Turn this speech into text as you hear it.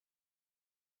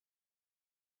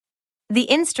The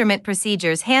Instrument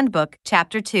Procedures Handbook,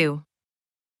 Chapter 2.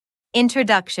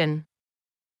 Introduction.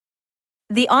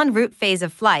 The en route phase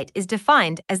of flight is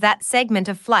defined as that segment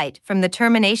of flight from the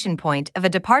termination point of a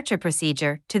departure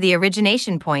procedure to the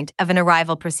origination point of an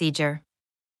arrival procedure.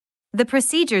 The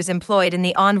procedures employed in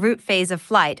the en route phase of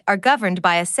flight are governed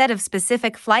by a set of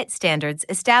specific flight standards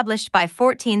established by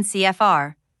 14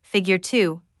 CFR, Figure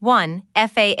 2, 1,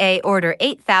 FAA Order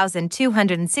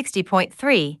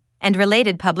 8260.3, and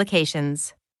related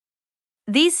publications.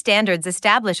 These standards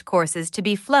establish courses to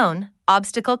be flown,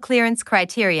 obstacle clearance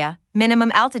criteria,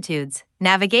 minimum altitudes,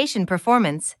 navigation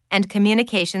performance, and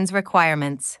communications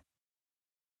requirements.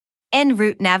 En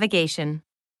route navigation.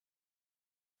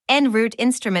 En route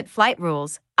instrument flight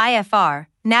rules, IFR,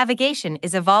 navigation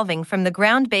is evolving from the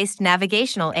ground-based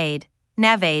navigational aid,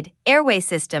 NavAid, airway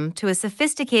system to a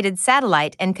sophisticated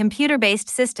satellite and computer-based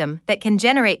system that can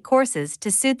generate courses to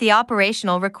suit the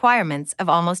operational requirements of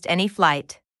almost any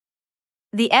flight.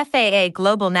 The FAA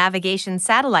Global Navigation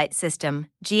Satellite System,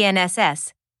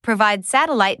 GNSS, provides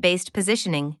satellite-based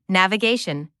positioning,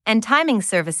 navigation, and timing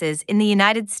services in the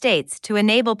United States to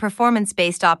enable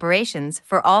performance-based operations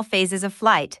for all phases of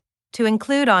flight, to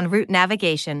include en route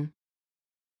navigation.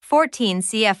 14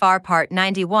 CFR Part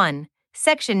 91,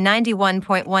 Section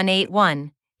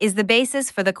 91.181, is the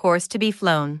basis for the course to be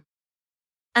flown.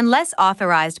 Unless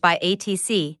authorized by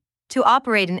ATC, to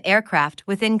operate an aircraft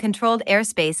within controlled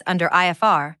airspace under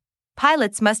IFR,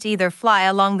 pilots must either fly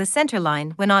along the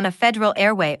centerline when on a federal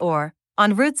airway or,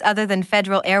 on routes other than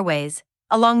federal airways,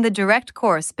 along the direct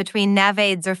course between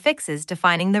navaids or fixes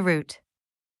defining the route.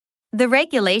 The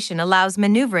regulation allows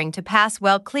maneuvering to pass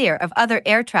well clear of other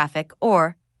air traffic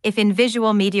or, if in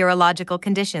visual meteorological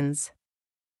conditions.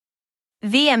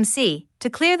 VMC,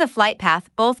 to clear the flight path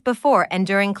both before and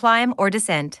during climb or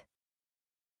descent.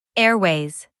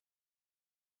 Airways.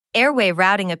 Airway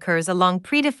routing occurs along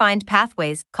predefined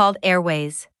pathways called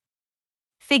airways.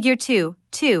 Figure 2,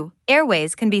 2,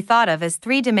 airways can be thought of as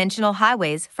three-dimensional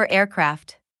highways for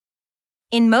aircraft.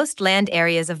 In most land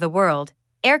areas of the world,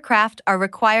 aircraft are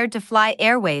required to fly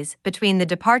airways between the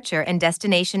departure and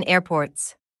destination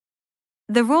airports.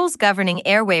 The rules governing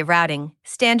airway routing,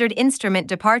 standard instrument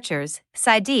departures,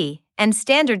 SID, and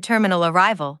standard terminal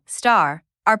arrival, STAR,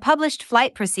 are published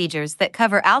flight procedures that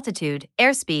cover altitude,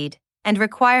 airspeed, and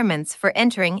requirements for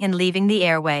entering and leaving the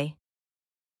airway.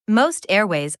 Most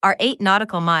airways are 8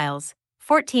 nautical miles,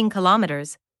 14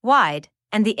 kilometers, wide,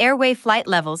 and the airway flight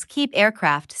levels keep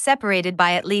aircraft separated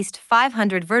by at least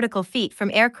 500 vertical feet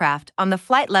from aircraft on the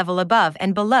flight level above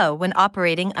and below when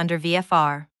operating under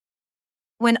VFR.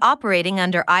 When operating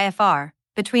under IFR,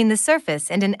 between the surface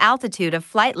and an altitude of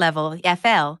flight level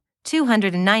FL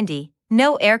 290,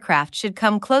 no aircraft should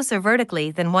come closer vertically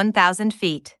than 1,000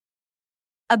 feet.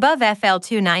 Above FL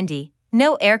 290,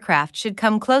 no aircraft should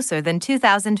come closer than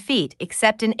 2,000 feet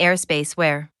except in airspace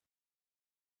where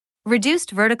reduced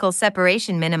vertical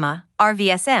separation minima,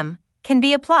 RVSM, can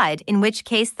be applied, in which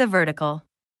case the vertical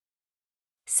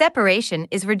separation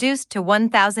is reduced to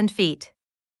 1,000 feet.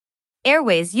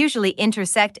 Airways usually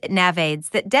intersect at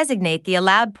navaids that designate the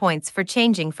allowed points for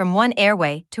changing from one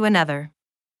airway to another.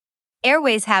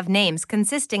 Airways have names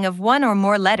consisting of one or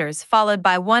more letters followed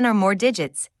by one or more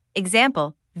digits,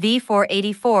 example,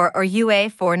 V484 or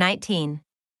UA419.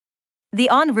 The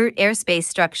en route airspace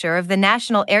structure of the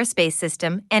National Airspace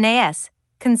System, NAS,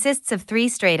 consists of 3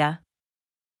 strata.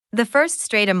 The first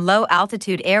stratum,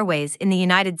 low-altitude airways in the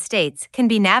United States, can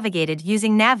be navigated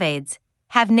using navaids,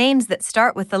 have names that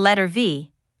start with the letter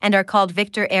V, and are called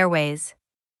Victor Airways.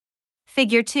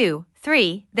 Figure 2,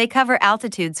 3, they cover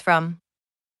altitudes from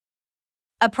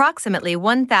approximately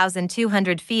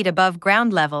 1,200 feet above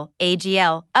ground level,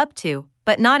 AGL, up to,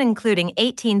 but not including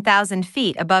 18,000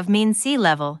 feet above mean sea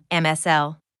level,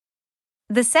 MSL.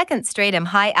 The second stratum,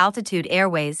 high-altitude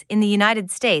airways in the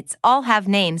United States, all have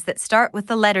names that start with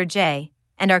the letter J,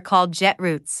 and are called jet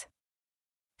routes.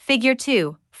 Figure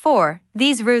 2, 4,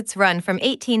 these routes run from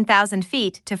 18,000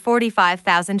 feet to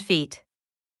 45,000 feet.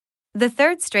 The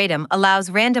third stratum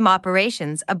allows random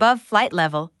operations above flight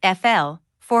level, FL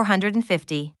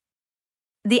 450.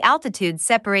 The altitude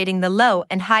separating the low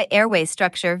and high airway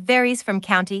structure varies from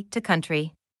county to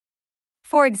country.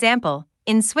 For example,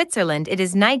 in Switzerland it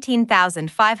is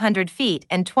 19,500 feet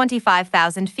and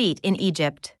 25,000 feet in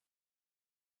Egypt.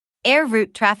 Air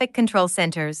Route Traffic Control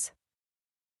Centers.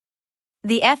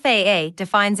 The FAA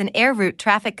defines an Air Route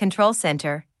Traffic Control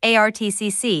Center,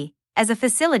 ARTCC, as a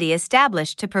facility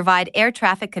established to provide air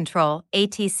traffic control,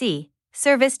 ATC,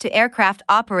 service to aircraft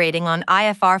operating on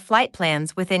IFR flight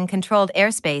plans within controlled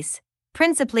airspace,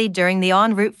 principally during the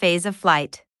en route phase of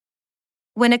flight.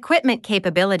 When equipment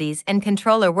capabilities and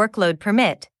controller workload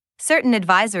permit, certain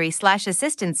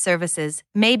advisory/assistance services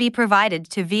may be provided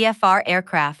to VFR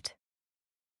aircraft.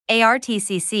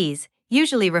 ARTCCs,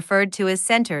 usually referred to as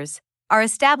centers, are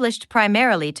established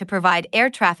primarily to provide air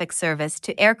traffic service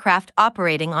to aircraft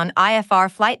operating on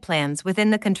IFR flight plans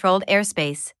within the controlled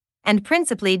airspace, and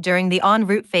principally during the en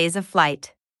route phase of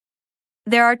flight.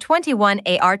 There are 21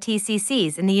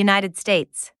 ARTCCs in the United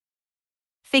States.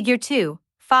 Figure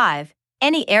 2.5.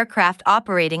 Any aircraft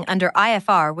operating under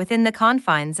IFR within the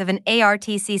confines of an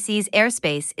ARTCC's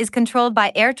airspace is controlled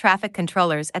by air traffic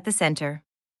controllers at the center.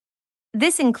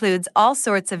 This includes all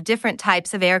sorts of different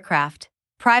types of aircraft: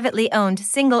 privately owned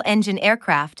single-engine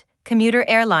aircraft, commuter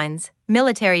airlines,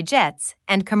 military jets,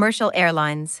 and commercial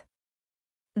airlines.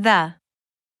 The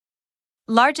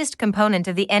largest component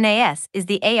of the NAS is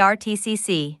the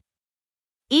ARTCC.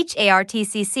 Each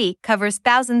ARTCC covers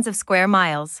thousands of square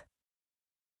miles,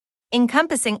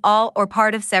 encompassing all or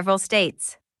part of several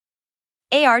states.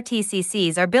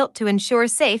 ARTCCs are built to ensure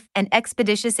safe and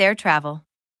expeditious air travel.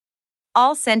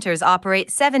 All centers operate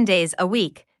 7 days a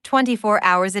week, 24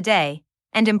 hours a day,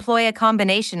 and employ a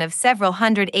combination of several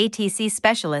hundred ATC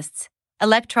specialists,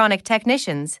 electronic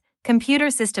technicians, computer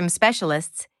system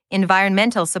specialists,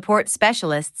 environmental support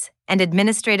specialists, and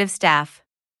administrative staff.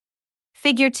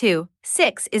 Figure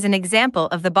 2.6 is an example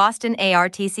of the Boston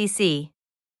ARTCC.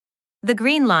 The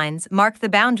green lines mark the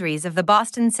boundaries of the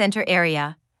Boston Center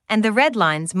area, and the red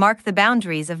lines mark the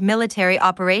boundaries of Military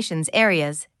Operations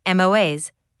Areas,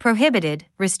 MOAs, prohibited,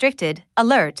 restricted,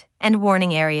 alert, and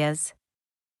warning areas.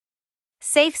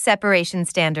 Safe separation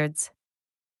standards.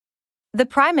 The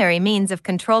primary means of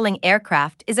controlling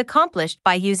aircraft is accomplished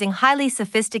by using highly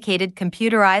sophisticated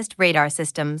computerized radar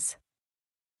systems.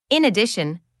 In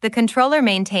addition, the controller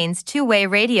maintains two-way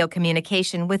radio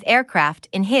communication with aircraft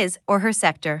in his or her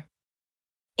sector.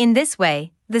 In this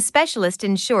way, the specialist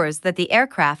ensures that the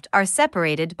aircraft are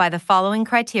separated by the following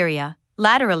criteria: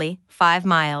 laterally, 5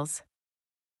 miles.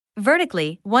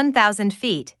 Vertically, 1,000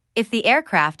 feet, if the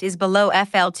aircraft is below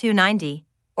FL 290,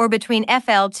 or between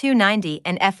FL 290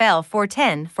 and FL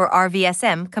 410 for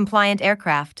RVSM compliant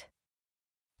aircraft.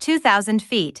 2,000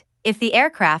 feet, if the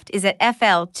aircraft is at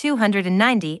FL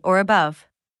 290 or above.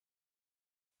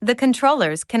 The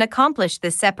controllers can accomplish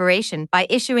this separation by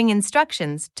issuing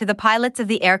instructions to the pilots of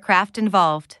the aircraft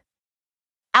involved.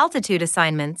 Altitude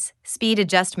assignments, speed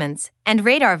adjustments, and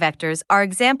radar vectors are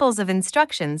examples of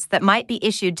instructions that might be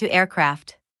issued to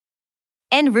aircraft.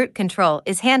 En route control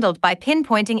is handled by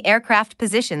pinpointing aircraft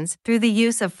positions through the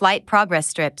use of flight progress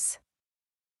strips.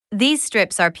 These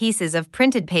strips are pieces of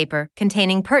printed paper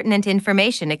containing pertinent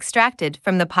information extracted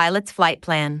from the pilot's flight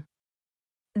plan.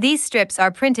 These strips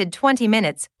are printed 20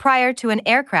 minutes prior to an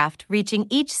aircraft reaching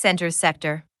each center's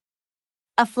sector.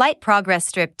 A flight progress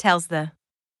strip tells the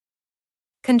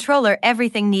controller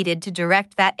everything needed to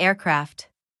direct that aircraft.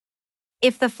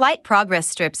 If the flight progress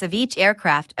strips of each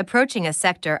aircraft approaching a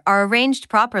sector are arranged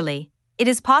properly, it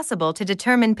is possible to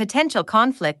determine potential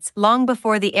conflicts long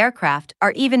before the aircraft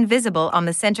are even visible on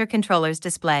the center controller's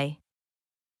display.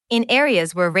 In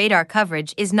areas where radar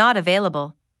coverage is not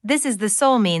available, this is the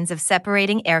sole means of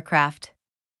separating aircraft.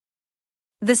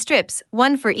 The strips,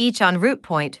 one for each en route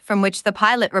point from which the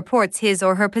pilot reports his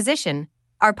or her position,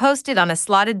 are posted on a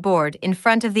slotted board in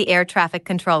front of the air traffic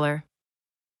controller.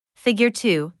 Figure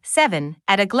 2.7.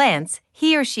 At a glance,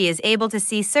 he or she is able to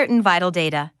see certain vital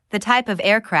data: the type of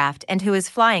aircraft and who is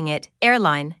flying it,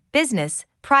 airline, business,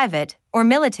 private, or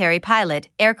military pilot,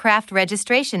 aircraft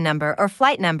registration number or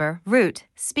flight number, route,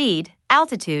 speed,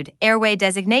 altitude, airway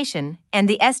designation, and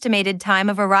the estimated time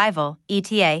of arrival,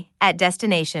 ETA, at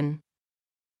destination.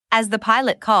 As the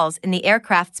pilot calls in the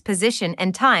aircraft's position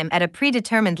and time at a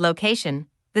predetermined location,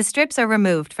 the strips are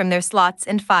removed from their slots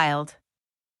and filed.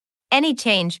 Any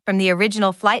change from the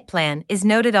original flight plan is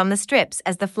noted on the strips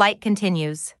as the flight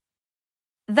continues.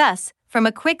 Thus, from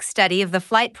a quick study of the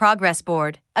flight progress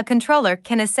board, a controller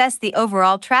can assess the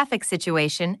overall traffic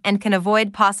situation and can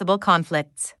avoid possible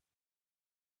conflicts.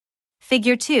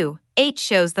 Figure 2.8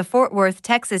 shows the Fort Worth,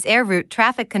 Texas Air Route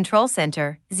Traffic Control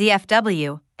Center,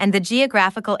 ZFW, and the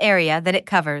geographical area that it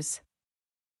covers.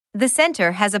 The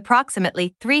center has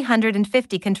approximately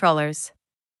 350 controllers.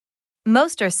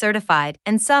 Most are certified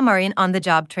and some are in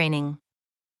on-the-job training.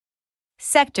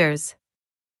 Sectors.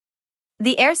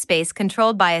 The airspace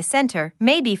controlled by a center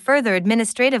may be further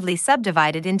administratively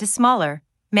subdivided into smaller,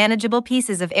 manageable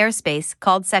pieces of airspace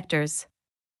called sectors.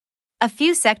 A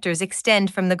few sectors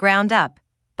extend from the ground up,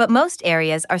 but most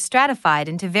areas are stratified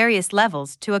into various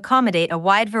levels to accommodate a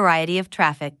wide variety of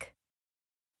traffic.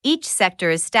 Each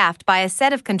sector is staffed by a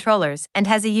set of controllers and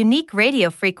has a unique radio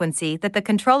frequency that the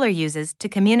controller uses to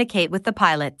communicate with the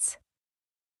pilots.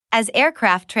 As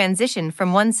aircraft transition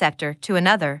from one sector to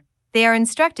another, they are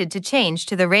instructed to change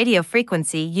to the radio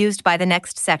frequency used by the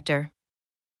next sector.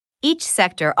 Each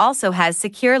sector also has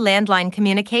secure landline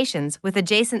communications with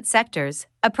adjacent sectors,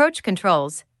 approach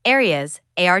controls, areas,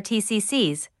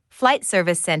 ARTCCs, flight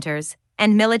service centers,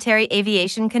 and military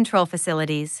aviation control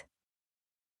facilities.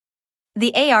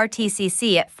 The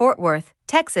ARTCC at Fort Worth,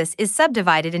 Texas is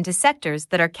subdivided into sectors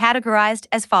that are categorized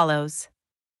as follows.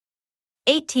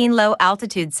 18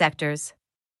 low-altitude sectors.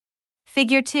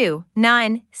 Figure 2,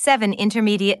 9, 7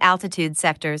 intermediate altitude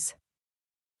sectors.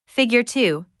 Figure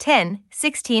 2, 10,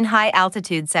 16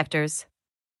 high-altitude sectors.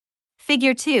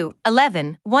 Figure 2,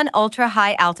 11, 1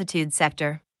 ultra-high altitude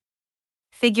sector.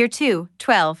 Figure 2,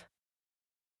 12.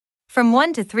 From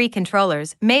 1 to 3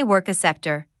 controllers may work a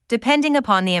sector, depending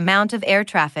upon the amount of air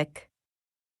traffic.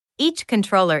 Each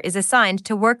controller is assigned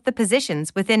to work the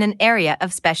positions within an area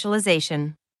of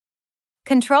specialization.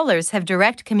 Controllers have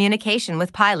direct communication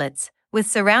with pilots, with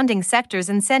surrounding sectors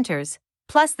and centers,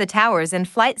 plus the towers and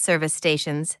flight service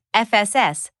stations,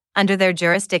 FSS, under their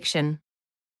jurisdiction.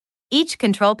 Each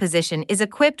control position is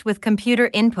equipped with computer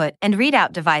input and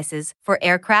readout devices for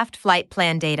aircraft flight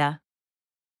plan data.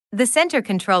 The center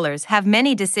controllers have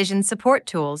many decision support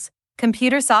tools,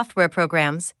 computer software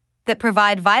programs, that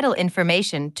provide vital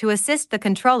information to assist the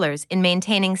controllers in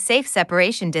maintaining safe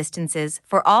separation distances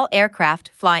for all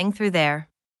aircraft flying through there.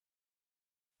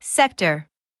 Sector.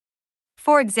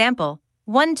 For example,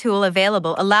 one tool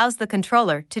available allows the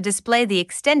controller to display the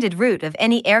extended route of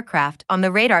any aircraft on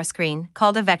the radar screen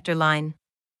called a vector line.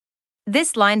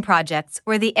 This line projects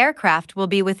where the aircraft will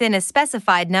be within a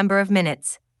specified number of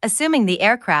minutes, assuming the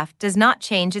aircraft does not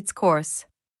change its course.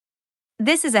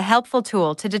 This is a helpful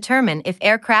tool to determine if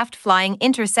aircraft flying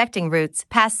intersecting routes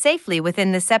pass safely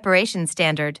within the separation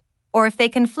standard, or if they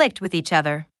conflict with each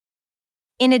other.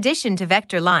 In addition to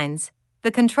vector lines,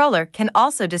 the controller can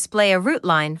also display a route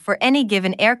line for any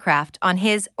given aircraft on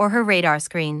his or her radar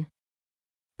screen.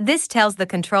 This tells the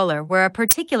controller where a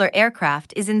particular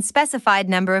aircraft is in specified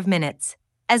number of minutes,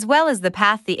 as well as the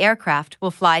path the aircraft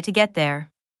will fly to get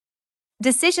there.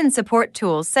 Decision support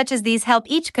tools such as these help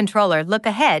each controller look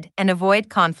ahead and avoid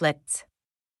conflicts.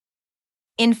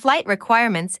 In-flight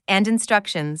requirements and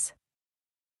instructions.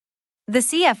 The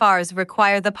CFRs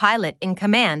require the pilot in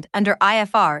command under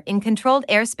IFR in controlled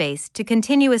airspace to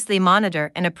continuously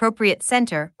monitor an appropriate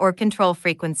center or control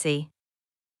frequency.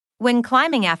 When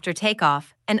climbing after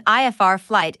takeoff, an IFR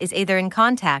flight is either in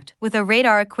contact with a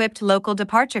radar-equipped local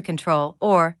departure control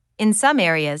or, in some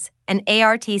areas, an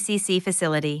ARTCC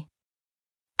facility.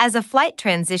 As a flight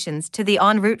transitions to the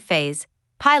en route phase,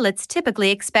 pilots typically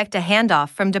expect a handoff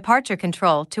from departure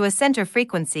control to a center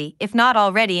frequency if not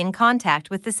already in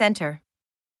contact with the center.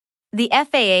 The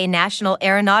FAA National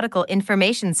Aeronautical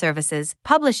Information Services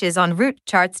publishes en route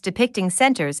charts depicting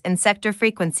centers and sector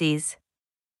frequencies.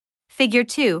 Figure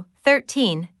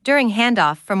 2:13. During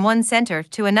handoff from one center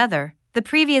to another, the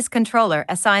previous controller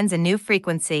assigns a new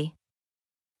frequency.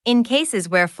 In cases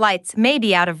where flights may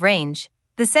be out of range,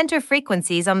 the center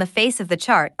frequencies on the face of the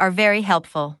chart are very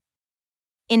helpful.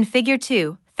 In Figure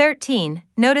 2:13,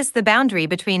 notice the boundary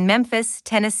between Memphis,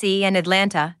 Tennessee and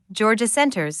Atlanta, Georgia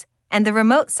centers, and the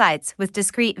remote sites with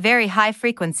discrete very high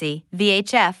frequency,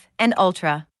 VHF, and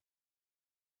ultra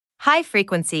high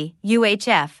frequency,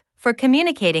 UHF, for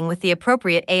communicating with the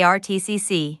appropriate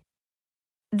ARTCC.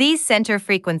 These center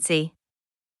frequency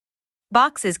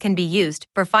boxes can be used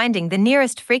for finding the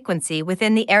nearest frequency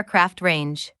within the aircraft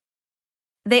range.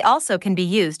 They also can be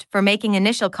used for making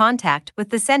initial contact with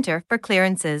the center for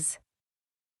clearances.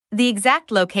 The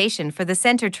exact location for the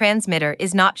center transmitter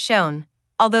is not shown,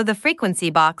 although the frequency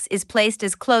box is placed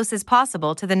as close as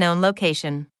possible to the known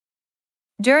location.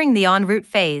 During the en route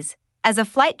phase, as a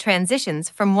flight transitions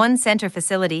from one center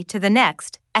facility to the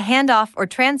next, a handoff or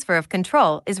transfer of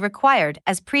control is required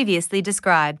as previously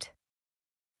described.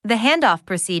 The handoff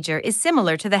procedure is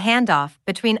similar to the handoff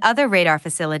between other radar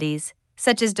facilities,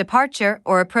 such as departure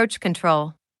or approach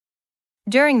control.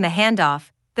 During the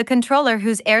handoff, the controller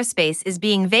whose airspace is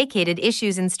being vacated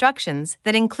issues instructions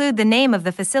that include the name of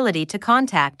the facility to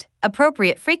contact,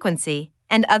 appropriate frequency,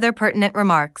 and other pertinent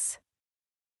remarks.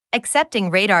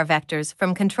 Accepting radar vectors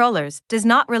from controllers does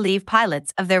not relieve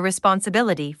pilots of their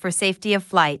responsibility for safety of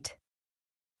flight.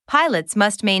 Pilots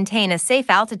must maintain a safe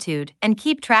altitude and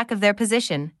keep track of their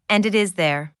position, and it is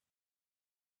there.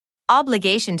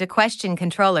 Obligation to question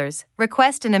controllers,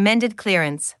 request an amended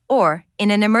clearance, or,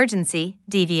 in an emergency,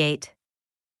 deviate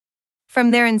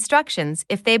from their instructions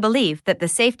if they believe that the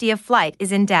safety of flight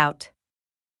is in doubt.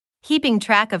 keeping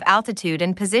track of altitude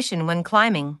and position when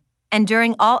climbing, and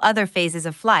during all other phases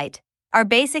of flight, are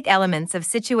basic elements of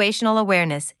situational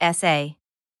awareness (SA).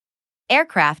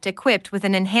 Aircraft equipped with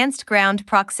an enhanced ground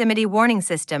proximity warning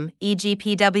system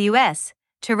 (EGPWS),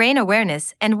 terrain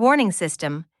awareness and warning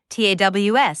system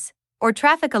 (TAWS), or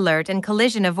traffic alert and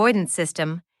collision avoidance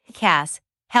system (CAS),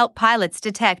 help pilots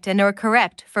detect and/or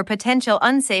correct for potential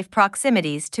unsafe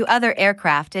proximities to other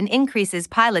aircraft and increases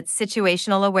pilots'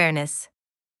 situational awareness.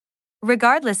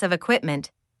 Regardless of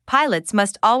equipment, pilots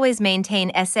must always maintain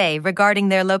SA regarding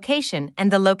their location and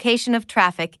the location of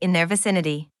traffic in their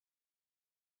vicinity.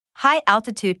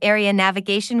 High-altitude area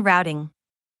navigation routing.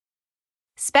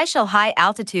 Special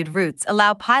high-altitude routes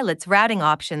allow pilots routing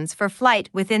options for flight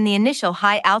within the initial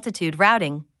high-altitude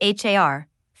routing HAR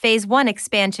Phase 1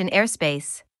 expansion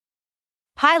airspace.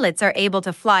 Pilots are able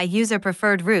to fly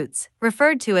user-preferred routes,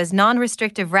 referred to as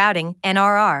non-restrictive routing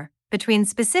 (NRR), between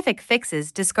specific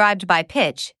fixes described by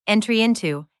pitch, entry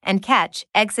into, and catch,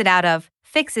 exit out of,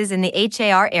 fixes in the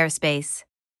HAR airspace.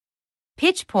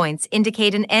 Pitch points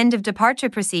indicate an end of departure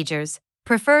procedures,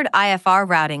 preferred IFR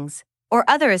routings, or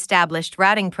other established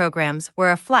routing programs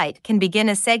where a flight can begin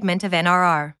a segment of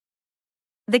NRR.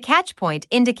 The catch point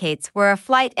indicates where a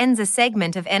flight ends a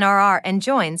segment of NRR and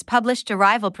joins published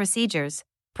arrival procedures,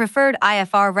 preferred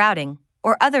IFR routing,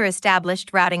 or other established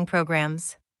routing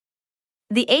programs.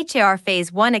 The HAR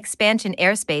Phase 1 expansion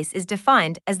airspace is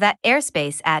defined as that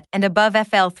airspace at and above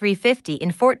FL 350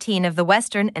 in 14 of the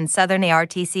Western and Southern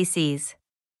ARTCCs.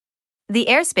 The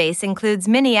airspace includes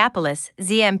Minneapolis,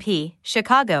 ZMP,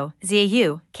 Chicago,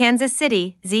 ZAU, Kansas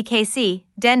City, ZKC,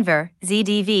 Denver,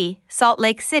 ZDV, Salt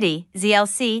Lake City,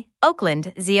 ZLC,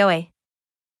 Oakland, ZOA.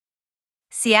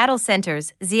 Seattle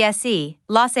Centers, ZSE,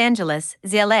 Los Angeles,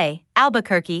 ZLA,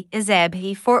 Albuquerque,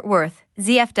 ZEB, Fort Worth,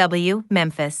 ZFW,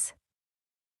 Memphis,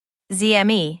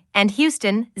 ZME, and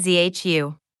Houston,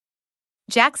 ZHU.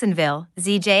 Jacksonville,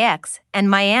 ZJX, and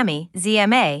Miami,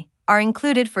 ZMA, are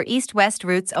included for east-west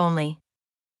routes only.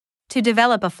 To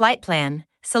develop a flight plan,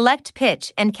 select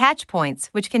pitch and catch points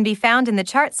which can be found in the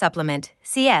chart supplement,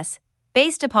 CS,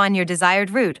 based upon your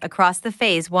desired route across the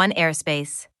Phase 1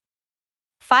 airspace.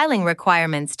 Filing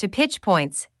requirements to pitch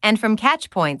points and from catch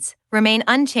points remain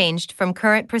unchanged from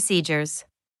current procedures.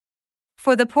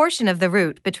 For the portion of the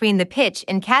route between the pitch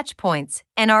and catch points,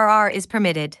 NRR is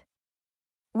permitted.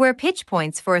 Where pitch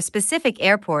points for a specific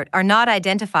airport are not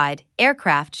identified,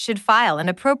 aircraft should file an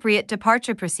appropriate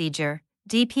departure procedure,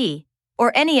 DP,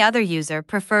 or any other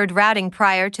user-preferred routing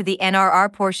prior to the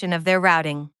NRR portion of their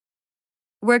routing.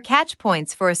 Where catch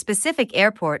points for a specific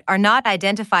airport are not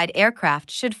identified, aircraft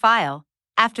should file,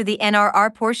 after the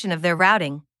NRR portion of their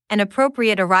routing, an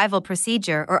appropriate arrival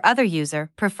procedure or other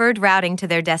user-preferred routing to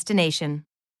their destination.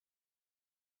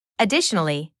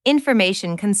 Additionally,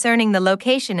 information concerning the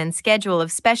location and schedule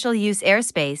of Special Use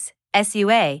Airspace,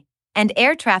 SUA, and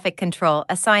Air Traffic Control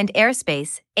Assigned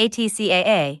Airspace,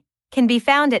 ATCAA, can be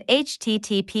found at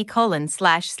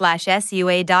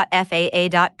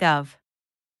http://sua.faa.gov.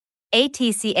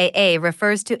 ATCAA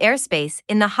refers to airspace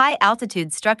in the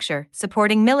high-altitude structure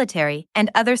supporting military and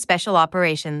other special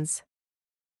operations.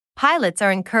 Pilots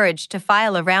are encouraged to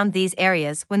file around these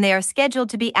areas when they are scheduled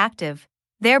to be active,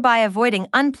 thereby avoiding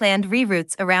unplanned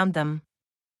reroutes around them.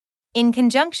 In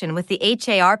conjunction with the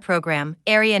HAR program,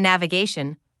 Area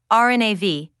Navigation,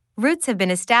 RNAV, routes have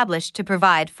been established to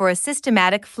provide for a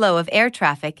systematic flow of air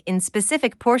traffic in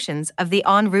specific portions of the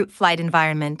en route flight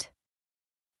environment.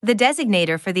 The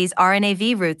designator for these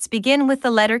RNAV routes begin with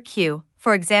the letter Q,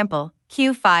 for example,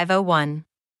 Q501.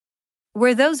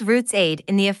 Where those routes aid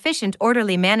in the efficient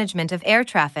orderly management of air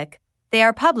traffic, they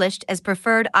are published as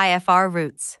preferred IFR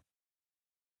routes.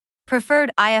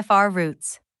 Preferred IFR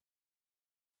routes.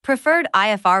 Preferred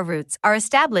IFR routes are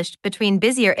established between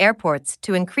busier airports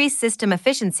to increase system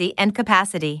efficiency and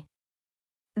capacity.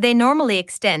 They normally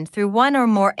extend through one or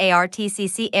more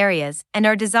ARTCC areas and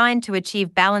are designed to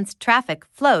achieve balanced traffic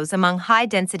flows among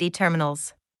high-density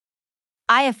terminals.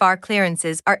 IFR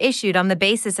clearances are issued on the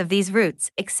basis of these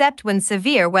routes except when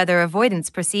severe weather avoidance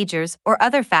procedures or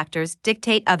other factors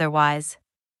dictate otherwise.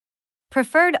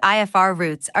 Preferred IFR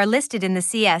routes are listed in the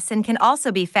CS and can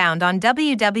also be found on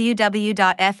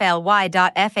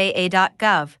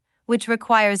www.fly.faa.gov, which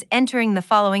requires entering the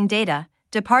following data: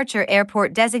 departure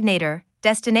airport designator,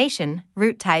 destination,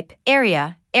 route type,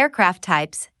 area, aircraft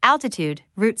types, altitude,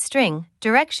 route string,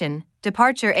 direction,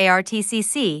 departure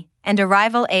ARTCC, and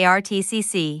arrival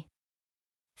ARTCC.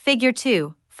 Figure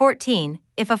 2.14.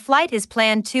 If a flight is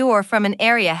planned to or from an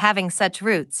area having such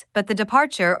routes, but the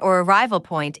departure or arrival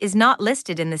point is not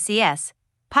listed in the CS,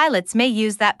 pilots may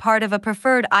use that part of a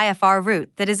preferred IFR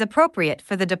route that is appropriate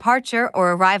for the departure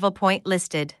or arrival point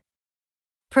listed.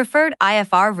 Preferred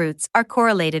IFR routes are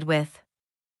correlated with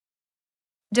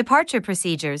departure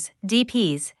procedures,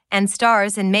 DPs, and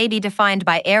stars and may be defined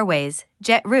by airways,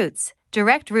 jet routes,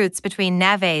 direct routes between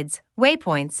navaids,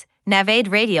 waypoints, navaid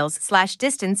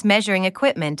radials/distance measuring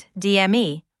equipment,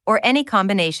 DME, or any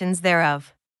combinations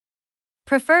thereof.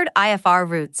 Preferred IFR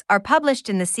routes are published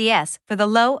in the CS for the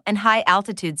low and high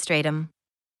altitude stratum.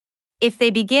 If they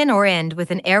begin or end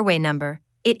with an airway number,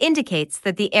 it indicates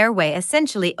that the airway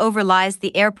essentially overlies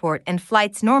the airport and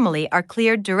flights normally are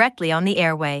cleared directly on the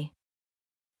airway.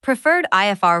 Preferred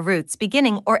IFR routes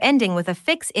beginning or ending with a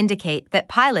fix indicate that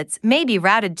pilots may be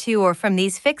routed to or from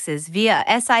these fixes via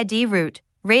a SID route,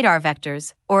 radar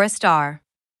vectors, or a star.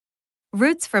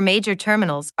 Routes for major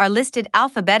terminals are listed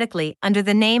alphabetically under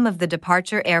the name of the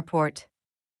departure airport.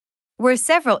 Where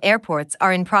several airports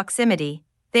are in proximity,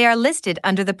 they are listed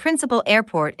under the principal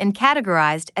airport and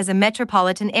categorized as a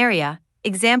metropolitan area,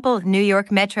 example New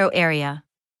York metro area.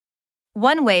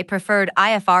 One-way preferred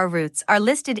IFR routes are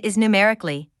listed is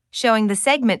numerically, showing the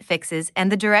segment fixes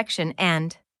and the direction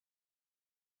and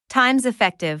times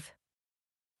effective.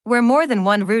 Where more than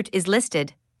one route is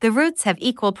listed, the routes have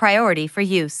equal priority for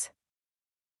use.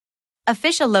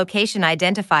 Official location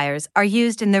identifiers are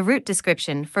used in the route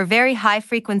description for very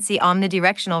high-frequency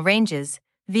omnidirectional ranges,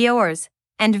 VORs,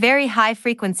 and very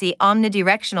high-frequency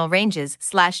omnidirectional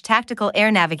ranges/tactical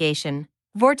air navigation,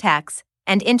 VORTACs,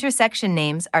 and intersection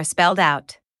names are spelled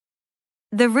out.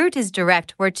 The route is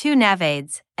direct where two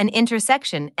navaids, an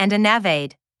intersection and a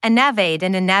navaid and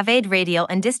a navaid radial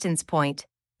and distance point,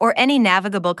 or any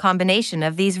navigable combination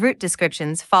of these route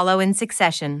descriptions follow in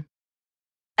succession.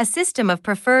 A system of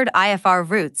preferred IFR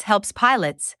routes helps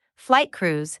pilots, flight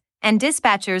crews, and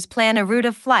dispatchers plan a route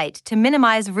of flight to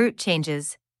minimize route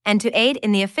changes and to aid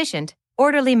in the efficient,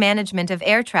 orderly management of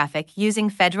air traffic using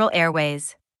federal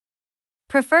airways.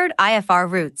 Preferred IFR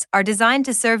routes are designed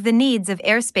to serve the needs of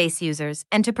airspace users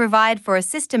and to provide for a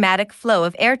systematic flow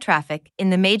of air traffic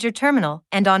in the major terminal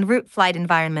and en route flight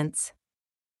environments.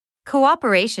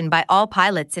 Cooperation by all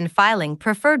pilots in filing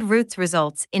preferred routes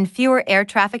results in fewer air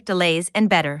traffic delays and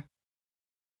better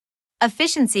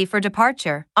efficiency for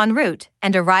departure, en route,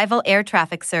 and arrival air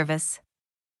traffic service.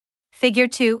 Figure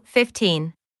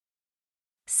 2.15.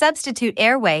 Substitute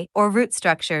airway or route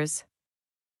structures.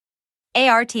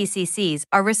 ARTCCs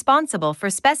are responsible for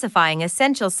specifying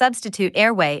essential substitute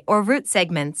airway or route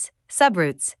segments,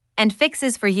 subroutes, and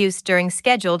fixes for use during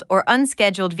scheduled or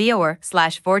unscheduled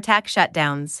VOR/VORTAC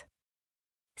shutdowns.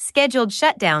 Scheduled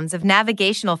shutdowns of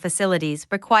navigational facilities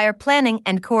require planning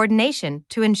and coordination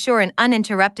to ensure an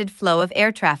uninterrupted flow of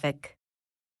air traffic.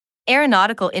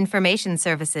 Aeronautical Information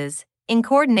Services, in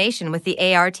coordination with the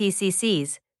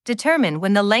ARTCCs, determine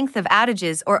when the length of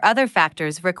outages or other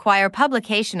factors require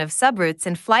publication of subroutes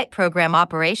and flight program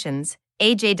operations.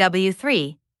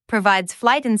 AJW3 provides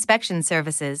flight inspection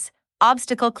services,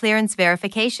 obstacle clearance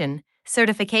verification,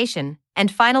 certification,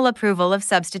 and final approval of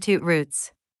substitute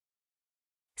routes.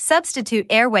 Substitute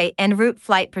airway en route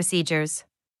flight procedures.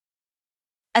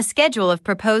 A schedule of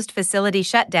proposed facility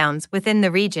shutdowns within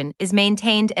the region is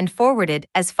maintained and forwarded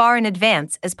as far in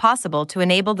advance as possible to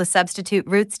enable the substitute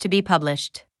routes to be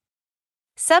published.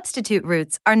 Substitute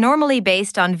routes are normally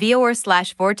based on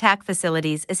VOR/VORTAC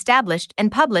facilities established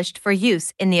and published for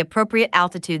use in the appropriate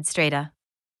altitude strata.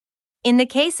 In the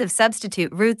case of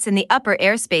substitute routes in the upper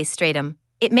airspace stratum,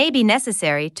 it may be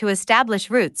necessary to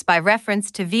establish routes by reference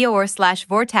to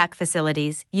VOR/VORTAC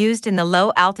facilities used in the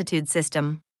low altitude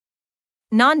system.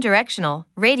 Non-directional,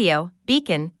 radio,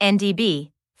 beacon, NDB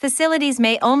facilities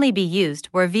may only be used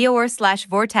where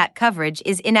VOR/VORTAC coverage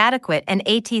is inadequate and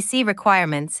ATC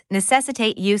requirements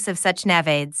necessitate use of such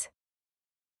navaids.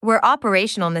 Where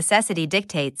operational necessity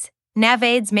dictates,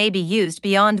 navaids may be used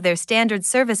beyond their standard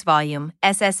service volume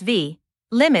 (SSV)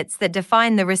 limits that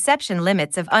define the reception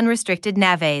limits of unrestricted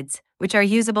navaids, which are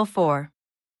usable for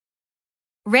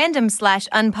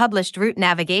random/unpublished route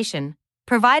navigation,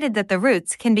 provided that the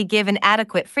routes can be given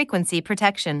adequate frequency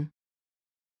protection.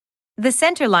 The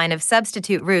centerline of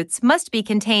substitute routes must be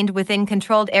contained within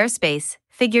controlled airspace,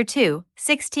 Figure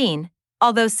 2.16,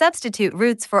 although substitute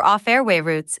routes for off-airway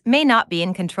routes may not be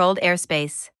in controlled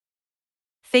airspace.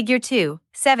 Figure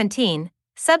 2.17,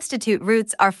 substitute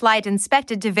routes are flight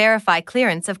inspected to verify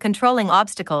clearance of controlling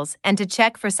obstacles and to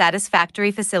check for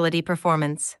satisfactory facility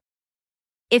performance.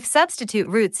 If substitute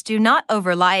routes do not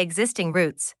overlie existing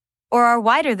routes, or are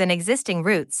wider than existing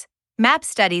routes, map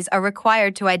studies are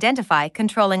required to identify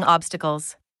controlling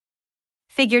obstacles.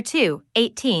 Figure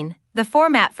 2.18 The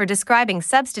format for describing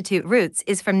substitute routes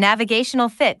is from navigational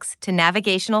fix to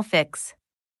navigational fix.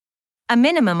 A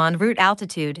minimum en route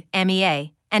altitude,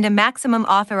 MEA, and a maximum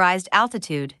authorized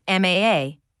altitude,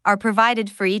 MAA, are provided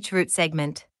for each route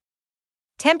segment.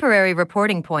 Temporary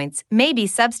reporting points may be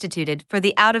substituted for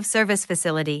the out-of-service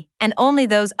facility and only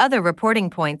those other reporting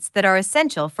points that are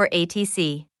essential for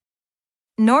ATC.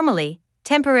 Normally,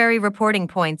 temporary reporting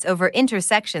points over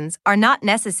intersections are not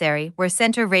necessary where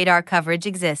center radar coverage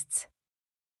exists.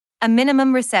 A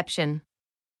minimum reception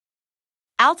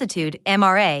altitude,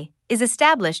 MRA, is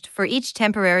established for each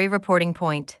temporary reporting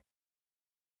point.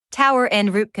 Tower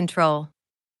en route control.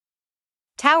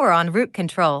 Tower en route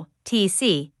control,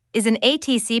 TEC, is an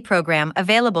ATC program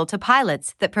available to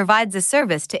pilots that provides a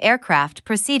service to aircraft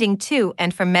proceeding to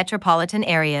and from metropolitan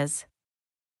areas.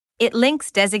 It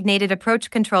links designated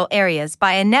approach control areas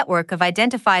by a network of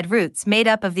identified routes made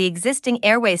up of the existing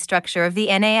airway structure of the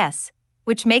NAS,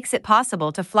 which makes it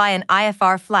possible to fly an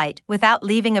IFR flight without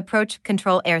leaving approach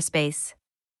control airspace.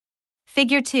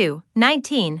 Figure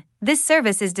 2.19. This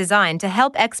service is designed to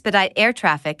help expedite air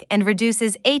traffic and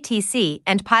reduces ATC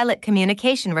and pilot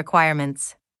communication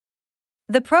requirements.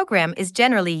 The program is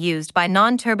generally used by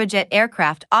non-turbojet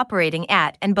aircraft operating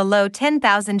at and below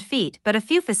 10,000 feet, but a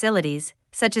few facilities,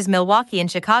 such as Milwaukee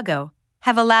and Chicago,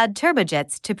 have allowed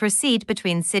turbojets to proceed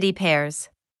between city pairs.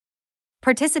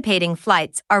 Participating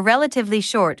flights are relatively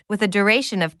short with a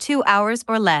duration of 2 hours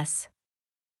or less.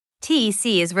 TEC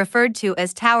is referred to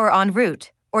as tower en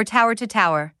route, or tower to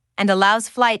tower, and allows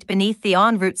flight beneath the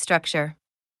en route structure.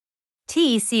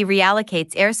 TEC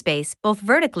reallocates airspace both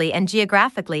vertically and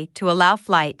geographically to allow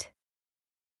flight.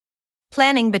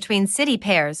 Planning between city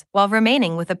pairs while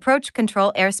remaining with approach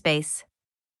control airspace.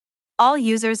 All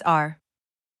users are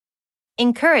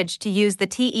encouraged to use the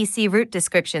TEC route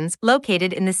descriptions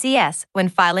located in the CS when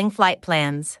filing flight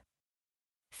plans.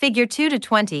 Figure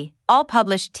 2-20, all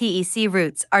published TEC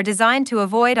routes are designed to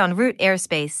avoid en route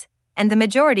airspace, and the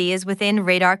majority is within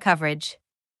radar coverage.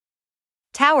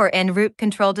 Tower en route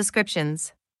control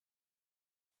descriptions.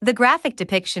 The graphic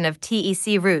depiction of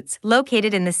TEC routes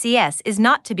located in the CS is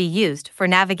not to be used for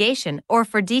navigation or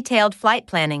for detailed flight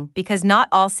planning because not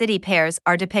all city pairs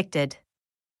are depicted.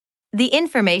 The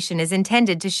information is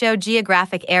intended to show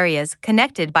geographic areas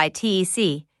connected by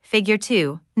TEC. Figure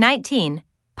 2.19.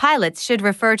 Pilots should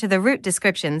refer to the route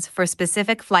descriptions for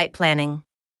specific flight planning.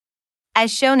 As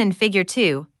shown in Figure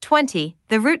 2.20,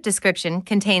 the route description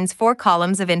contains 4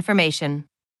 columns of information.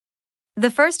 The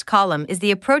first column is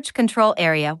the approach control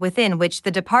area within which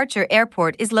the departure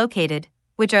airport is located,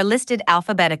 which are listed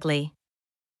alphabetically.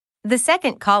 The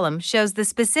second column shows the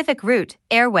specific route,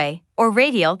 airway, or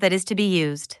radial that is to be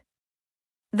used.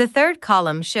 The third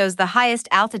column shows the highest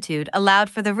altitude allowed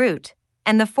for the route,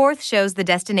 and the fourth shows the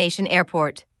destination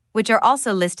airport, which are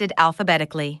also listed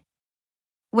alphabetically.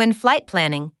 When flight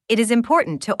planning, it is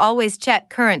important to always check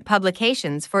current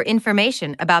publications for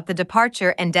information about the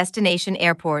departure and destination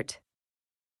airport.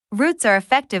 Routes are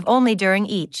effective only during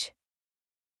each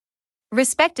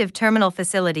respective terminal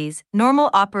facilities' normal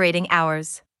operating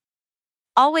hours.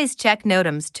 Always check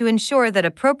NOTAMs to ensure that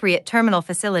appropriate terminal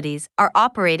facilities are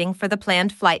operating for the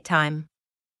planned flight time.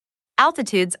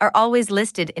 Altitudes are always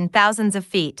listed in thousands of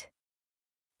feet.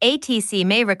 ATC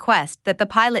may request that the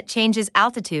pilot changes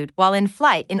altitude while in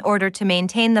flight in order to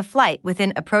maintain the flight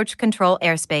within approach control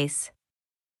airspace.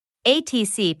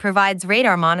 ATC provides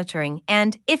radar monitoring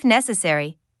and, if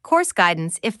necessary, course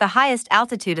guidance if the highest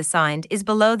altitude assigned is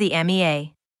below the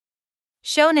MEA.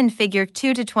 Shown in Figure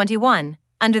 2-21,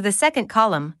 under the second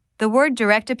column, the word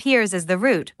direct appears as the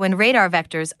route when radar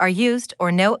vectors are used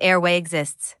or no airway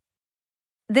exists.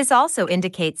 This also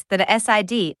indicates that a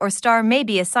SID or star may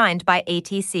be assigned by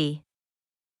ATC.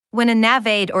 When a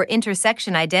navade or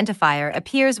intersection identifier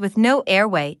appears with no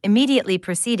airway immediately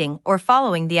preceding or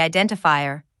following the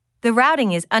identifier, the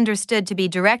routing is understood to be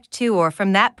direct to or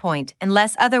from that point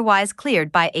unless otherwise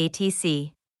cleared by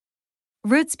ATC.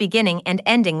 Routes beginning and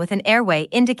ending with an airway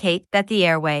indicate that the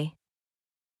airway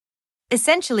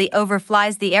essentially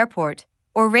overflies the airport,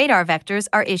 or radar vectors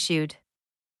are issued.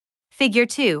 Figure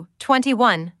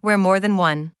 2.21, where more than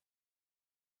one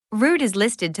route is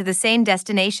listed to the same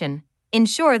destination,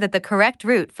 ensure that the correct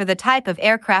route for the type of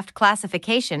aircraft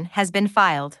classification has been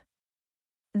filed.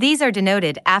 These are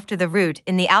denoted after the route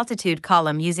in the altitude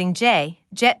column using J,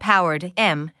 jet-powered,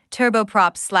 M,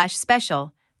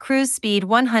 turboprops/special, cruise speed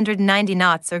 190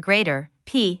 knots or greater,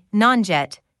 P,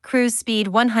 non-jet, cruise speed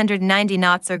 190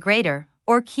 knots or greater,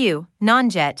 or Q,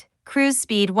 non-jet, cruise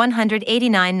speed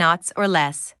 189 knots or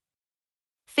less.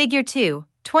 Figure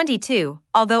 2.22,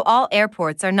 although all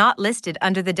airports are not listed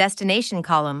under the destination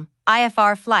column,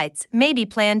 IFR flights may be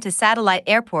planned to satellite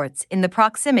airports in the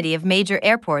proximity of major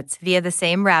airports via the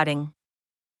same routing.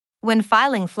 When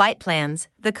filing flight plans,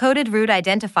 the coded route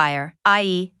identifier,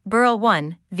 i.e.,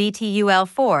 BURL1,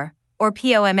 VTUL4, or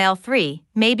POML3,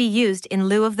 may be used in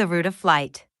lieu of the route of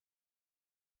flight.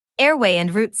 Airway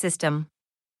and route system.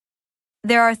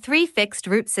 There are 3 fixed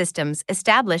route systems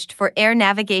established for air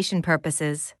navigation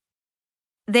purposes.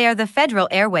 They are the Federal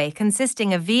Airway,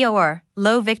 consisting of VOR,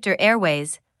 low Victor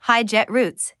airways, high jet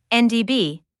routes,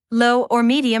 NDB, low or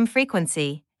medium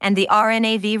frequency, and the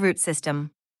RNAV route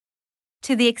system.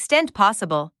 To the extent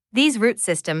possible, these route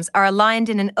systems are aligned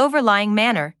in an overlying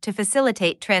manner to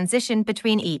facilitate transition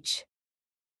between each.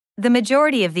 The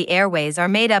majority of the airways are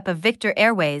made up of Victor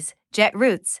airways, jet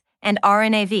routes, and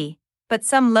RNAV, but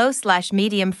some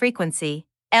low/medium frequency,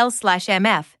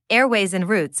 L/MF, airways and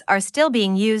routes are still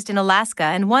being used in Alaska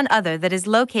and one other that is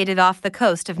located off the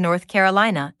coast of North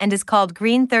Carolina and is called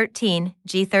Green 13,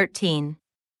 G13.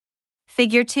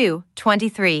 Figure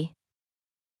 2.23.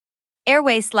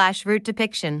 Airway/route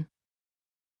depiction.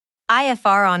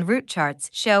 IFR on route charts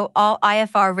show all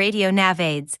IFR radio nav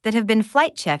aids that have been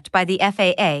flight checked by the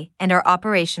FAA and are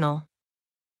operational.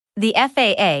 The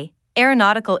FAA,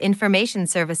 Aeronautical Information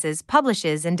Services,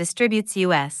 publishes and distributes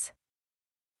U.S.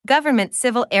 government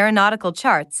civil aeronautical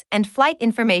charts and flight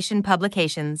information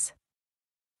publications.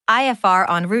 IFR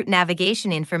on route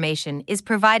navigation information is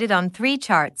provided on 3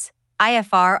 charts: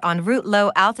 IFR on route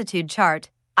low altitude chart,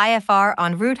 IFR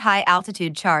on route high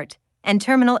altitude chart, and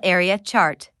terminal area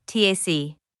chart,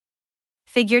 TAC.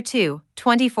 Figure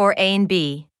 2.24a and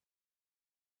b.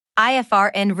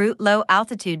 IFR en route low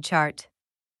altitude chart.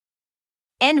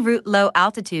 En route low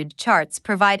altitude charts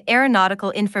provide aeronautical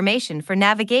information for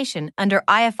navigation under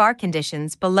IFR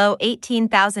conditions below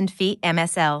 18,000 feet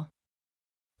MSL.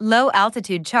 Low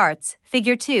altitude charts,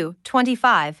 Figure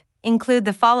 2.25, include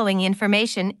the following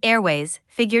information: airways,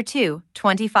 Figure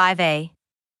 2.25a.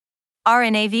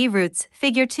 RNAV routes,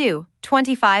 Figure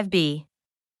 2.25b.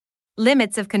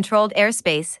 Limits of controlled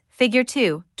airspace, Figure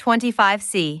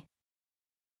 2.25c.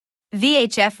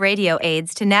 VHF radio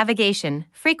aids to navigation,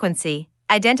 frequency,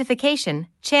 identification,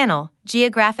 channel,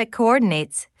 geographic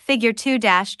coordinates, Figure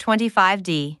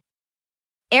 2-25d.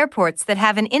 Airports that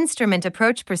have an instrument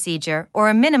approach procedure or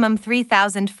a minimum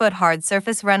 3,000-foot hard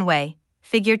surface runway,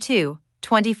 Figure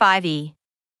 2.25e.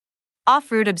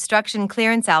 Off-route obstruction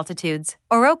clearance altitudes,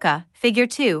 OROCA, Figure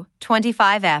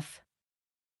 2.25f.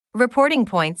 Reporting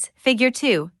points, Figure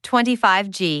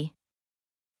 2.25g.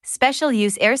 Special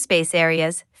use airspace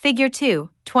areas, Figure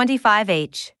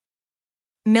 2.25h.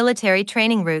 Military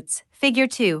training routes, Figure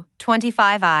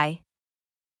 2.25i.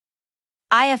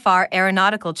 IFR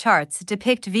aeronautical charts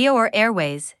depict VOR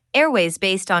airways, airways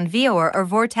based on VOR or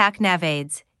VORTAC nav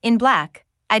aids, in black,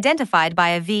 identified by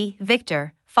a V,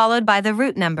 Victor, followed by the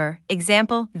route number,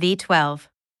 example, V12.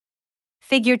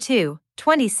 Figure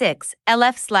 2.26,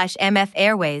 LF/MF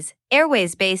airways,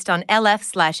 airways based on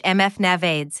LF/MF nav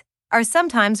aids, are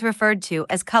sometimes referred to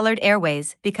as colored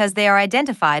airways because they are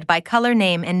identified by color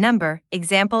name and number,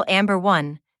 example amber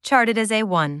 1, charted as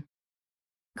A1.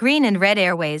 Green and red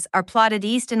airways are plotted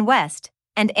east and west,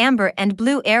 and amber and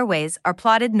blue airways are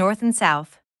plotted north and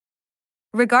south.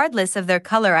 Regardless of their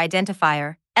color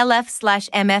identifier,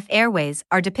 LF/MF airways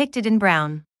are depicted in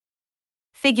brown.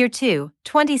 Figure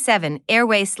 2.27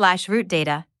 airway/route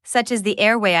data, such as the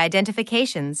airway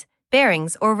identifications,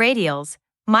 bearings or radials,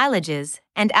 mileages,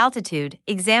 and altitude,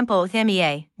 example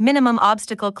MEA, minimum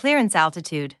obstacle clearance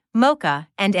altitude, MOCA,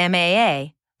 and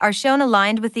MAA, are shown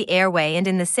aligned with the airway and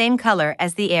in the same color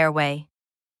as the airway.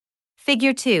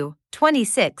 Figure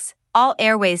 2.26, all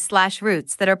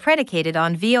airways/routes that are predicated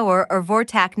on VOR or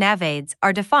VORTAC nav aids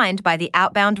are defined by the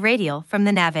outbound radial from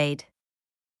the nav aid.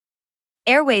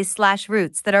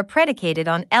 Airways/routes that are predicated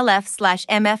on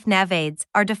LF/MF nav aids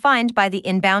are defined by the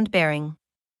inbound bearing.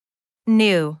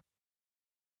 New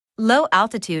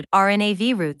low-altitude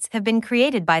RNAV routes have been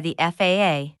created by the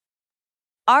FAA.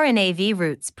 RNAV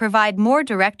routes provide more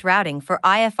direct routing for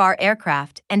IFR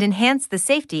aircraft and enhance the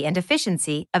safety and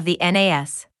efficiency of the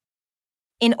NAS.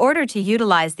 In order to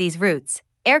utilize these routes,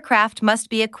 aircraft must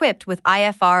be equipped with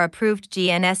IFR-approved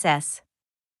GNSS.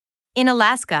 In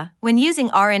Alaska, when using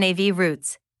RNAV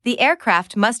routes, the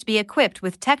aircraft must be equipped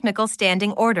with Technical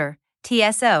Standing Order,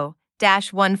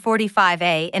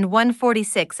 TSO-145A and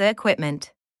 146A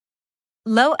equipment.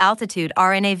 Low-altitude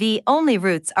RNAV-only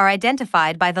routes are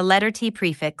identified by the letter T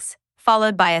prefix,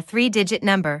 followed by a 3-digit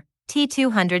number,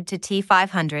 T200 to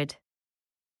T500.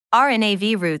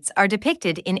 RNAV routes are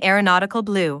depicted in aeronautical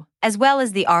blue, as well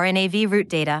as the RNAV route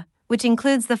data, which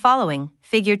includes the following,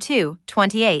 Figure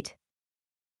 2.28.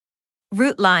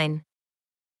 Route line.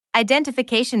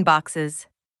 Identification boxes.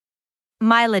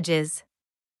 Mileages.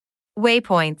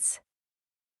 Waypoints.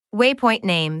 Waypoint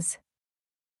names.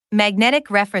 Magnetic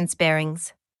reference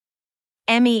bearings.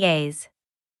 MEAs.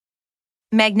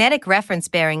 Magnetic reference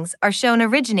bearings are shown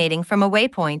originating from a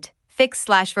waypoint,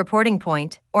 fix/reporting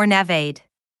point, or navade.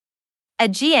 A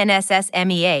GNSS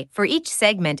MEA for each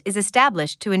segment is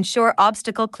established to ensure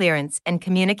obstacle clearance and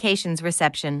communications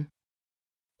reception.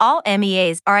 All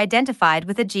MEAs are identified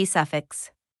with a G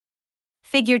suffix.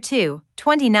 Figure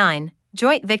 2:29,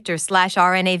 joint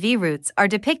Victor/RNAV routes are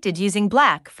depicted using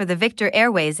black for the Victor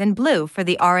airways and blue for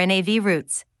the RNAV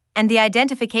routes, and the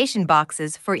identification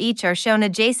boxes for each are shown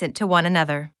adjacent to one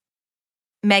another.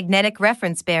 Magnetic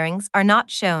reference bearings are not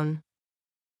shown.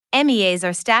 MEAs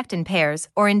are stacked in pairs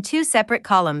or in two separate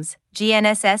columns,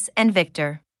 GNSS and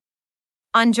Victor.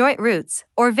 On joint routes,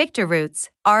 or Victor routes,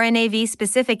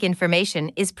 RNAV-specific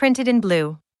information is printed in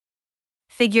blue.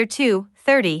 Figure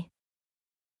 2:30.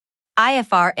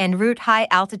 IFR en route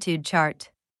high-altitude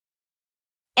chart.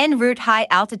 En route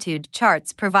high-altitude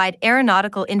charts provide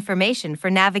aeronautical information for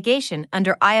navigation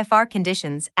under IFR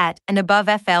conditions at and above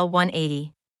FL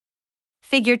 180.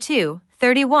 Figure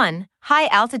 2:31.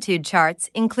 High-altitude charts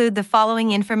include the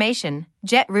following information: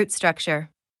 jet route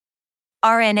structure,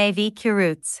 RNAV-Q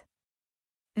routes,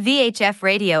 VHF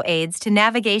radio aids to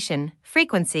navigation,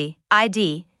 frequency,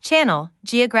 ID, channel,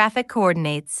 geographic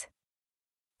coordinates,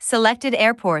 selected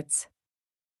airports,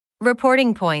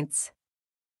 reporting points,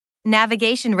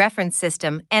 navigation reference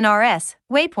system NRS,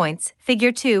 waypoints,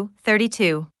 figure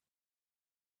 2:32.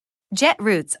 Jet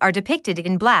routes are depicted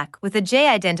in black with a J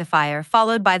identifier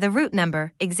followed by the route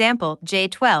number, example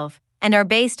J12, and are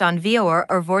based on VOR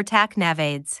or VORTAC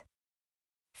navaids.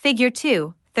 Figure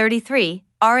 2:33,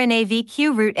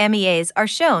 RNAV-Q route MEAs are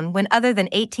shown when other than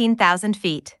 18,000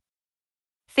 feet.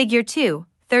 Figure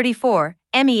 2:34,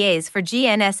 MEAs for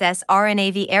GNSS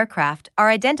RNAV aircraft are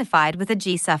identified with a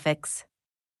G suffix.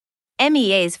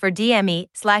 MEAs for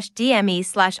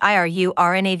DME/DME/IRU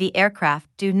RNAV aircraft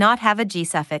do not have a G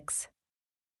suffix.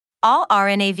 All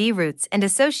RNAV routes and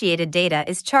associated data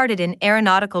is charted in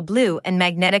aeronautical blue, and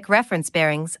magnetic reference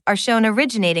bearings are shown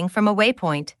originating from a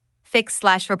waypoint,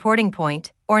 fix/reporting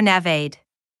point, or navade.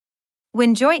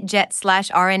 When joint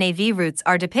jet/RNAV routes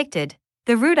are depicted,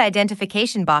 the route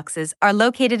identification boxes are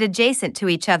located adjacent to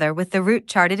each other with the route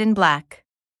charted in black.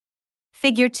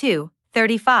 Figure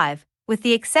 2:35. With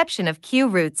the exception of Q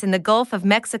routes in the Gulf of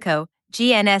Mexico,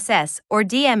 GNSS or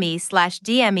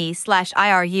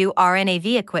DME/DME/IRU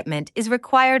RNAV equipment is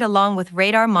required along with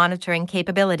radar monitoring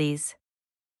capabilities.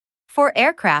 For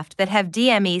aircraft that have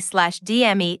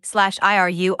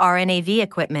DME/DME/IRU RNAV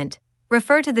equipment,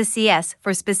 refer to the CS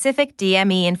for specific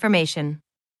DME information.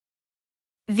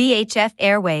 VHF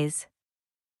airways.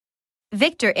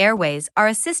 Victor airways are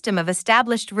a system of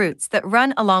established routes that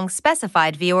run along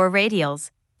specified VOR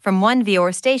radials, from one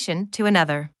VOR station to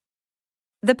another.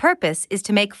 The purpose is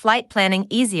to make flight planning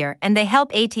easier, and they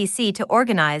help ATC to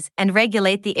organize and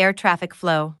regulate the air traffic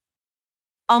flow.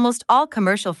 Almost all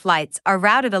commercial flights are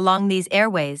routed along these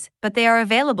airways, but they are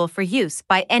available for use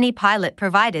by any pilot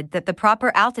provided that the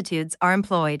proper altitudes are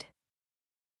employed.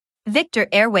 Victor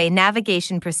airway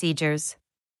navigation procedures.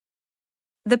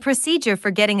 The procedure for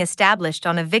getting established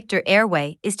on a Victor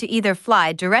airway is to either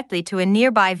fly directly to a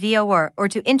nearby VOR or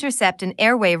to intercept an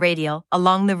airway radial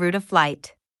along the route of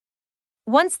flight.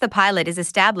 Once the pilot is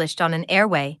established on an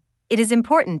airway, it is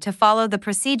important to follow the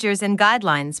procedures and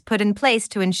guidelines put in place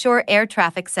to ensure air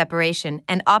traffic separation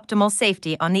and optimal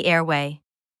safety on the airway.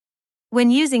 When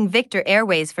using Victor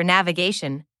airways for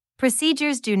navigation,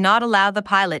 procedures do not allow the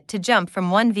pilot to jump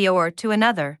from one VOR to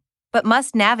another, but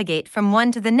must navigate from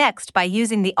one to the next by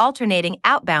using the alternating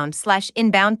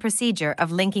outbound/inbound procedure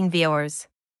of linking VORs.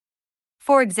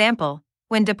 For example,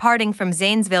 when departing from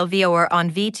Zanesville VOR on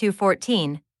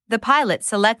V214, the pilot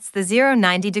selects the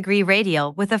 090-degree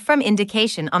radial with a from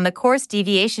indication on the course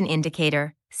deviation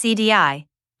indicator, CDI,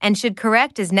 and should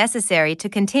correct as necessary to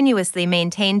continuously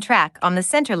maintain track on the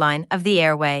centerline of the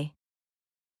airway.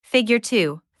 Figure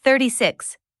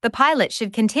 2:36. The pilot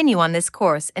should continue on this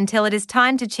course until it is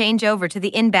time to change over to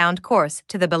the inbound course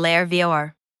to the Belair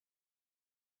VOR.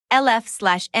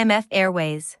 LF/MF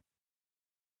airways.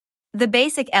 The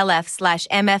basic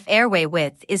LF/MF airway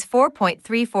width is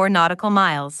 4.34 nautical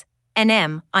miles,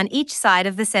 nm, on each side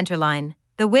of the centerline.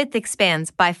 The width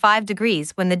expands by 5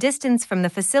 degrees when the distance from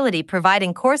the facility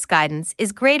providing course guidance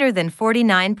is greater than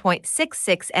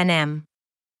 49.66 nm.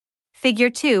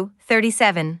 Figure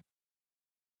 2:37.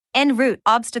 En route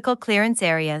obstacle clearance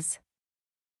areas.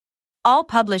 All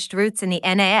published routes in the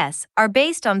NAS are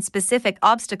based on specific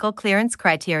obstacle clearance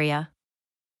criteria.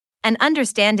 An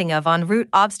understanding of en route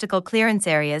obstacle clearance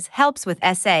areas helps with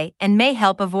SA and may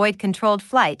help avoid controlled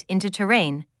flight into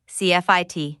terrain,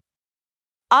 CFIT.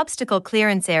 Obstacle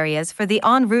clearance areas for the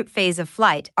en route phase of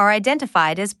flight are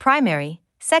identified as primary,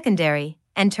 secondary,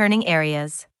 and turning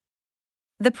areas.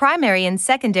 The primary and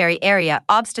secondary area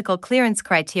obstacle clearance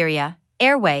criteria,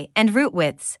 airway and route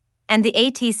widths, and the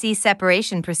ATC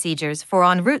separation procedures for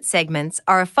en route segments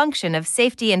are a function of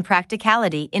safety and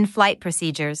practicality in flight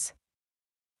procedures.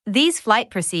 These flight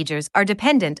procedures are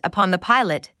dependent upon the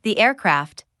pilot, the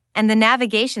aircraft, and the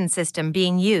navigation system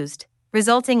being used,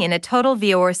 resulting in a total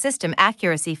VOR system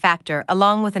accuracy factor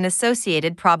along with an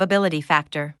associated probability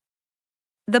factor.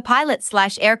 The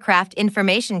pilot/aircraft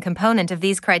information component of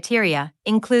these criteria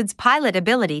includes pilot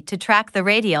ability to track the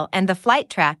radial and the flight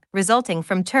track resulting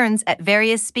from turns at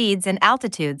various speeds and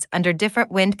altitudes under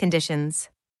different wind conditions.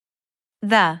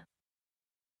 The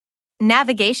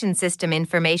navigation system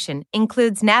information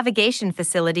includes navigation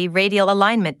facility radial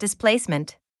alignment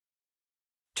displacement,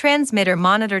 transmitter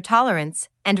monitor tolerance,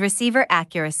 and receiver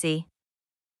accuracy.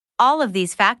 All of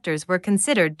these factors were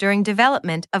considered during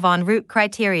development of en route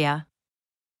criteria.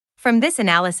 From this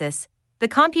analysis, the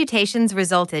computations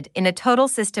resulted in a total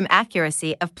system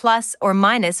accuracy of plus or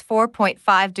minus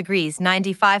 4.5 degrees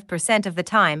 95% of the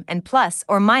time and plus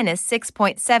or minus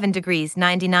 6.7 degrees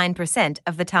 99%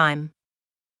 of the time.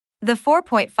 The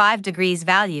 4.5 degrees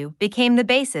value became the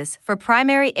basis for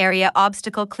primary area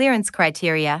obstacle clearance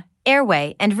criteria,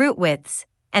 airway and route widths,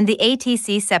 and the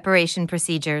ATC separation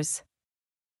procedures.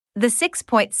 The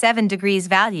 6.7 degrees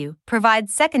value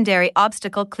provides secondary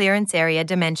obstacle clearance area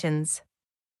dimensions.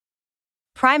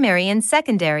 Primary and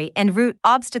secondary en route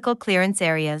obstacle clearance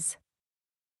areas.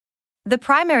 The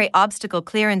primary obstacle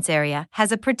clearance area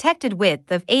has a protected width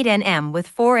of 8 nm with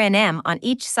 4 nm on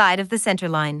each side of the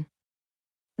centerline.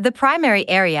 The primary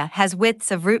area has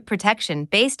widths of route protection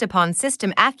based upon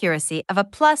system accuracy of a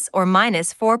plus or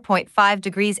minus 4.5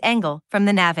 degrees angle from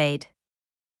the navaid.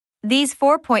 These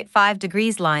 4.5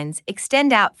 degrees lines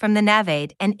extend out from the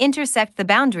navaid and intersect the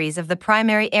boundaries of the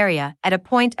primary area at a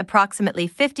point approximately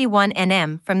 51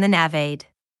 nm from the navaid.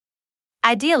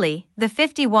 Ideally, the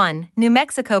 51 New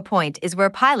Mexico point is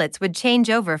where pilots would change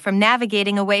over from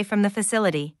navigating away from the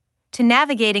facility to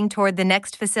navigating toward the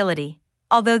next facility,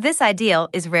 although this ideal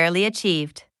is rarely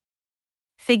achieved.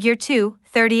 Figure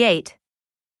 2:38.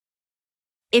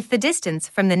 If the distance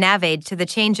from the navaid to the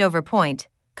changeover point,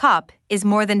 COP, is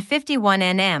more than 51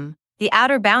 nm, the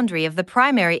outer boundary of the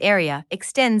primary area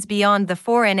extends beyond the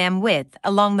 4 nm width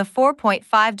along the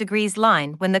 4.5 degrees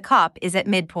line when the COP is at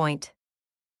midpoint.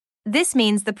 This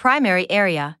means the primary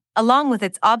area, along with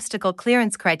its obstacle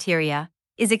clearance criteria,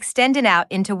 is extended out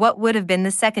into what would have been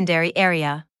the secondary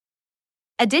area.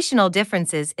 Additional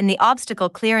differences in the obstacle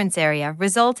clearance area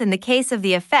result in the case of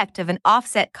the effect of an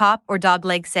offset COP or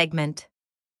dogleg segment.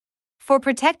 For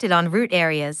protected en route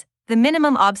areas, the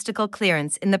minimum obstacle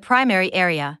clearance in the primary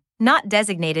area, not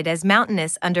designated as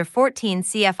mountainous under 14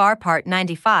 CFR Part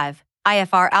 95,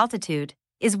 IFR altitude,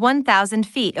 is 1,000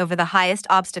 feet over the highest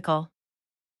obstacle.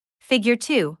 Figure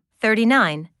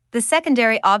 2:39. The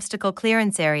secondary obstacle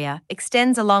clearance area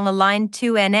extends along a line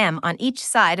 2 nm on each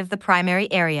side of the primary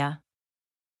area.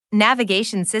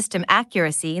 Navigation system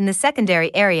accuracy in the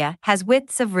secondary area has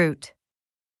widths of route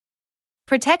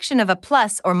protection of a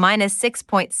plus or minus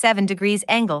 6.7 degrees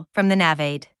angle from the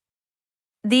navaid.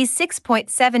 These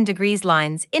 6.7 degrees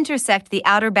lines intersect the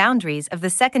outer boundaries of the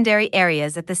secondary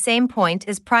areas at the same point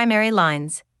as primary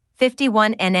lines,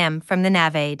 51 nm from the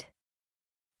navaid.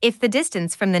 If the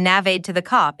distance from the navaid to the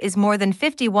COP is more than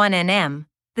 51 nm,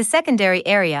 the secondary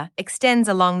area extends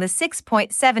along the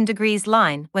 6.7 degrees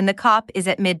line when the COP is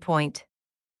at midpoint.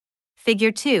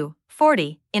 Figure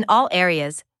 2:40. In all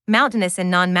areas, mountainous and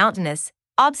non-mountainous,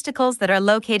 obstacles that are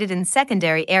located in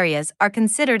secondary areas are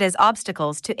considered as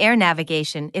obstacles to air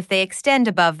navigation if they extend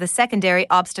above the secondary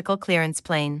obstacle clearance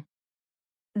plane.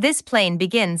 This plane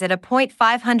begins at a point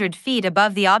 500 feet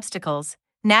above the obstacles,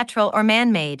 natural or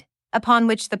man-made, upon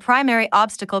which the primary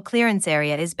obstacle clearance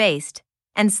area is based,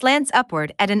 and slants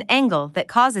upward at an angle that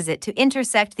causes it to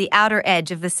intersect the outer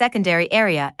edge of the secondary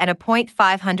area at a point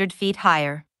 500 feet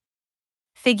higher.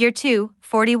 Figure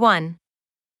 2:41.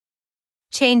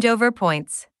 Changeover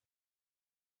points.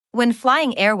 When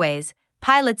flying airways,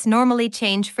 pilots normally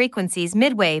change frequencies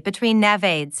midway between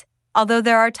navaids, although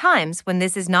there are times when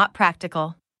this is not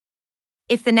practical.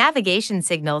 If the navigation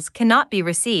signals cannot be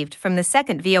received from the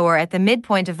second VOR at the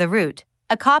midpoint of the route,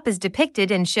 a COP is depicted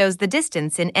and shows the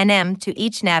distance in nm to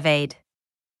each navaid.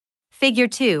 Figure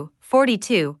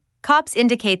 2:42. COPs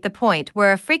indicate the point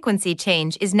where a frequency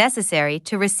change is necessary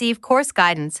to receive course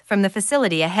guidance from the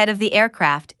facility ahead of the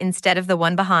aircraft instead of the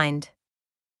one behind.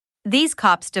 These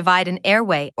COPs divide an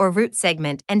airway or route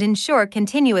segment and ensure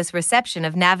continuous reception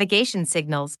of navigation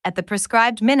signals at the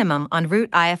prescribed minimum en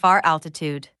route IFR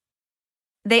altitude.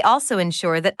 They also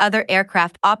ensure that other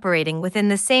aircraft operating within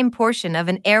the same portion of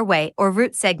an airway or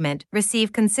route segment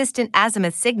receive consistent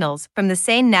azimuth signals from the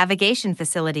same navigation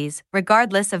facilities,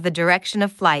 regardless of the direction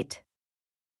of flight.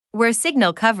 Where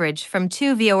signal coverage from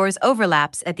two VORs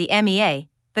overlaps at the MEA,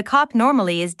 the COP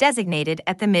normally is designated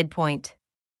at the midpoint.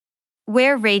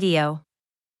 Where radio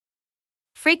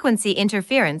frequency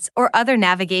interference or other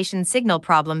navigation signal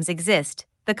problems exist,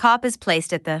 the COP is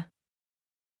placed at the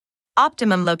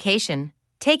optimum location,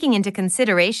 taking into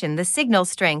consideration the signal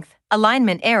strength,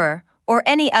 alignment error, or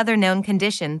any other known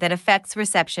condition that affects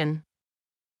reception.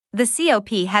 The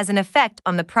COP has an effect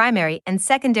on the primary and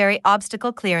secondary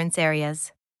obstacle clearance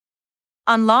areas.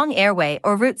 On long airway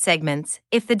or route segments,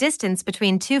 if the distance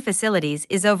between two facilities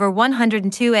is over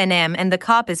 102 nm and the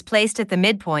COP is placed at the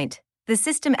midpoint, the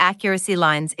system accuracy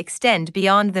lines extend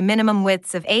beyond the minimum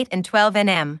widths of 8 and 12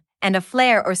 nm, and a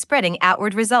flare or spreading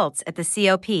outward results at the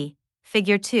COP.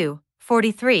 Figure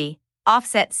 2.43.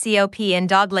 Offset COP and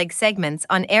dogleg segments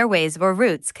on airways or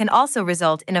routes can also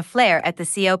result in a flare at the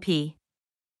COP.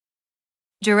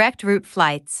 Direct route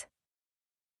flights.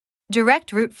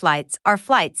 Direct route flights are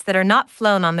flights that are not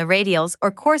flown on the radials or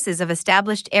courses of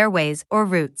established airways or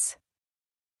routes.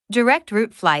 Direct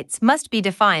route flights must be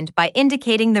defined by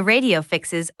indicating the radio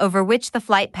fixes over which the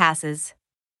flight passes.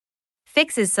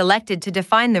 Fixes selected to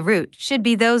define the route should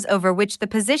be those over which the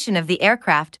position of the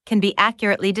aircraft can be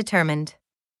accurately determined.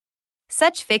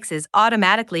 Such fixes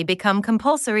automatically become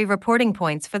compulsory reporting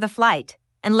points for the flight,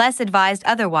 unless advised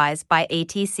otherwise by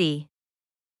ATC.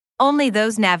 Only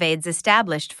those navaids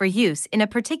established for use in a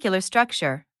particular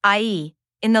structure, i.e.,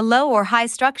 in the low or high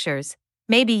structures,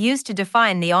 may be used to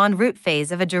define the en route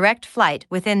phase of a direct flight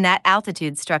within that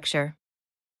altitude structure.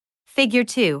 Figure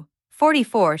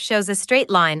 2.44 shows a straight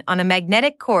line on a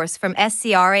magnetic course from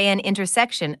SCRAN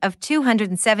intersection of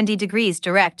 270 degrees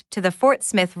direct to the Fort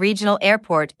Smith Regional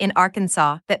Airport in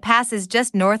Arkansas that passes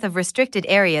just north of restricted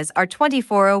areas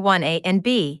R2401A and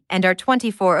B and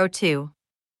R2402.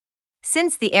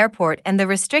 Since the airport and the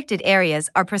restricted areas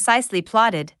are precisely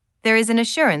plotted, there is an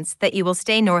assurance that you will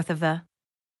stay north of the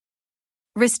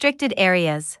restricted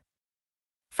areas.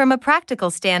 From a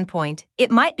practical standpoint, it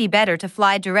might be better to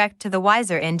fly direct to the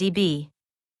Weiser NDB.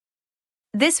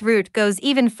 This route goes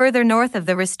even further north of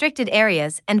the restricted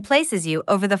areas and places you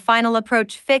over the final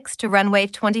approach fix to runway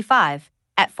 25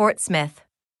 at Fort Smith.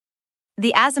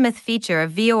 The azimuth feature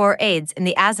of VOR aids in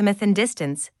the azimuth and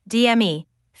distance (DME)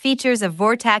 features of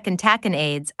VORTAC and TACAN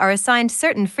aids are assigned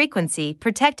certain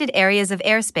frequency-protected areas of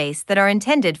airspace that are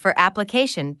intended for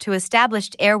application to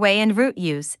established airway and route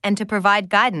use and to provide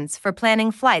guidance for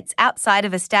planning flights outside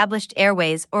of established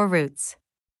airways or routes.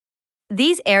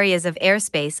 These areas of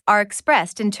airspace are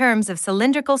expressed in terms of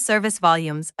cylindrical service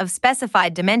volumes of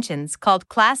specified dimensions called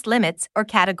class limits or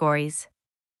categories.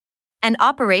 An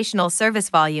operational service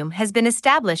volume has been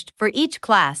established for each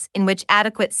class in which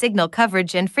adequate signal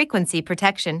coverage and frequency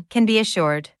protection can be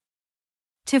assured.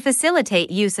 To facilitate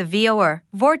use of VOR,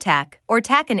 VORTAC, or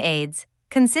TACAN aids,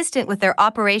 consistent with their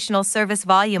operational service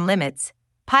volume limits,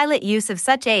 pilot use of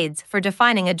such aids for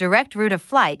defining a direct route of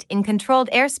flight in controlled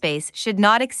airspace should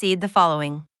not exceed the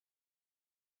following.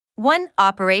 1.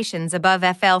 Operations above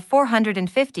FL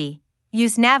 450.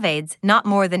 Use navaids not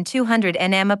more than 200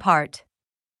 nm apart.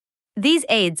 These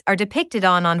aids are depicted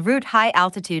on en route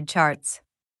high-altitude charts.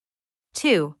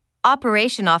 2.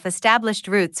 Operation off established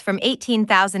routes from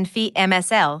 18,000 feet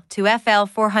MSL to FL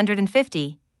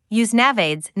 450. Use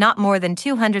navaids not more than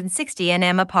 260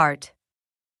 nm apart.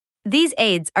 These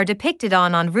aids are depicted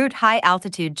on en route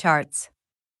high-altitude charts.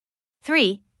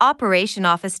 3. Operation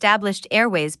off established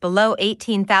airways below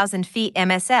 18,000 feet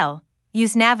MSL.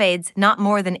 Use navaids not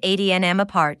more than 80 nm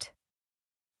apart.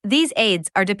 These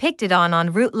aids are depicted on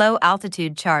en route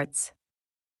low-altitude charts.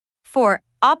 4.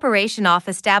 Operation off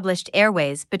established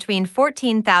airways between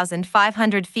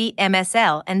 14,500 feet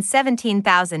MSL and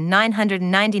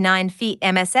 17,999 feet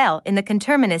MSL in the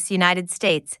conterminous United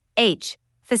States, H.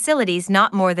 Facilities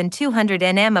not more than 200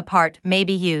 nm apart may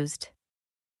be used.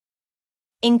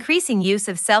 Increasing use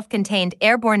of self-contained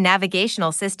airborne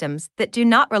navigational systems that do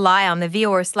not rely on the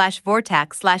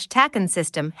VOR/VORTAC/TACAN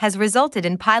system has resulted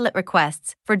in pilot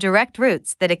requests for direct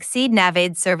routes that exceed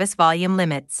navaid service volume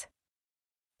limits.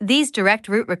 These direct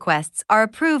route requests are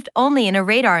approved only in a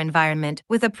radar environment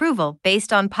with approval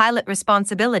based on pilot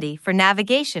responsibility for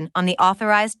navigation on the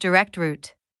authorized direct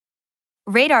route.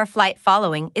 radar flight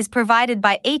following is provided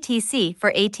by ATC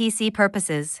for ATC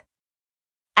purposes.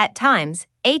 At times,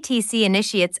 ATC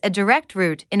initiates a direct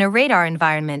route in a radar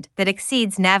environment that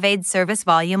exceeds NavAid service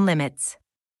volume limits.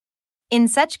 In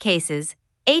such cases,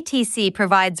 ATC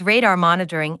provides radar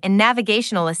monitoring and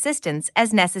navigational assistance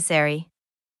as necessary.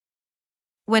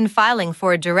 When filing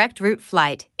for a direct route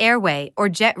flight, airway, or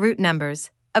jet route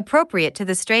numbers, appropriate to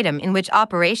the stratum in which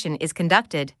operation is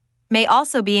conducted, may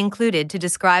also be included to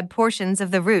describe portions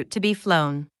of the route to be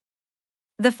flown.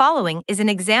 The following is an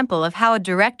example of how a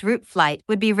direct route flight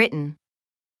would be written.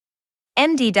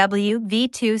 MDW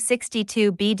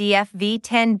V262 BDF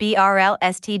V10 BRL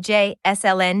STJ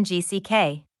SLN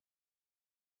GCK.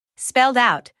 Spelled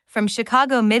out, from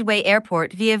Chicago Midway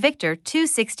Airport via Victor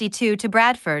 262 to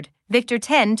Bradford, Victor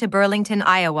 10 to Burlington,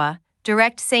 Iowa,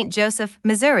 direct St. Joseph,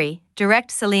 Missouri,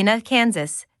 direct Salina,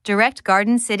 Kansas, direct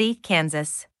Garden City,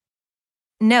 Kansas.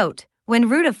 Note, when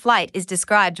route of flight is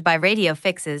described by radio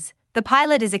fixes, the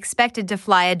pilot is expected to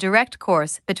fly a direct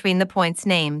course between the points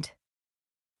named.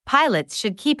 Pilots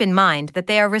should keep in mind that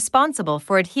they are responsible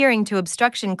for adhering to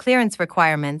obstruction clearance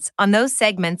requirements on those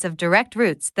segments of direct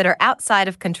routes that are outside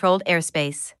of controlled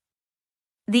airspace.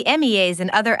 The MEAs and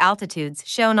other altitudes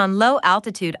shown on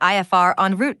low-altitude IFR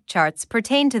en route charts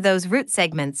pertain to those route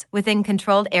segments within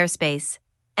controlled airspace,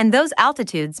 and those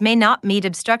altitudes may not meet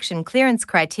obstruction clearance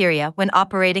criteria when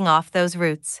operating off those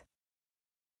routes.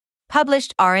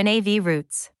 Published RNAV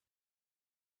routes.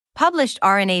 Published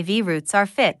RNAV routes are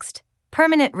fixed,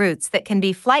 permanent routes that can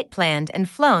be flight planned and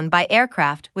flown by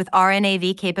aircraft with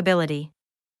RNAV capability.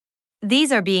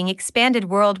 These are being expanded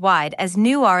worldwide as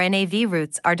new RNAV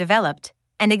routes are developed,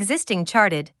 and existing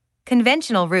charted,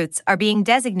 conventional routes are being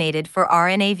designated for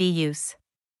RNAV use.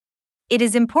 It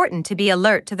is important to be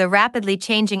alert to the rapidly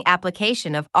changing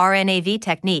application of RNAV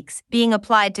techniques being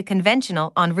applied to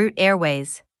conventional en route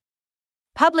airways.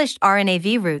 Published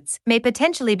RNAV routes may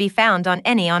potentially be found on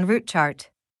any en route chart.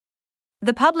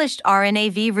 The published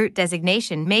RNAV route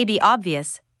designation may be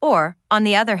obvious, or, on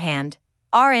the other hand,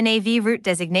 RNAV route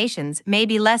designations may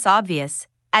be less obvious,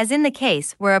 as in the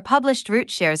case where a published route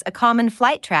shares a common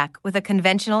flight track with a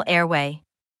conventional airway.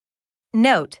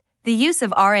 Note, the use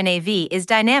of RNAV is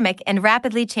dynamic and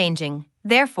rapidly changing,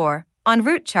 therefore, en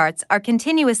route charts are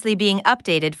continuously being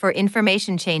updated for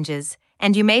information changes,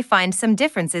 and you may find some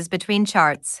differences between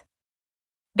charts.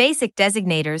 Basic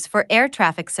designators for air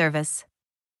traffic service.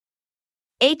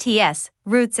 ATS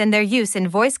routes and their use in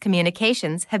voice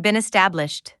communications have been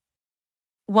established.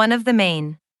 One of the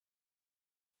main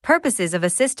purposes of a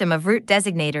system of route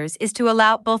designators is to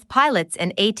allow both pilots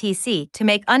and ATC to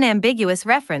make unambiguous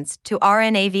reference to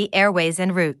RNAV airways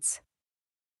and routes.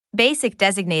 Basic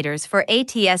designators for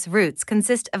ATS routes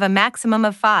consist of a maximum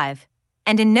of 5,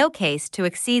 and in no case to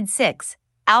exceed 6,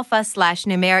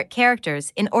 alpha/numeric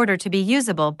characters in order to be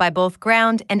usable by both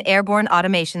ground and airborne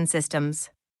automation systems.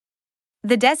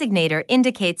 The designator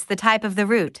indicates the type of the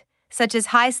route, such as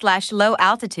high/low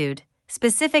altitude,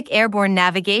 specific airborne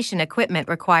navigation equipment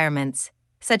requirements,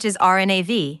 such as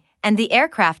RNAV, and the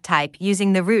aircraft type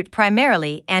using the route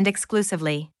primarily and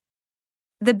exclusively.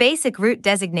 The basic route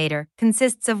designator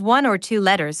consists of 1 or 2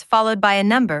 letters followed by a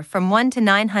number from 1 to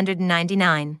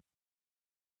 999.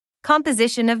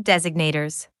 Composition of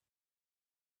designators.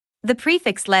 The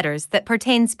prefix letters that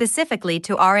pertain specifically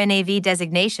to RNAV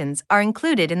designations are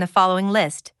included in the following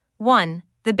list. 1.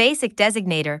 The basic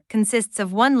designator consists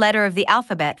of 1 letter of the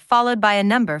alphabet followed by a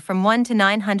number from 1 to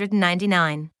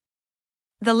 999.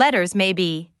 The letters may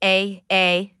be A,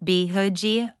 B,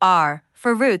 G, R,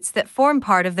 for routes that form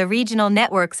part of the regional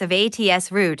networks of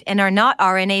ATS route and are not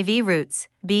RNAV routes,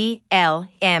 B, L,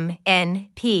 M, N,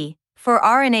 P, for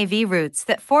RNAV routes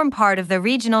that form part of the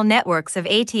regional networks of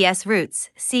ATS routes,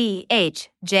 C,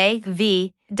 H, J,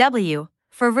 V, W,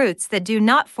 for routes that do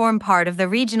not form part of the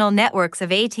regional networks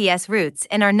of ATS routes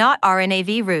and are not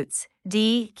RNAV routes,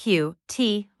 D, Q,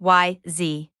 T, Y,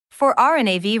 Z, for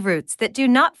RNAV routes that do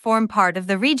not form part of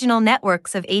the regional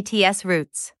networks of ATS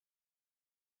routes.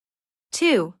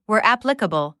 2. Where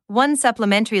applicable, 1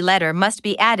 supplementary letter must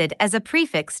be added as a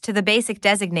prefix to the basic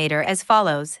designator as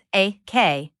follows: A,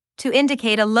 K, to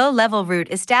indicate a low-level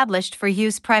route established for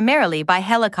use primarily by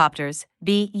helicopters,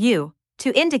 B, U,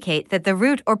 to indicate that the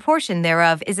route or portion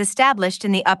thereof is established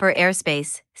in the upper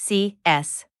airspace, C,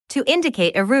 S, to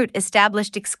indicate a route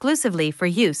established exclusively for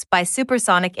use by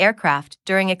supersonic aircraft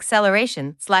during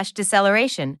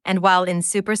acceleration/deceleration and while in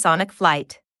supersonic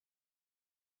flight.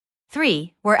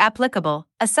 3. Where applicable,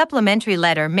 a supplementary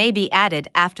letter may be added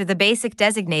after the basic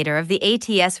designator of the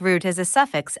ATS route as a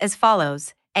suffix as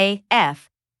follows: A, F,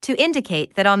 to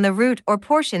indicate that on the route or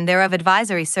portion thereof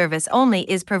advisory service only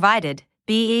is provided,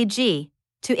 BEG,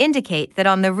 to indicate that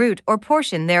on the route or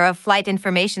portion thereof flight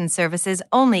information services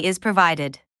only is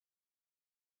provided.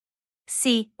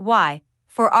 C. Y.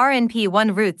 For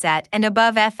RNP1 routes at and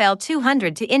above FL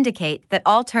 200 to indicate that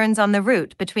all turns on the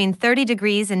route between 30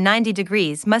 degrees and 90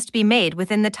 degrees must be made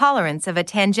within the tolerance of a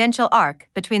tangential arc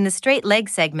between the straight leg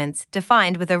segments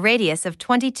defined with a radius of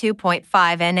 22.5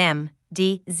 nm,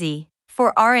 dz.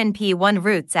 For RNP1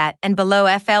 routes at and below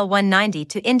FL 190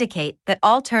 to indicate that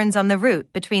all turns on the route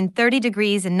between 30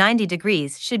 degrees and 90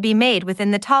 degrees should be made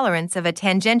within the tolerance of a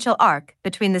tangential arc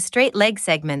between the straight leg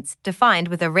segments defined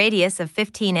with a radius of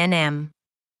 15 nm.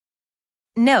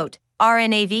 Note,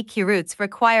 RNAV-Q routes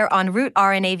require en route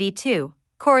RNAV2,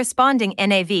 corresponding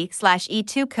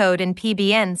NAV/E2 code and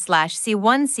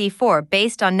PBN/C1C4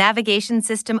 based on navigation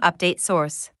system update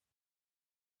source.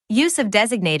 Use of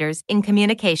designators in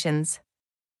communications.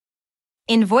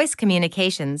 In voice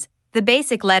communications, the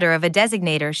basic letter of a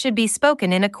designator should be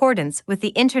spoken in accordance with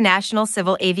the International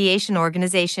Civil Aviation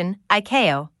Organization,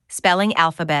 ICAO, spelling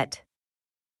alphabet.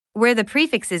 Where the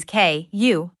prefixes K,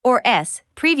 U, or S,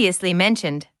 previously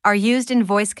mentioned, are used in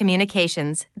voice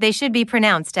communications, they should be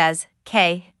pronounced as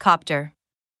K, copter.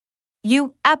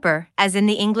 U, upper, as in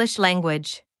the English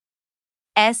language.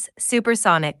 S,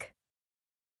 supersonic.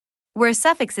 Where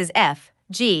suffixes F,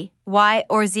 G, Y,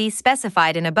 or Z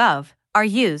specified in above are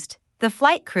used, the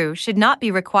flight crew should not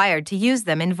be required to use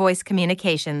them in voice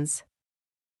communications.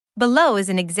 Below is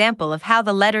an example of how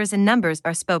the letters and numbers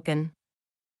are spoken.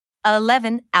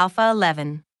 A11, Alpha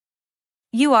 11.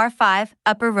 UR5,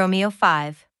 Upper Romeo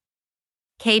 5.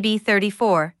 KB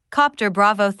 34, Copter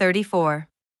Bravo 34.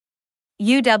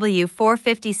 UW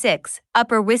 456,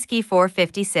 Upper Whiskey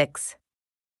 456.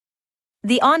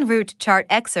 The en route chart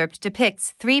excerpt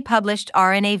depicts 3 published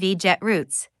RNAV jet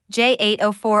routes,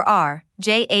 J804R,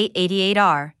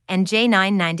 J888R, and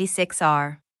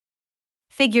J996R.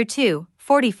 Figure 2,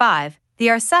 45, the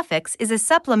R suffix is a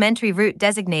supplementary route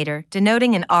designator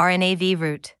denoting an RNAV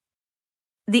route.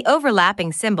 The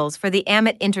overlapping symbols for the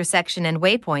AMET intersection and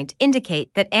waypoint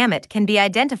indicate that AMET can be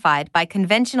identified by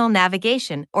conventional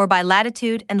navigation or by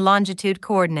latitude and longitude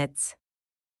coordinates.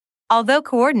 Although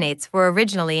coordinates were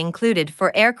originally included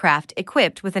for aircraft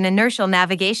equipped with an inertial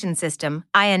navigation system,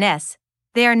 INS,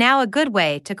 they are now a good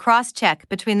way to cross-check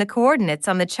between the coordinates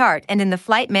on the chart and in the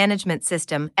Flight Management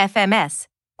System, FMS,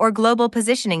 or Global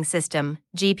Positioning System,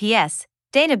 GPS,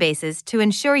 databases to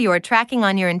ensure you are tracking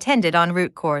on your intended en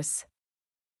route course.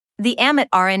 The AMET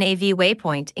RNAV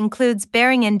waypoint includes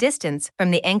bearing and distance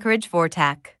from the Anchorage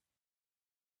VORTAC.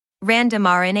 Random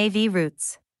RNAV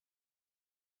routes.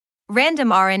 Random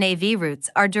RNAV routes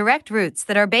are direct routes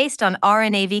that are based on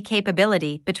RNAV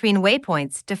capability between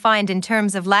waypoints defined in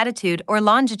terms of latitude or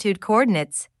longitude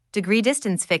coordinates, degree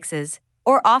distance fixes,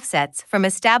 or offsets from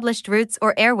established routes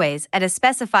or airways at a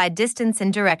specified distance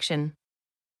and direction.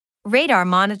 Radar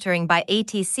monitoring by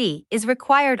ATC is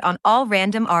required on all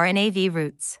random RNAV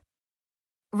routes.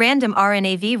 Random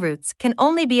RNAV routes can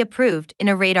only be approved in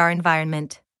a radar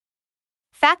environment.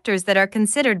 Factors that are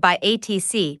considered by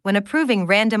ATC when approving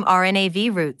random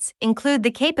RNAV routes include the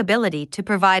capability to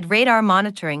provide radar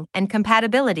monitoring and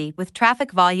compatibility with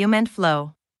traffic volume and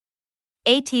flow.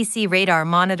 ATC radar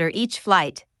monitor each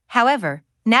flight, however,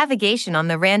 navigation on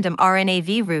the random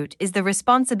RNAV route is the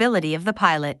responsibility of the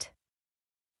pilot.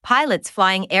 Pilots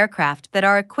flying aircraft that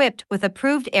are equipped with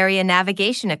approved area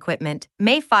navigation equipment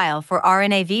may file for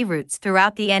RNAV routes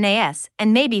throughout the NAS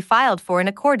and may be filed for in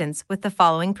accordance with the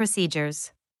following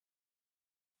procedures.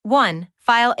 1.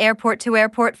 File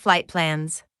airport-to-airport flight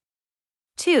plans.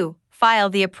 2.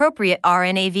 File the appropriate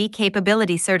RNAV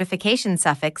capability certification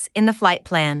suffix in the flight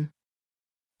plan.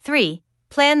 3.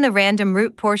 Plan the random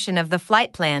route portion of the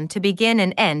flight plan to begin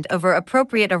and end over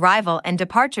appropriate arrival and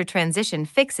departure transition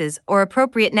fixes or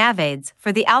appropriate navaids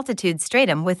for the altitude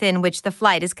stratum within which the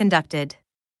flight is conducted.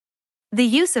 The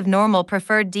use of normal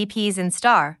preferred DPs and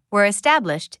star, where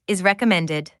established, is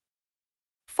recommended.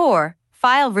 4.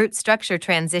 File route structure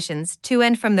transitions to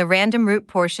and from the random route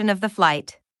portion of the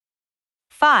flight.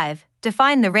 5.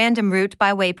 Define the random route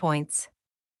by waypoints.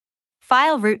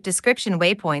 File route description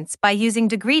waypoints by using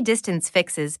degree distance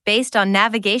fixes based on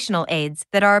navigational aids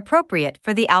that are appropriate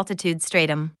for the altitude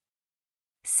stratum.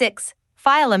 6.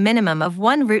 File a minimum of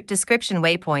 1 route description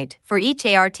waypoint for each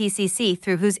ARTCC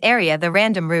through whose area the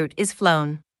random route is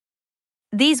flown.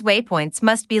 These waypoints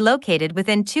must be located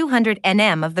within 200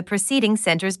 nm of the preceding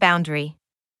center's boundary.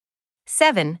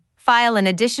 7. File an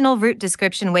additional route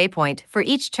description waypoint for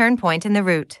each turn point in the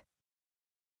route.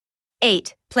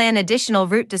 8. Plan additional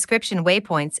route description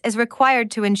waypoints as required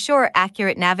to ensure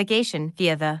accurate navigation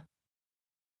via the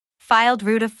filed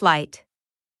route of flight.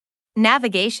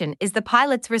 Navigation is the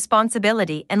pilot's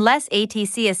responsibility unless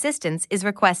ATC assistance is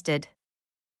requested.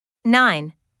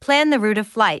 9. Plan the route of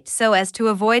flight so as to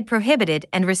avoid prohibited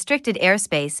and restricted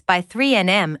airspace by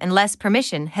 3nm unless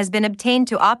permission has been obtained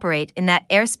to operate in that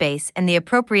airspace and the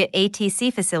appropriate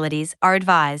ATC facilities are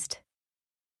advised.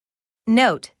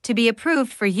 Note: to be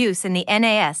approved for use in the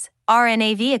NAS,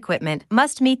 RNAV equipment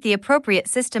must meet the appropriate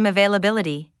system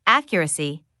availability,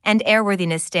 accuracy, and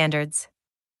airworthiness standards.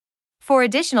 For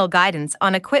additional guidance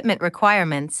on equipment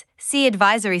requirements, see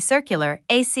Advisory Circular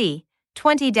AC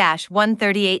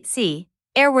 20-138C,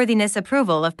 Airworthiness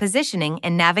Approval of Positioning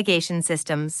and Navigation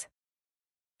Systems.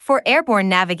 For Airborne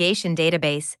Navigation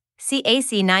Database, see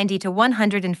AC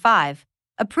 90-105,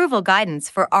 Approval Guidance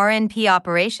for RNP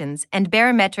Operations and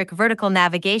Barometric Vertical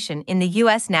Navigation in the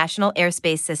U.S. National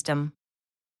Airspace System.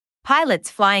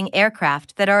 Pilots flying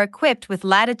aircraft that are equipped with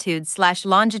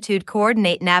latitude/longitude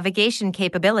coordinate navigation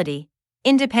capability,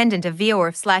 independent of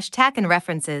VORF/TACAN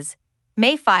references,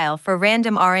 may file for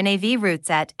random RNAV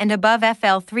routes at and above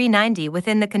FL 390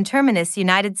 within the conterminous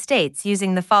United States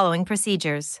using the following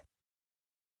procedures.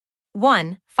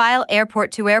 1. File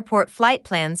airport-to-airport flight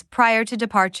plans prior to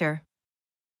departure.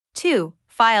 2.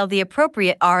 File the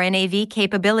appropriate RNAV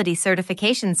capability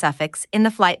certification suffix in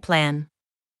the flight plan.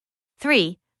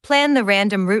 3. Plan the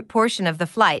random route portion of the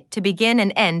flight to begin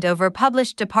and end over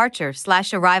published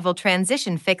departure/arrival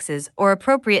transition fixes or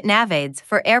appropriate navaids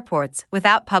for airports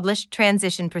without published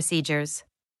transition procedures.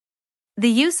 The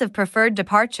use of preferred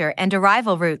departure and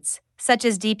arrival routes, such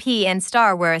as DP and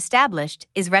STAR where established,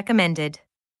 is recommended.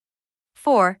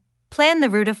 4. Plan the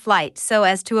route of flight so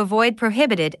as to avoid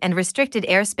prohibited and restricted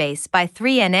airspace by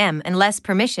 3nm unless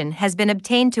permission has been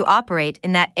obtained to operate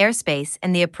in that airspace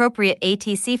and the appropriate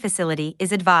ATC facility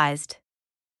is advised.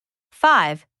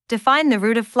 5. Define the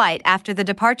route of flight after the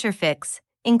departure fix,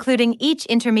 including each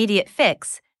intermediate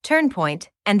fix, turn point,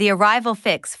 and the arrival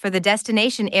fix for the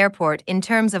destination airport in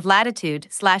terms of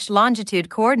latitude/longitude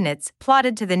coordinates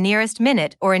plotted to the nearest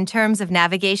minute or in terms of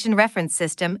Navigation Reference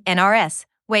System (NRS)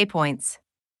 waypoints.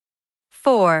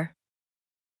 4.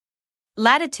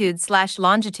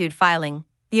 Latitude/longitude filing.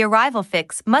 The arrival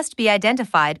fix must be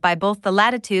identified by both the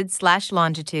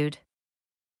latitude/longitude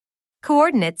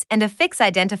coordinates and a fix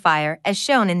identifier as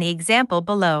shown in the example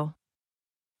below.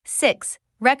 6.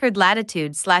 Record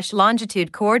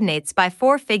latitude/longitude coordinates by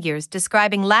 4 figures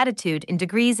describing latitude in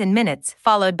degrees and minutes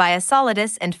followed by a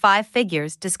solidus and 5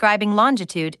 figures describing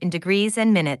longitude in degrees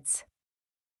and minutes.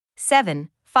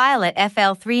 7. File at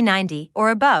FL 390 or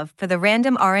above for the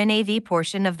random RNAV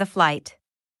portion of the flight.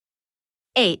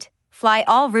 8. Fly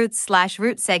all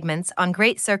routes/route segments on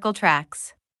Great Circle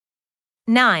tracks.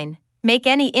 9. Make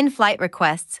any in-flight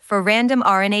requests for random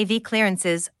RNAV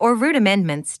clearances or route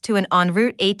amendments to an en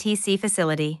route ATC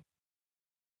facility.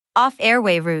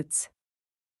 Off-airway routes.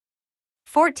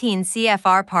 14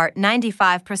 CFR Part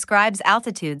 95 prescribes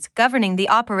altitudes governing the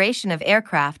operation of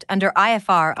aircraft under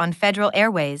IFR on federal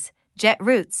airways, jet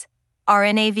routes,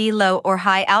 RNAV low or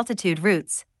high altitude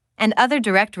routes, and other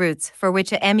direct routes for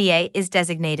which a MEA is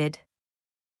designated.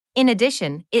 In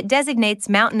addition, it designates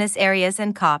mountainous areas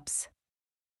and COPs.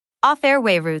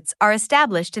 Off-airway routes are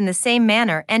established in the same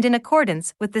manner and in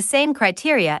accordance with the same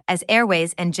criteria as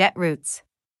airways and jet routes.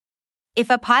 If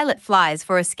a pilot flies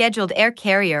for a scheduled air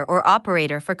carrier or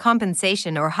operator for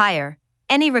compensation or hire,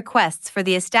 any requests for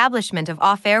the establishment of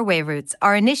off-airway routes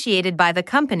are initiated by the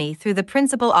company through the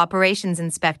Principal Operations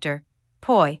Inspector,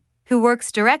 POI, who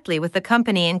works directly with the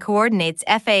company and coordinates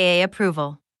FAA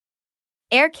approval.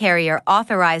 Air carrier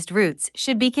authorized routes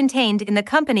should be contained in the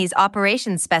company's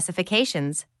operations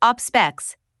specifications,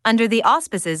 OP-specs, under the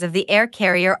auspices of the Air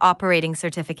Carrier Operating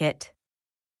Certificate.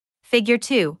 Figure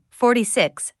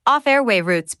 2:46, off-airway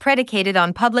routes predicated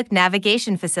on public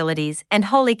navigation facilities and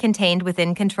wholly contained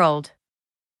within controlled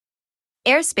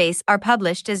airspace are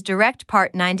published as direct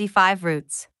Part 95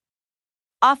 routes.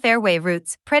 Off-airway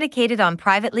routes predicated on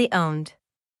privately owned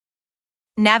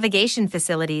navigation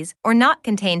facilities or not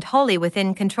contained wholly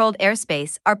within controlled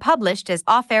airspace are published as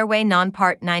off-airway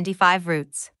non-Part 95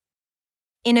 routes.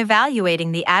 In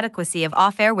evaluating the adequacy of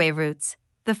off-airway routes,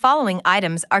 the following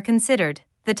items are considered: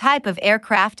 the type of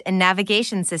aircraft and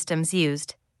navigation systems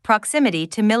used, proximity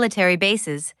to military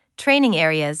bases, training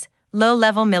areas,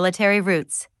 low-level military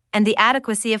routes, and the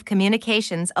adequacy of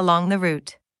communications along the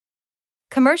route.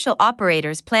 Commercial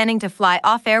operators planning to fly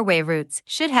off-airway routes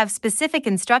should have specific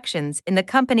instructions in the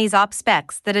company's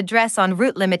OP-specs that address en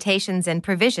route limitations and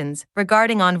provisions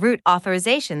regarding en route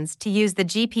authorizations to use the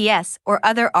GPS or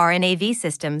other RNAV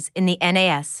systems in the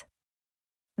NAS.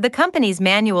 The company's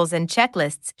manuals and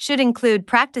checklists should include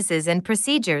practices and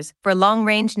procedures for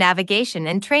long-range navigation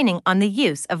and training on the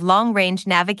use of long-range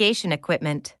navigation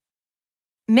equipment.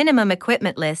 Minimum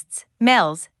equipment lists,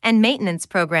 MELs, and maintenance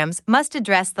programs must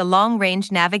address the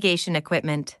long-range navigation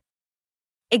equipment.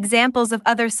 Examples of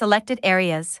other selected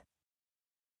areas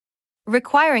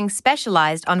requiring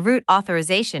specialized en route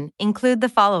authorization include the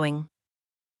following.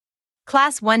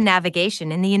 Class 1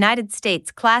 navigation in the United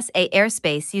States, Class A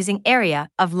airspace using area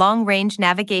of long-range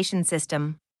navigation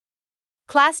system.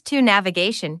 Class 2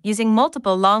 navigation using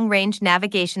multiple long-range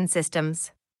navigation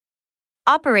systems.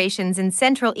 Operations in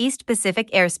Central East Pacific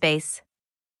airspace.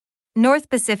 North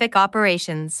Pacific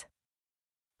operations.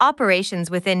 Operations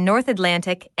within North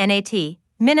Atlantic, NAT,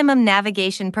 Minimum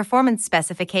Navigation Performance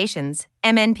Specifications,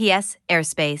 MNPS,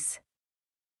 airspace.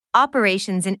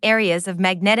 Operations in areas of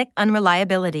magnetic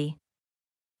unreliability.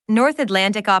 North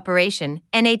Atlantic operation,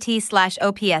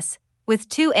 NAT/OPS, with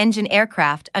two-engine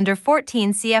aircraft under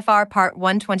 14 CFR Part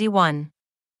 121.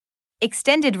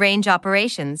 Extended Range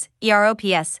Operations,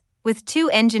 EROPS, with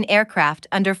two-engine aircraft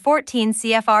under 14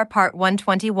 CFR Part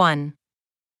 121.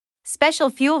 Special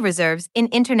fuel reserves in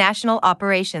international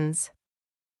operations.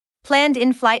 Planned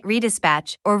in-flight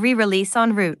redispatch or re-release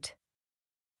en route.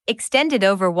 Extended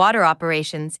over-water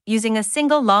operations using a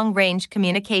single long-range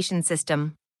communication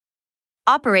system.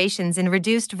 Operations in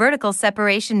Reduced Vertical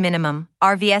Separation Minimum,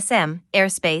 RVSM,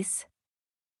 airspace.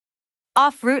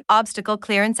 Off-route obstacle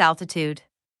clearance altitude.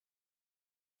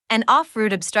 An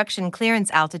off-route obstruction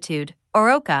clearance altitude,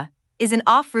 OROCA, is an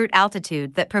off-route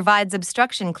altitude that provides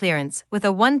obstruction clearance with a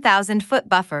 1,000-foot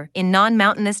buffer in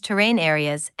non-mountainous terrain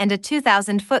areas and a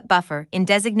 2,000-foot buffer in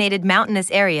designated mountainous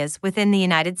areas within the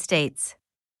United States.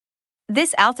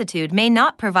 This altitude may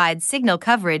not provide signal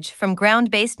coverage from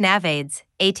ground-based NavAids,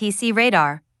 ATC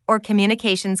radar, or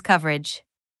communications coverage.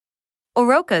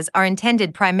 OROCAs are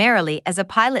intended primarily as a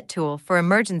pilot tool for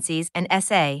emergencies and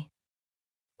SA.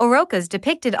 OROCAs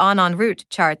depicted on en route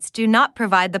charts do not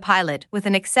provide the pilot with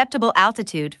an acceptable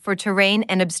altitude for terrain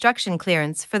and obstruction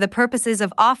clearance for the purposes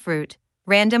of off-route,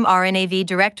 random RNAV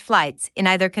direct flights in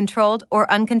either controlled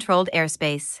or uncontrolled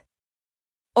airspace.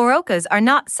 OROCAs are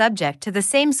not subject to the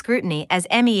same scrutiny as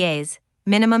MEAs,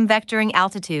 minimum vectoring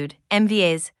altitude,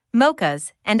 MVAs,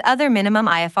 MOCAs, and other minimum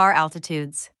IFR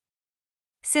altitudes.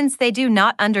 Since they do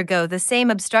not undergo the same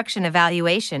obstruction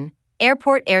evaluation,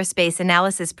 airport airspace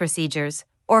analysis procedures,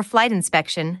 or flight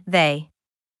inspection, they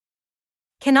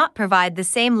cannot provide the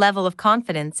same level of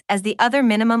confidence as the other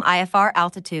minimum IFR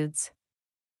altitudes.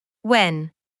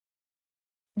 When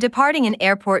departing an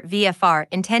airport VFR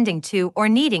intending to or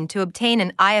needing to obtain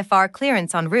an IFR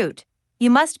clearance en route, you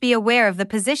must be aware of the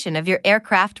position of your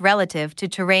aircraft relative to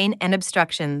terrain and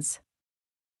obstructions.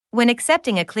 When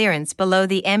accepting a clearance below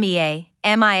the MEA,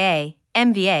 MIA,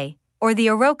 MVA, or the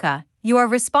OROCA, you are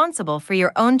responsible for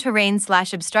your own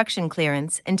terrain/obstruction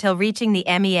clearance until reaching the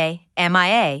MEA,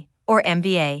 MIA, or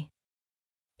MVA.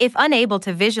 If unable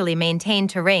to visually maintain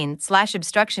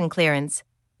terrain/obstruction clearance,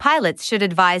 pilots should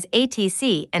advise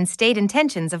ATC and state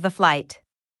intentions of the flight.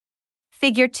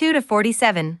 Figure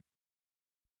 2-47.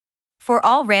 For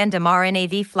all random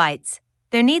RNAV flights,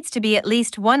 there needs to be at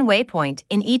least one waypoint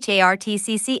in each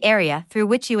ARTCC area through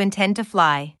which you intend to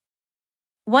fly.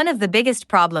 One of the biggest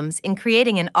problems in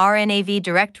creating an RNAV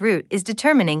direct route is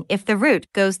determining if the route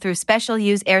goes through special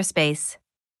use airspace.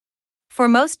 For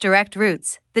most direct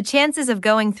routes, the chances of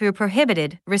going through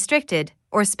prohibited, restricted,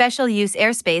 or special use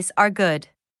airspace are good.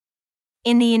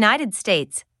 In the United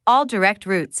States, all direct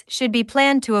routes should be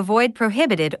planned to avoid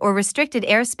prohibited or restricted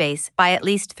airspace by at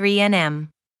least 3 nm.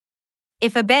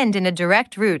 If a bend in a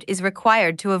direct route is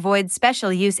required to avoid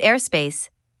special use airspace,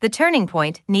 the turning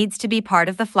point needs to be part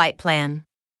of the flight plan.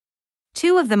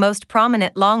 Two of the most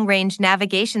prominent long-range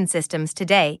navigation systems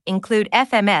today include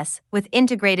FMS with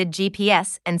integrated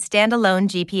GPS and standalone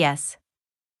GPS.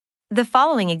 The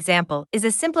following example is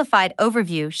a simplified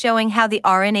overview showing how the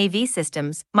RNAV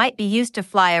systems might be used to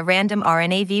fly a random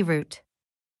RNAV route.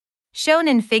 Shown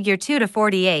in Figure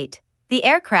 2-48, the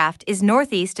aircraft is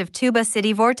northeast of Tuba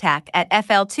City Vortac at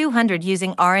FL 200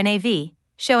 using RNAV,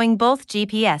 showing both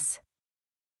GPS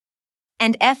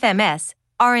and FMS,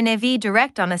 RNAV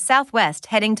direct on a southwest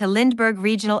heading to Lindbergh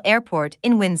Regional Airport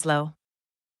in Winslow.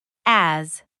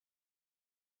 As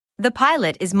the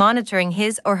pilot is monitoring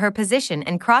his or her position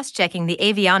and cross-checking the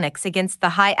avionics against the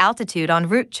high altitude en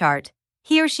route chart,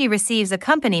 he or she receives a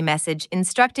company message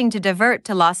instructing to divert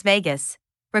to Las Vegas,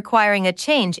 requiring a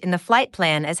change in the flight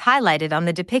plan as highlighted on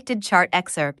the depicted chart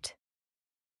excerpt.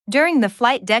 During the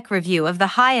flight deck review of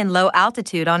the high and low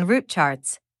altitude en route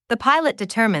charts, the pilot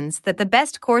determines that the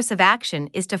best course of action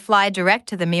is to fly direct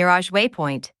to the Mirage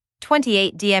waypoint,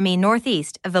 28 DME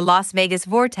northeast of the Las Vegas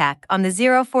Vortac on the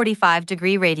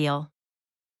 045-degree radial.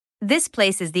 This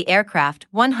places the aircraft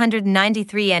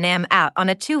 193 nm out on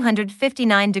a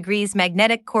 259 degrees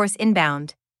magnetic course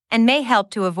inbound, and may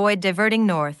help to avoid diverting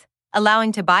north,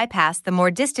 allowing to bypass the more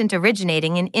distant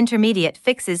originating and intermediate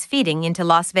fixes feeding into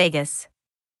Las Vegas.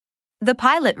 The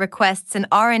pilot requests an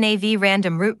RNAV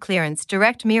random route clearance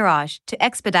direct Mirage to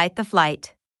expedite the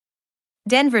flight.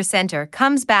 Denver Center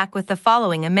comes back with the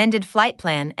following amended flight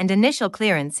plan and initial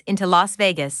clearance into Las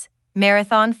Vegas,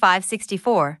 Marathon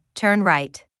 564, turn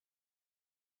right.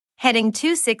 Heading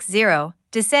 260,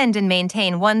 descend and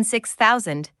maintain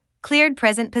 16,000, cleared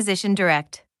present position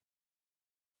direct.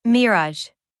 Mirage.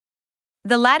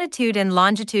 The latitude and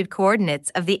longitude coordinates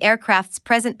of the aircraft's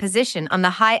present position on the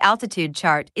high-altitude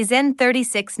chart is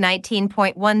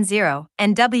N3619.10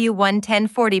 and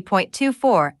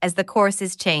W11040.24 as the course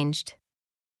is changed.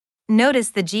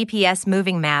 Notice the GPS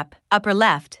moving map, upper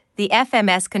left, the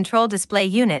FMS control display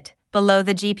unit, below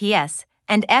the GPS,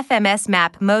 and FMS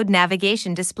map mode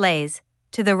navigation displays,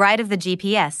 to the right of the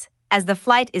GPS, as the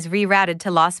flight is rerouted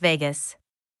to Las Vegas.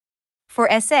 For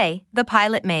SA, the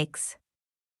pilot makes.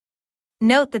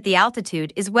 Note that the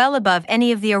altitude is well above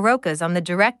any of the Orokas on the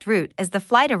direct route as the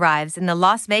flight arrives in the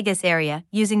Las Vegas area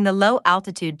using the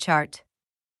low-altitude chart.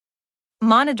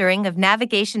 Monitoring of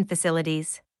navigation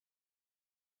facilities.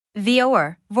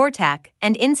 VOR, Vortac,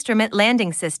 and Instrument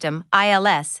Landing System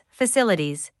 (ILS)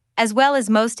 facilities, as well as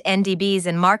most NDBs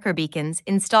and marker beacons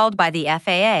installed by the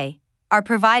FAA, are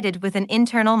provided with an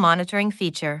internal monitoring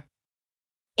feature.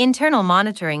 Internal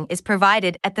monitoring is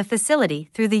provided at the facility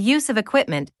through the use of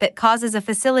equipment that causes a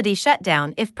facility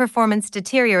shutdown if performance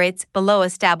deteriorates below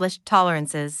established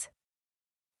tolerances.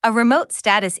 A remote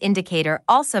status indicator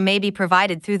also may be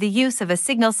provided through the use of a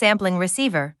signal sampling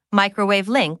receiver, microwave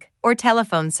link, or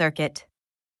telephone circuit.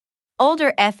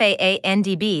 Older FAA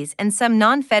NDBs and some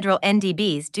non-federal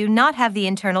NDBs do not have the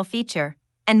internal feature,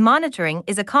 and monitoring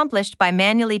is accomplished by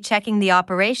manually checking the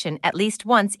operation at least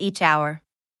once each hour.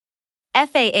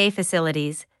 FAA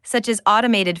facilities, such as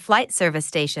Automated Flight Service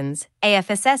Stations,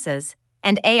 AFSSs,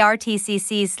 and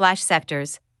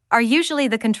ARTCCs/sectors, are usually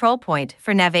the control point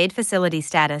for NAVAID facility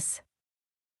status.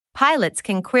 Pilots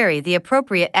can query the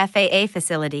appropriate FAA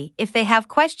facility if they have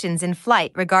questions in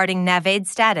flight regarding NAVAID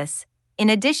status, in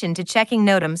addition to checking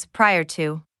NOTAMs prior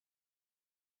to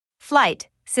flight,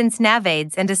 since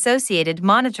NAVAIDs and associated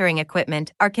monitoring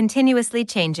equipment are continuously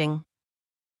changing.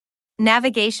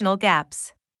 Navigational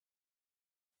gaps.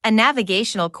 A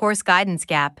navigational course guidance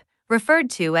gap,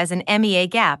 referred to as an MEA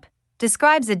gap,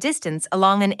 describes a distance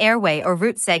along an airway or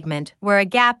route segment where a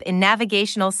gap in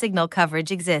navigational signal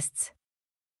coverage exists.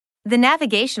 The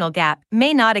navigational gap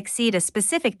may not exceed a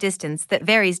specific distance that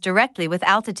varies directly with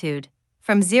altitude,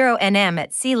 from 0 nm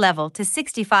at sea level to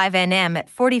 65 nm at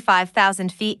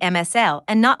 45,000 feet MSL,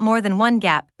 and not more than one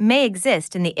gap may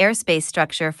exist in the airspace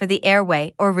structure for the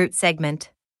airway or route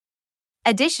segment.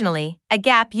 Additionally, a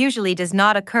gap usually does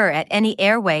not occur at any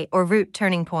airway or route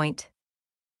turning point.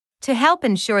 To help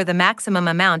ensure the maximum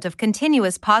amount of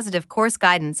continuous positive course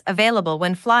guidance available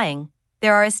when flying,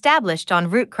 there are established en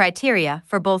route criteria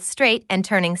for both straight and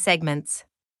turning segments.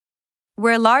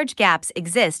 Where large gaps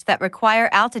exist that require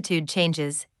altitude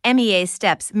changes, MEA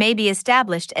steps may be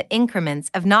established at increments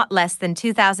of not less than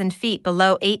 2,000 feet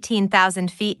below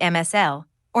 18,000 feet MSL,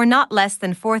 or not less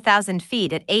than 4,000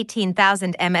 feet at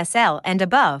 18,000 MSL and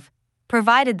above,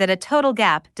 provided that a total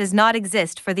gap does not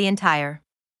exist for the entire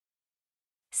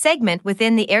segment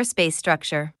within the airspace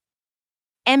structure.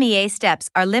 MEA steps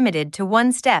are limited to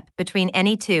one step between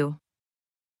any two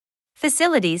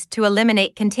facilities to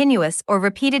eliminate continuous or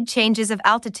repeated changes of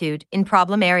altitude in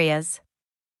problem areas.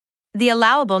 The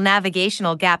allowable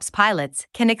navigational gaps pilots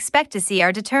can expect to see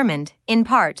are determined, in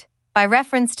part, by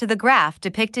reference to the graph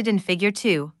depicted in Figure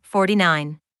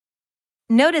 2.49.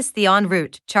 Notice the en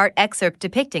route chart excerpt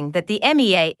depicting that the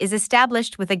MEA is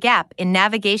established with a gap in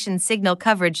navigation signal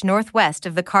coverage northwest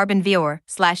of the carbon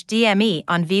VOR/DME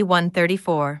on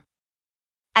V134.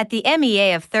 At the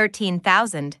MEA of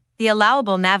 13,000, the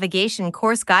allowable navigation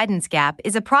course guidance gap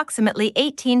is approximately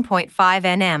 18.5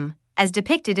 nm, as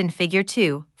depicted in Figure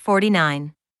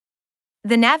 2.49.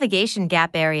 The navigation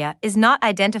gap area is not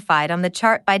identified on the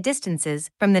chart by distances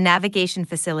from the navigation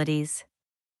facilities.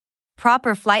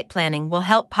 Proper flight planning will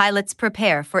help pilots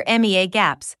prepare for MEA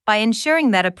gaps by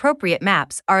ensuring that appropriate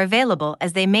maps are available,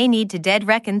 as they may need to dead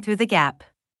reckon through the gap.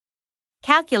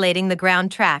 Calculating the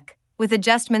ground track, with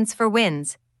adjustments for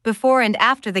winds, before and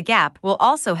after the gap will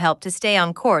also help to stay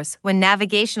on course when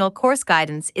navigational course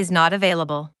guidance is not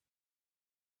available.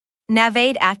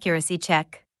 NAVAID accuracy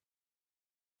check.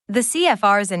 The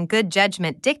CFRs and good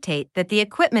judgment dictate that the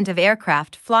equipment of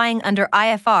aircraft flying under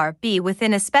IFR be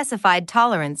within a specified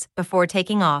tolerance before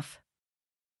taking off.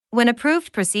 When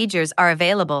approved procedures are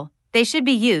available, they should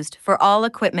be used for all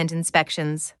equipment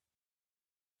inspections.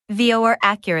 VOR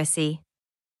accuracy.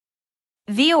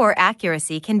 VOR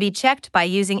accuracy can be checked by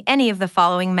using any of the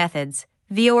following methods: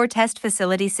 VOR test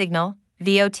facility signal,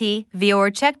 VOT,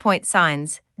 VOR checkpoint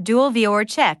signs, dual VOR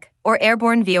check, or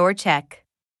airborne VOR check.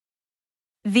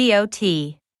 VOT.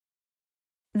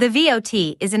 The VOT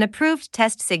is an approved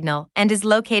test signal and is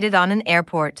located on an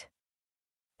airport.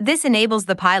 This enables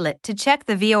the pilot to check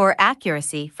the VOR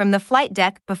accuracy from the flight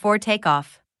deck before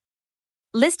takeoff.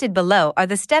 Listed below are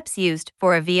the steps used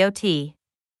for a VOT.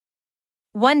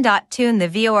 1. Tune the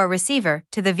VOR receiver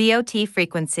to the VOT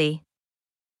frequency.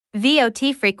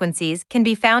 VOT frequencies can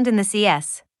be found in the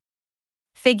CS.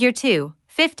 Figure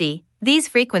 2:50. These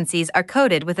frequencies are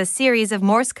coded with a series of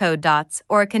Morse code dots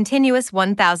or a continuous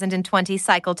 1020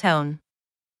 cycle tone.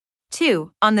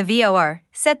 2. On the VOR,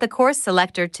 set the course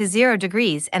selector to 0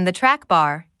 degrees and the track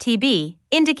bar, TB,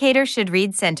 indicator should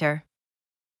read center.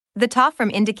 The TO from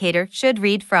indicator should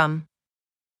read from.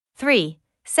 3.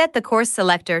 Set the course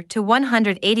selector to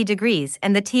 180 degrees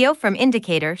and the TO from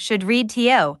indicator should read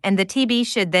TO and the TB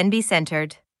should then be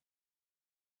centered.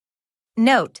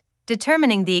 Note: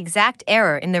 determining the exact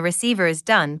error in the receiver is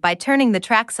done by turning the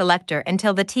track selector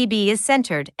until the TB is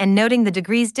centered and noting the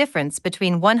degrees difference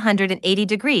between 180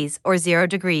 degrees or 0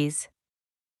 degrees.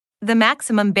 The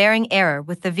maximum bearing error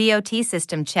with the VOT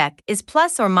system check is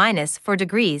plus or minus 4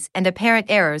 degrees, and apparent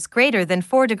errors greater than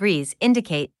 4 degrees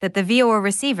indicate that the VOR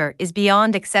receiver is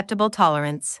beyond acceptable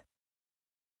tolerance.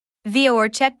 VOR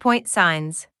checkpoint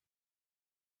signs.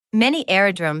 Many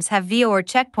aerodromes have VOR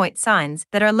checkpoint signs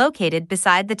that are located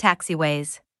beside the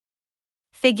taxiways.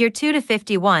 Figure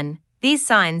 2-51, these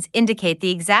signs indicate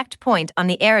the exact point on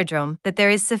the aerodrome that there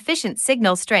is sufficient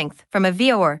signal strength from a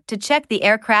VOR to check the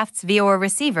aircraft's VOR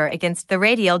receiver against the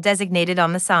radial designated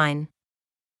on the sign.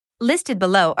 Listed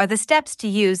below are the steps to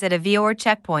use at a VOR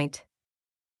checkpoint.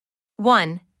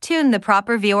 1. Tune the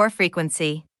proper VOR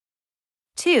frequency.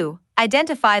 2.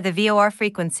 Identify the VOR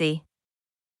frequency.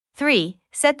 3.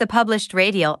 Set the published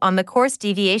radial on the course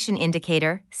deviation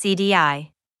indicator,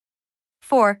 CDI.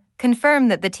 4. Confirm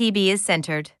that the TB is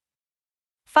centered.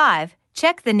 5.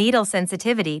 Check the needle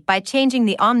sensitivity by changing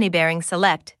the omnibearing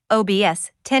select,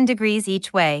 OBS, 10 degrees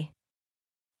each way.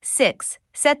 6.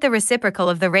 Set the reciprocal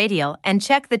of the radial and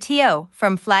check the TO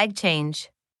from flag change.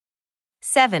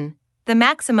 7. The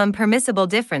maximum permissible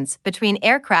difference between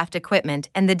aircraft equipment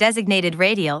and the designated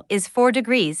radial is 4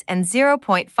 degrees and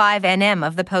 0.5 nm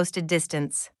of the posted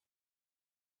distance.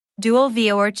 Dual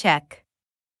VOR check.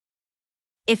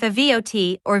 If a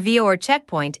VOT or VOR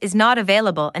checkpoint is not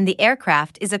available and the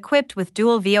aircraft is equipped with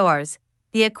dual VORs,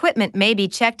 the equipment may be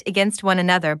checked against one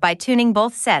another by tuning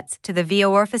both sets to the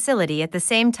VOR facility at the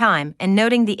same time and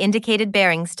noting the indicated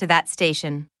bearings to that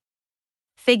station.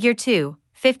 Figure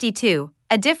 2:52.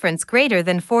 A difference greater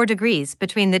than 4 degrees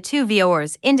between the two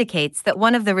VORs indicates that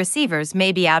one of the receivers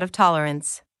may be out of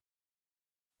tolerance.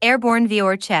 Airborne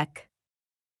VOR check.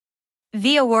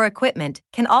 VOR equipment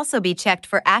can also be checked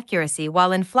for accuracy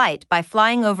while in flight by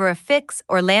flying over a fix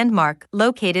or landmark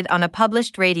located on a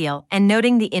published radial and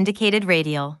noting the indicated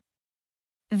radial.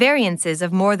 Variances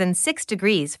of more than 6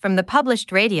 degrees from the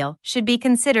published radial should be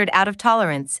considered out of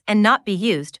tolerance and not be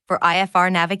used for IFR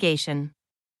navigation.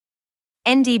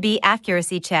 NDB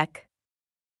accuracy check.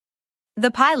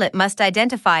 The pilot must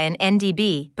identify an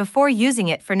NDB before using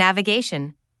it for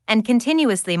navigation, and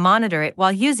continuously monitor it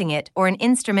while using it or an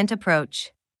instrument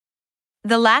approach.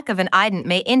 The lack of an ident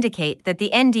may indicate that the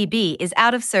NDB is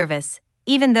out of service,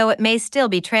 even though it may still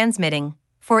be transmitting,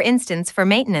 for instance for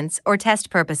maintenance or test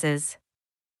purposes.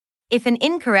 If an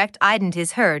incorrect ident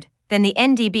is heard, then the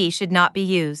NDB should not be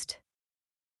used.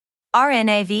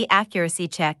 RNAV accuracy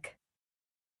check.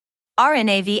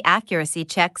 RNAV accuracy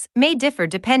checks may differ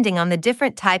depending on the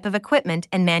different type of equipment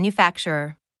and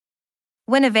manufacturer.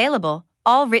 When available,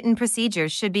 all written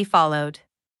procedures should be followed.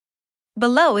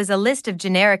 Below is a list of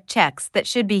generic checks that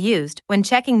should be used when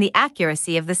checking the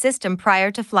accuracy of the system prior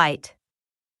to flight.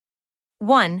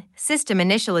 1. System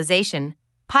initialization.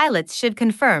 Pilots should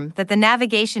confirm that the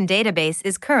navigation database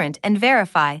is current and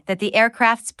verify that the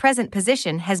aircraft's present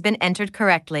position has been entered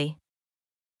correctly.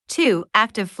 2.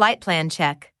 Active flight plan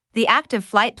check. The active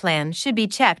flight plan should be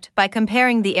checked by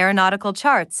comparing the aeronautical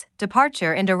charts,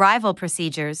 departure and arrival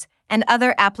procedures, and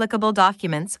other applicable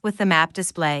documents with the map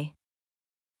display.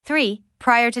 3.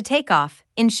 Prior to takeoff,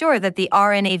 ensure that the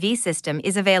RNAV system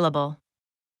is available.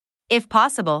 If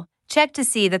possible, check to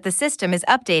see that the system is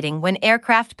updating when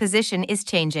aircraft position is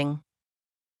changing.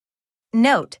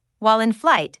 Note: while in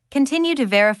flight, continue to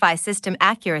verify system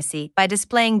accuracy by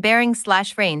displaying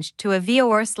bearing/range to a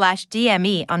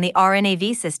VOR/DME on the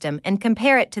RNAV system and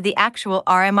compare it to the actual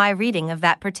RMI reading of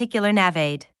that particular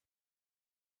navaid.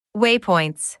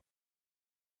 Waypoints.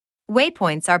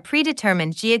 Waypoints are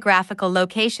predetermined geographical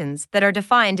locations that are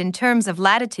defined in terms of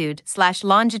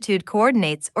latitude/longitude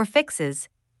coordinates or fixes,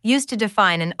 used to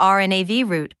define an RNAV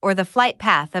route or the flight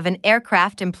path of an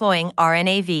aircraft employing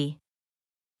RNAV.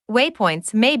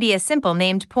 Waypoints may be a simple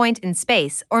named point in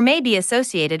space or may be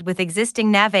associated with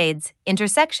existing navaids,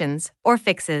 intersections, or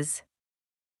fixes.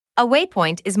 A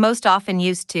waypoint is most often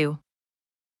used to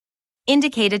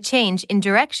indicate a change in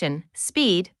direction,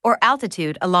 speed, or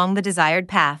altitude along the desired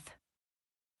path.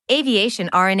 Aviation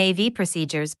RNAV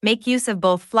procedures make use of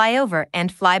both flyover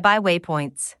and flyby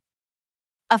waypoints.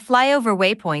 A flyover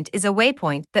waypoint is a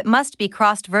waypoint that must be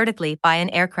crossed vertically by an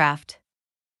aircraft.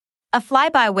 A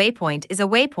flyby waypoint is a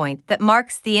waypoint that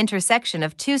marks the intersection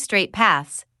of two straight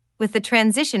paths, with the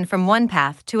transition from one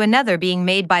path to another being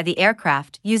made by the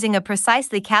aircraft using a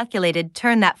precisely calculated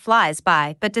turn that flies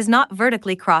by but does not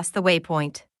vertically cross the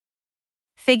waypoint.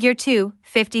 Figure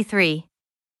 2.53.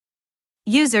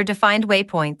 User-defined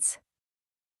waypoints.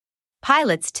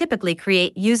 Pilots typically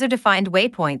create user-defined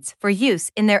waypoints for use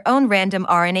in their own random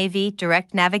RNAV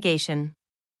direct navigation.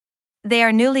 They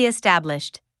are newly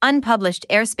established, unpublished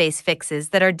airspace fixes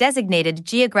that are designated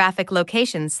geographic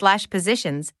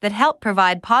locations/positions that help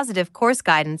provide positive course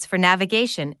guidance for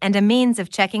navigation and a means of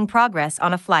checking progress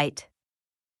on a flight.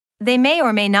 They may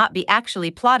or may not be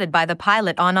actually plotted by the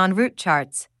pilot on en route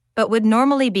charts, but would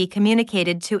normally be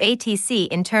communicated to ATC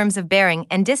in terms of bearing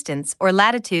and distance or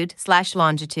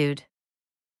latitude/longitude.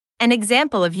 An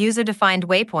example of user-defined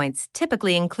waypoints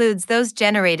typically includes those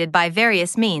generated by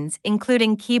various means,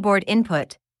 including keyboard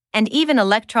input, and even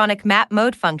electronic map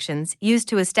mode functions used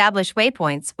to establish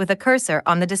waypoints with a cursor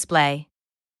on the display.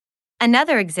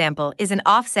 Another example is an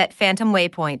offset phantom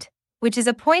waypoint, which is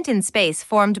a point in space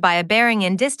formed by a bearing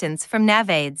and distance from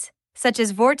navaids, such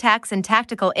as VORTAX and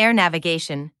tactical air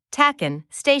navigation, TACAN,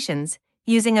 stations,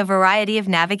 using a variety of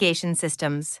navigation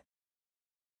systems.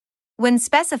 When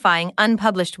specifying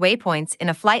unpublished waypoints in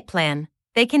a flight plan,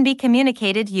 they can be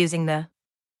communicated using the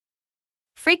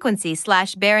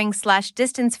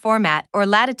frequency/bearing/distance format or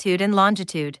latitude and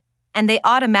longitude, and they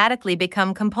automatically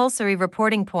become compulsory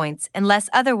reporting points unless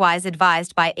otherwise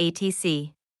advised by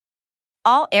ATC.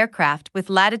 All aircraft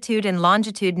with latitude and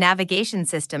longitude navigation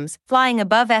systems flying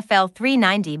above FL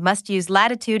 390 must use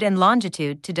latitude and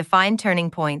longitude to define turning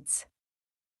points.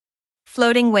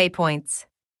 Floating waypoints.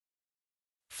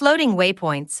 Floating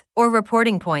waypoints, or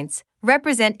reporting points,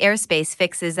 represent airspace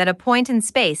fixes at a point in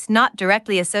space not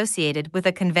directly associated with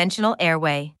a conventional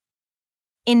airway.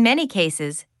 In many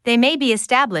cases, they may be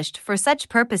established for such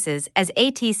purposes as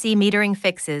ATC metering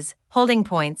fixes, holding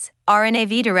points,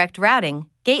 RNAV direct routing,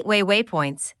 gateway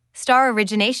waypoints, star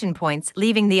origination points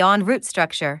leaving the en route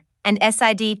structure, and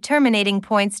SID terminating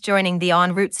points joining the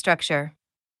en route structure.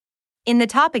 In the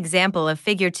top example of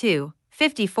Figure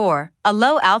 2.54, a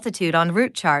low altitude en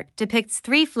route chart depicts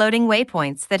three floating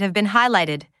waypoints that have been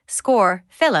highlighted: SCORE,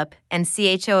 Philip, and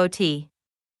CHOOT.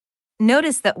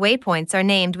 Notice that waypoints are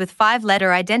named with 5-letter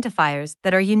identifiers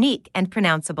that are unique and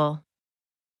pronounceable.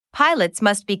 Pilots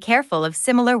must be careful of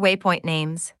similar waypoint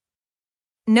names.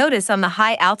 Notice on the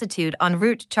high altitude en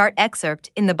route chart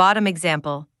excerpt in the bottom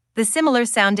example, the similar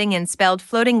sounding and spelled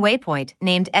floating waypoint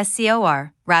named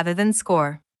SCOR rather than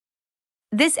SCORE.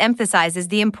 This emphasizes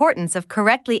the importance of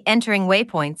correctly entering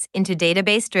waypoints into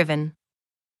database-driven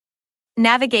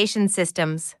navigation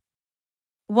systems.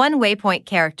 One waypoint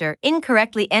character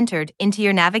incorrectly entered into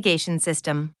your navigation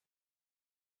system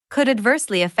could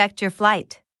adversely affect your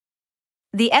flight.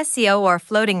 The SCOR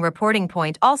floating reporting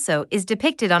point also is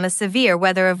depicted on a severe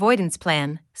weather avoidance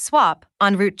plan, SWAP,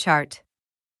 en route chart.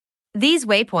 These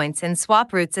waypoints and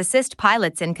SWAP routes assist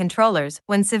pilots and controllers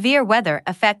when severe weather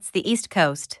affects the East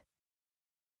Coast.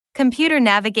 Computer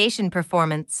navigation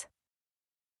performance.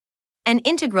 An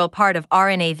integral part of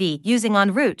RNAV using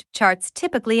en route charts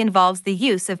typically involves the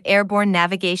use of airborne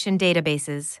navigation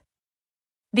databases.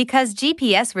 Because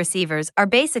GPS receivers are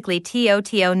basically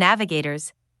TOTO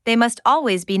navigators, they must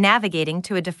always be navigating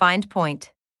to a defined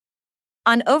point.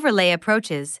 On overlay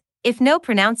approaches, if no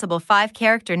pronounceable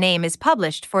 5-character name is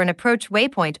published for an approach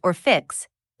waypoint or fix,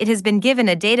 it has been given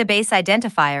a database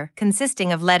identifier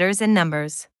consisting of letters and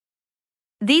numbers.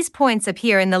 These points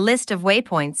appear in the list of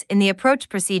waypoints in the approach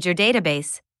procedure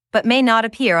database, but may not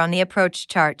appear on the approach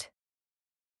chart.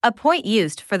 A point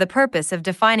used for the purpose of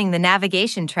defining the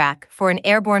navigation track for an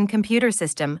airborne computer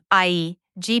system, i.e.,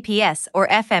 GPS or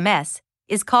FMS,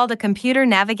 is called a computer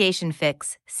navigation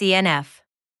fix, CNF.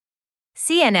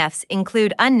 CNFs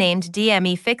include unnamed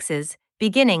DME fixes,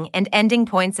 beginning and ending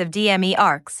points of DME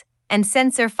arcs, and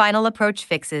sensor final approach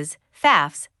fixes,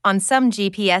 FAFs, on some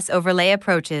GPS overlay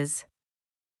approaches.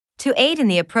 To aid in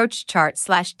the approach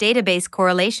chart/database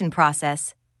correlation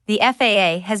process, the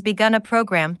FAA has begun a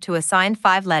program to assign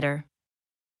 5-letter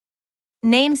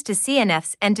names to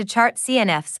CNFs and to chart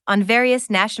CNFs on various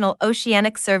National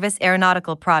Oceanic Service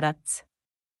aeronautical products.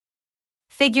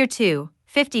 Figure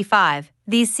 2.55.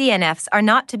 These CNFs are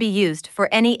not to be used for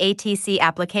any ATC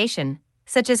application,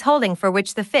 such as holding for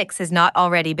which the fix has not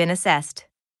already been assessed.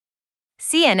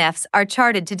 CNFs are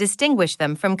charted to distinguish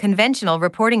them from conventional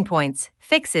reporting points,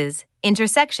 fixes,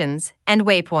 intersections, and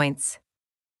waypoints.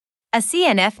 A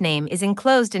CNF name is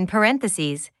enclosed in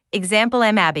parentheses, example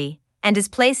MABI, and is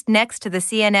placed next to the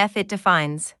CNF it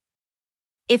defines.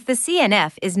 If the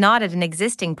CNF is not at an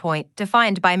existing point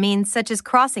defined by means such as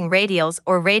crossing radials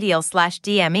or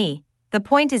radial/DME, the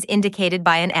point is indicated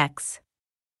by an X.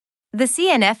 The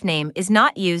CNF name is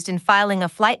not used in filing a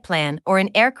flight plan or in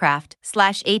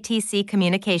aircraft/ATC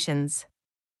communications.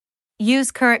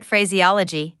 Use current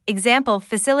phraseology, example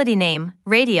facility name,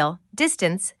 radial,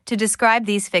 distance, to describe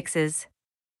these fixes.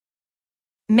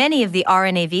 Many of the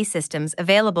RNAV systems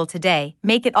available today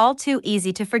make it all too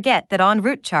easy to forget that en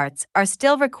route charts are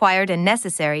still required and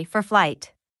necessary for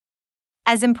flight.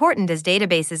 As important as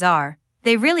databases are,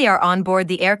 they really are on board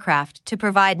the aircraft to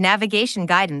provide navigation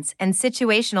guidance and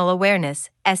situational awareness,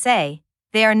 SA.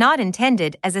 They are not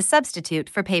intended as a substitute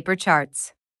for paper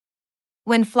charts.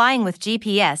 When flying with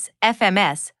GPS,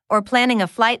 FMS, or planning a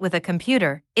flight with a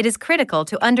computer, it is critical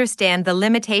to understand the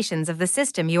limitations of the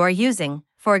system you are using,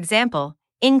 for example,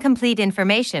 incomplete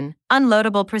information,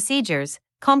 unloadable procedures,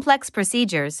 complex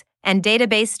procedures, and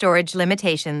database storage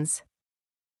limitations.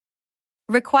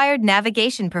 Required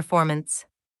navigation performance.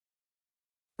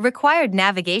 Required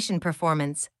navigation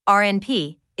performance,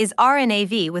 RNP, is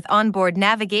RNAV with onboard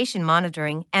navigation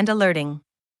monitoring and alerting.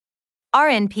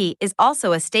 RNP is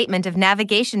also a statement of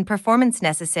navigation performance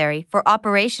necessary for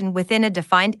operation within a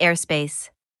defined airspace.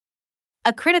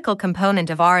 A critical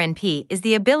component of RNP is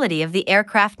the ability of the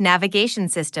aircraft navigation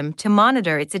system to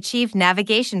monitor its achieved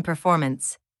navigation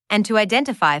performance, and to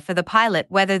identify for the pilot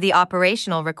whether the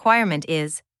operational requirement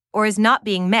is, or is not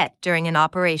being met during an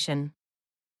operation.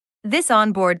 This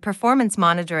onboard performance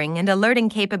monitoring and alerting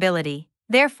capability,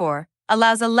 therefore,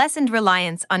 allows a lessened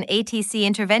reliance on ATC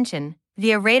intervention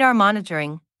via radar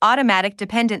monitoring, automatic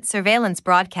dependent surveillance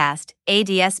broadcast,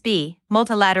 ADSB,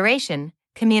 multilateration,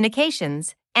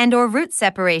 communications, and/or route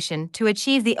separation to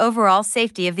achieve the overall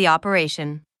safety of the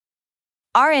operation.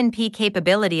 RNP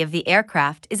capability of the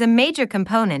aircraft is a major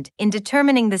component in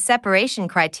determining the separation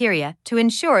criteria to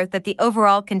ensure that the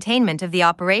overall containment of the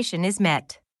operation is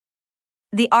met.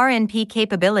 The RNP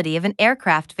capability of an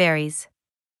aircraft varies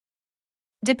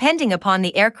depending upon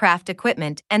the aircraft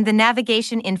equipment and the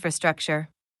navigation infrastructure.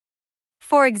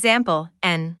 For example,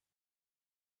 an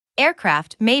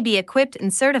aircraft may be equipped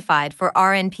and certified for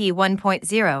RNP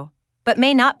 1.0, but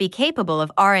may not be capable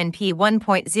of RNP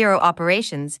 1.0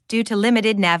 operations due to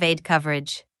limited NavAid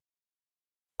coverage.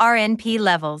 RNP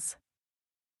levels.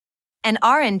 An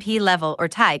RNP level or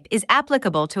type is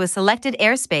applicable to a selected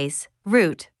airspace,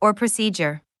 route, or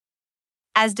procedure.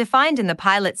 As defined in the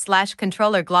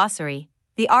pilot/controller glossary,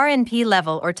 the RNP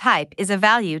level or type is a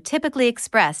value typically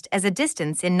expressed as a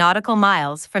distance in nautical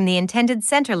miles from the intended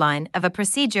centerline of a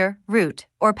procedure, route,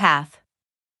 or path.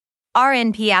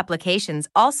 RNP applications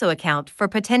also account for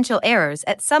potential errors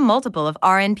at some multiple of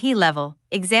RNP level,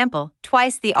 example,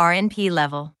 twice the RNP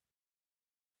level.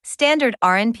 Standard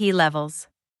RNP levels.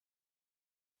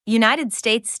 United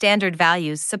States standard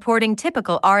values supporting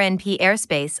typical RNP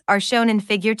airspace are shown in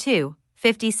Figure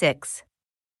 2.56.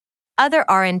 Other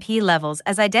RNP levels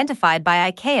as identified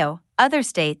by ICAO, other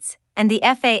states, and the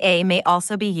FAA may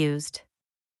also be used.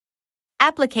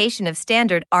 Application of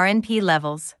standard RNP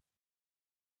levels.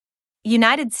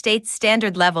 United States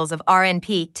standard levels of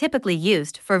RNP typically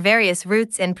used for various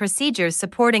routes and procedures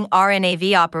supporting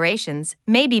RNAV operations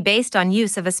may be based on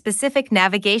use of a specific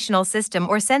navigational system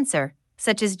or sensor,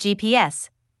 such as GPS,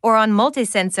 or on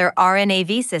multi-sensor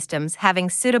RNAV systems having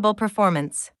suitable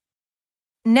performance.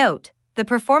 Note: the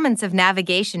performance of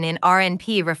navigation in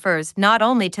RNP refers not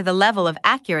only to the level of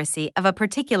accuracy of a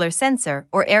particular sensor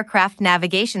or aircraft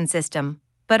navigation system,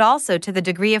 but also to the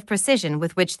degree of precision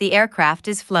with which the aircraft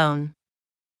is flown.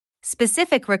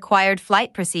 Specific required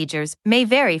flight procedures may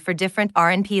vary for different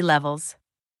RNP levels.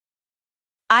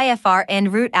 IFR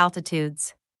en route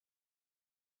altitudes.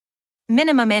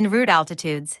 Minimum en route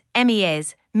altitudes,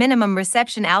 MEAs, minimum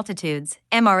reception altitudes,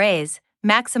 MRAs,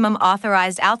 maximum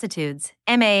authorized altitudes,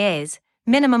 MAAs,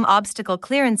 minimum obstacle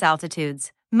clearance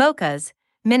altitudes, MOCAs,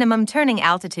 minimum turning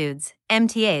altitudes,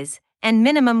 MTAs, and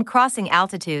minimum crossing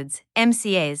altitudes,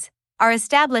 MCAs, are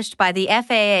established by the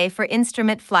FAA for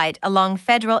instrument flight along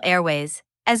federal airways,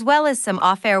 as well as some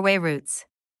off-airway routes.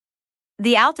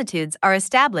 The altitudes are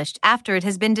established after it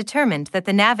has been determined that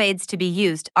the nav aids to be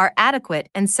used are adequate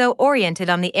and so oriented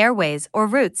on the airways or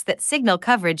routes that signal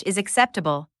coverage is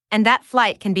acceptable, and that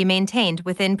flight can be maintained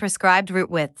within prescribed route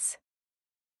widths.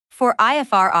 For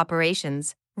IFR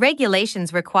operations,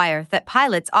 regulations require that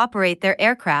pilots operate their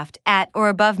aircraft at or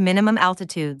above minimum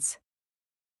altitudes.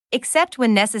 Except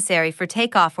when necessary for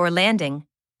takeoff or landing,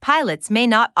 pilots may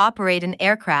not operate an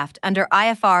aircraft under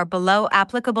IFR below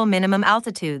applicable minimum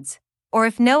altitudes, or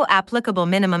if no applicable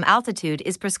minimum altitude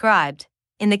is prescribed,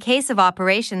 in the case of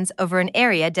operations over an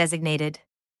area designated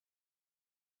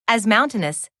as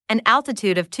mountainous, an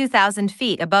altitude of 2,000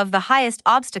 feet above the highest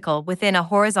obstacle within a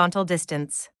horizontal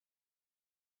distance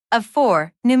of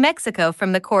 4, New Mexico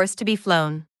from the course to be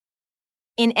flown.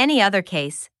 In any other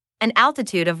case, an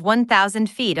altitude of 1,000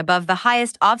 feet above the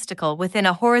highest obstacle within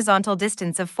a horizontal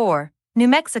distance of 4, New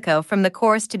Mexico from the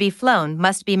course to be flown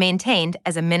must be maintained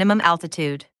as a minimum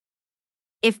altitude.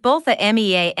 If both a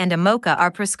MEA and a MOCA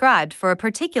are prescribed for a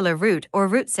particular route or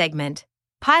route segment,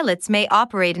 pilots may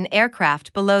operate an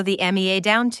aircraft below the MEA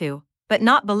down to, but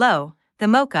not below, the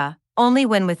MOCA, only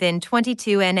when within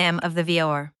 22 nm of the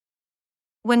VOR.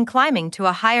 When climbing to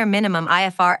a higher minimum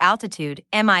IFR altitude,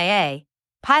 MIA,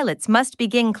 pilots must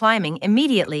begin climbing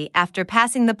immediately after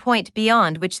passing the point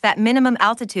beyond which that minimum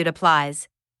altitude applies,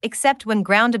 except when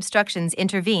ground obstructions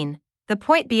intervene. The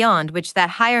point beyond which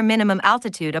that higher minimum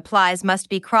altitude applies must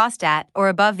be crossed at or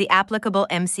above the applicable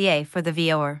MCA for the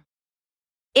VOR.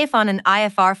 If on an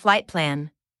IFR flight plan,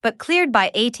 but cleared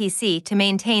by ATC to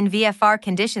maintain VFR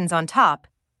conditions on top,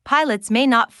 pilots may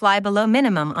not fly below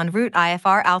minimum on route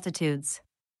IFR altitudes.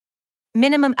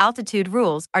 Minimum altitude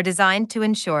rules are designed to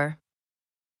ensure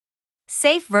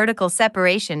safe vertical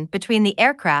separation between the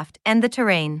aircraft and the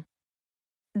terrain.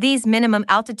 These minimum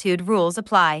altitude rules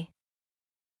apply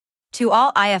to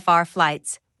all IFR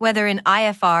flights, whether in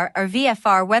IFR or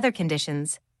VFR weather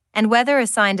conditions, and whether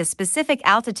assigned a specific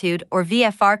altitude or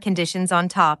VFR conditions on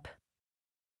top.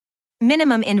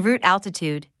 Minimum en route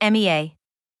altitude, MEA.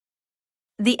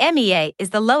 The MEA is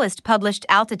the lowest published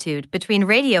altitude between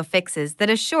radio fixes that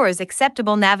assures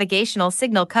acceptable navigational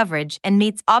signal coverage and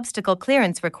meets obstacle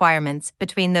clearance requirements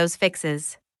between those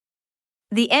fixes.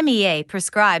 The MEA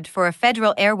prescribed for a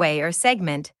federal airway or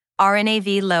segment,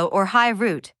 RNAV low or high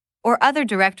route, or other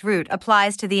direct route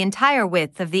applies to the entire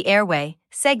width of the airway,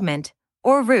 segment,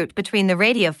 or route between the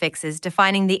radio fixes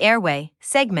defining the airway,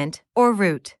 segment, or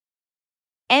route.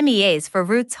 MEAs for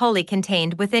routes wholly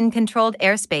contained within controlled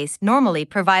airspace normally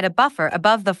provide a buffer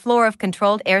above the floor of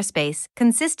controlled airspace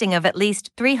consisting of at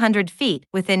least 300 feet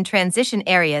within transition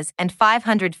areas and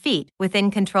 500 feet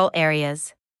within control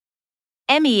areas.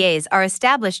 MEAs are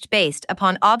established based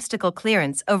upon obstacle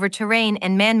clearance over terrain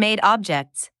and man-made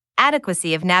objects,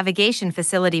 adequacy of navigation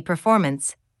facility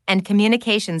performance, and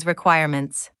communications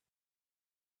requirements.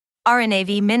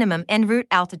 RNAV minimum en route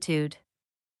altitude.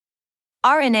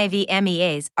 RNAV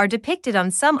MEAs are depicted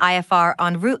on some IFR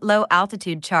en route low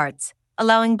altitude charts,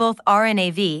 allowing both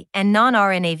RNAV and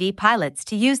non-RNAV pilots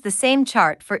to use the same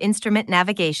chart for instrument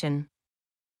navigation.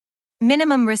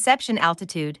 Minimum reception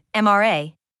altitude,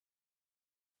 MRA.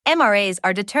 MRAs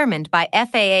are determined by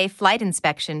FAA flight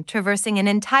inspection traversing an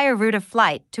entire route of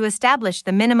flight to establish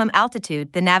the minimum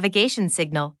altitude the navigation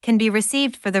signal can be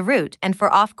received for the route and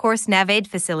for off-course nav-aid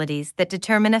facilities that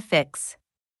determine a fix.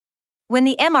 When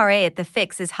the MRA at the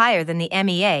fix is higher than the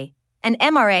MEA, an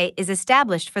MRA is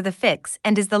established for the fix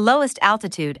and is the lowest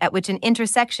altitude at which an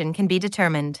intersection can be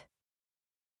determined.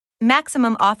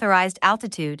 Maximum authorized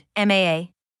altitude, MAA.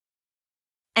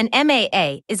 An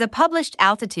MAA is a published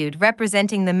altitude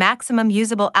representing the maximum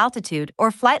usable altitude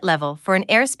or flight level for an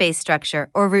airspace structure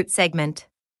or route segment.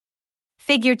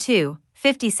 Figure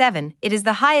 2:57. It is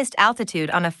the highest altitude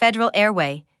on a federal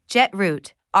airway, jet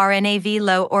route, RNAV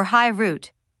low or high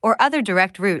route, or other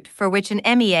direct route for which an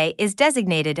MEA is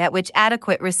designated at which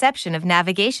adequate reception of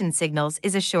navigation signals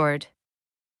is assured.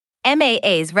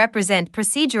 MAAs represent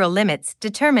procedural limits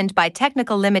determined by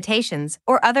technical limitations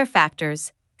or other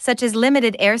factors, such as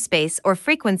limited airspace or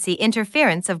frequency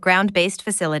interference of ground-based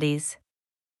facilities.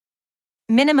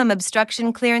 Minimum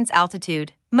obstruction clearance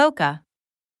altitude, MOCA.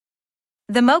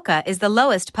 The MOCA is the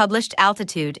lowest published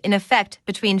altitude in effect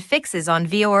between fixes on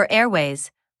VOR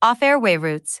airways, off-airway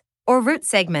routes, or route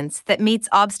segments that meets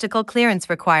obstacle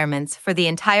clearance requirements for the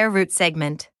entire route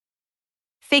segment.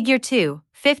 Figure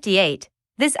 2:58.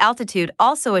 This altitude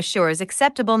also assures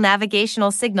acceptable navigational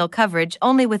signal coverage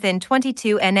only within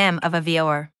 22 nm of a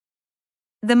VOR.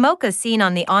 The MoCA seen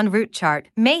on the en route chart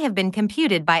may have been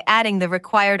computed by adding the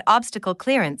required obstacle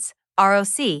clearance,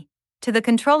 ROC, to the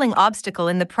controlling obstacle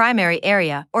in the primary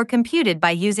area, or computed by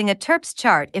using a TERPS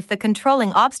chart if the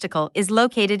controlling obstacle is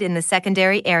located in the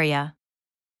secondary area.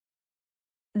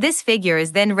 This figure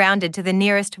is then rounded to the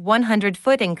nearest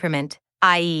 100-foot increment,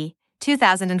 i.e.,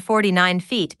 2,049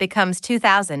 feet becomes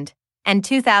 2,000, and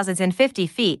 2,050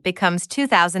 feet becomes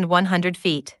 2,100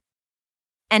 feet.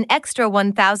 An extra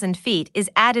 1,000 feet is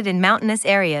added in mountainous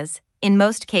areas, in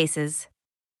most cases.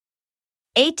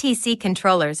 ATC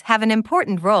controllers have an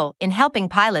important role in helping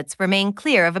pilots remain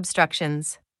clear of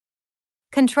obstructions.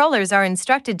 Controllers are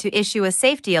instructed to issue a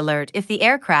safety alert if the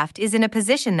aircraft is in a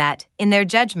position that, in their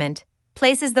judgment,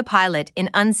 places the pilot in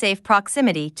unsafe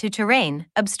proximity to terrain,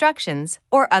 obstructions,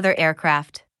 or other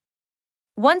aircraft.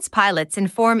 Once pilots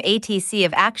inform ATC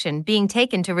of action being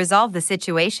taken to resolve the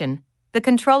situation, the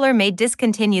controller may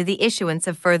discontinue the issuance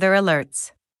of further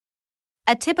alerts.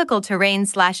 A typical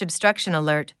terrain/obstruction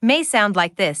alert may sound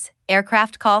like this: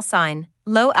 aircraft call sign,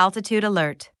 low altitude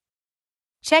alert.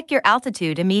 Check your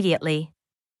altitude immediately.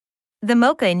 The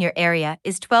MoCA in your area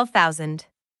is 12,000.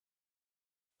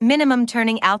 Minimum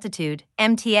turning altitude,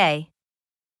 MTA.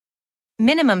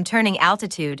 Minimum turning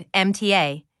altitude,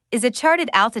 MTA, is a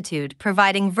charted altitude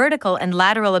providing vertical and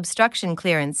lateral obstruction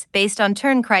clearance based on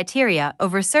turn criteria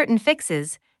over certain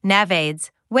fixes, nav aids,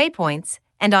 waypoints,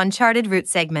 and on charted route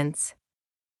segments.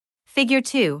 Figure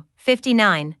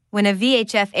 2:59. When a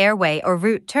VHF airway or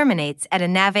route terminates at a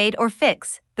nav aid or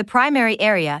fix, the primary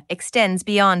area extends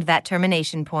beyond that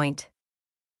termination point.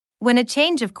 When a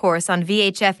change of course on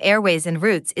VHF airways and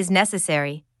routes is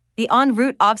necessary, the en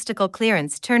route obstacle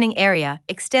clearance turning area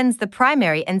extends the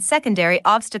primary and secondary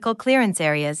obstacle clearance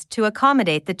areas to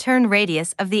accommodate the turn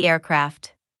radius of the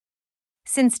aircraft.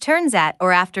 Since turns at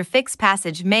or after fix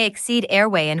passage may exceed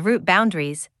airway and route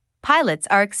boundaries, pilots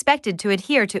are expected to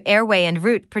adhere to airway and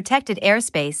route protected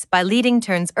airspace by leading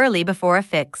turns early before a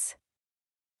fix.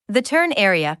 The turn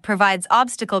area provides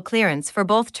obstacle clearance for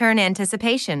both turn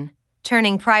anticipation,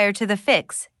 turning prior to the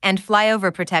fix, and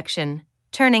flyover protection,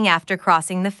 turning after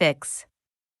crossing the fix.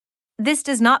 This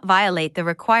does not violate the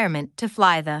requirement to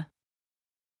fly the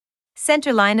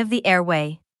centerline of the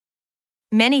airway.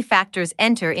 Many factors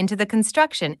enter into the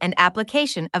construction and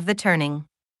application of the turning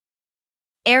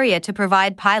area to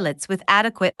provide pilots with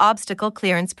adequate obstacle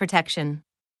clearance protection.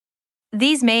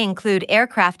 These may include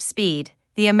aircraft speed,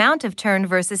 the amount of turn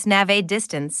versus nav aid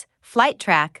distance, flight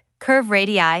track, curve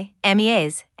radii,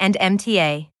 MEAs, and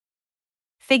MTA.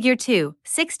 Figure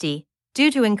 2:60.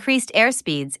 Due to increased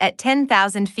airspeeds at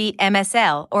 10,000 feet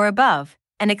MSL or above,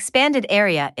 an expanded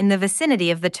area in the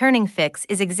vicinity of the turning fix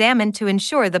is examined to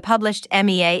ensure the published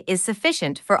MEA is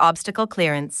sufficient for obstacle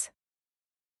clearance.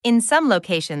 In some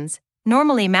locations,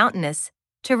 normally mountainous,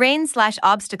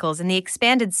 terrain/obstacles in the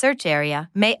expanded search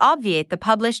area may obviate the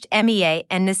published MEA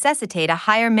and necessitate a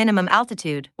higher minimum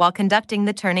altitude while conducting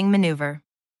the turning maneuver.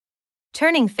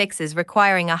 Turning fixes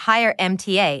requiring a higher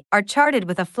MTA are charted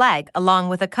with a flag along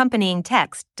with accompanying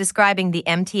text describing the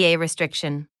MTA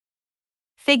restriction.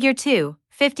 Figure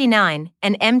 2:59.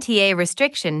 An MTA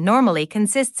restriction normally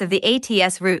consists of the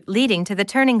ATS route leading to the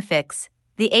turning fix,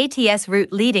 the ATS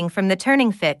route leading from the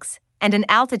turning fix, and an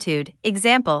altitude,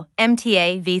 example,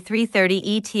 MTA V330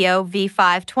 ETO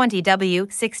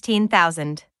V520W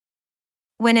 16,000.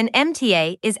 When an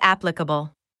MTA is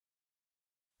applicable.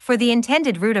 For the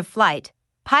intended route of flight,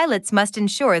 pilots must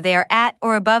ensure they are at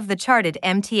or above the charted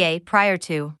MTA prior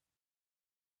to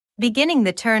beginning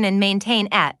the turn and maintain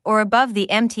at or above the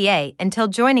MTA until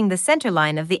joining the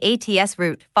centerline of the ATS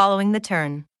route following the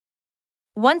turn.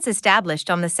 Once established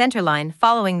on the centerline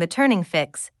following the turning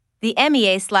fix, the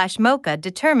MEA/MoCA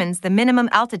determines the minimum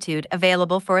altitude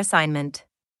available for assignment.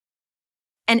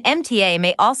 An MTA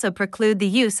may also preclude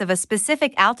the use of a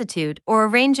specific altitude or a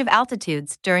range of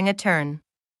altitudes during a turn.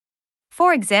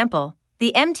 For example,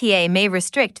 the MTA may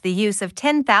restrict the use of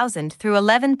 10,000 through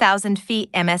 11,000 feet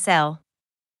MSL.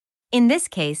 In this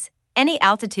case, any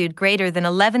altitude greater than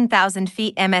 11,000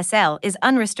 feet MSL is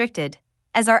unrestricted,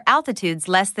 as are altitudes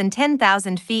less than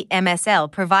 10,000 feet MSL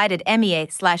provided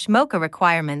MEA/MoCA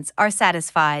requirements are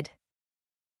satisfied.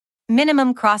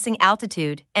 Minimum crossing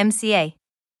altitude, MCA.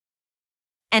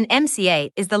 An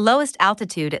MCA is the lowest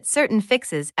altitude at certain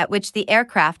fixes at which the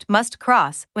aircraft must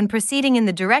cross when proceeding in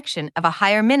the direction of a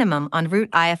higher minimum en route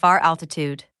IFR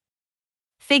altitude.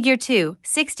 Figure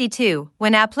 2:62.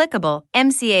 When applicable,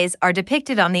 MCAs are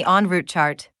depicted on the en route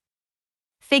chart.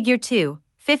 Figure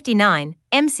 59,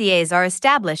 MCAs are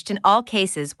established in all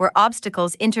cases where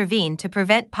obstacles intervene to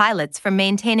prevent pilots from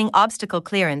maintaining obstacle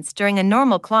clearance during a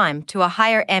normal climb to a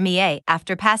higher MEA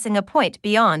after passing a point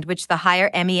beyond which the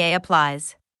higher MEA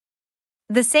applies.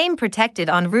 The same protected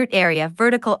en route area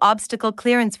vertical obstacle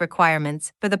clearance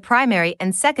requirements for the primary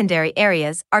and secondary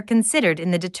areas are considered in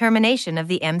the determination of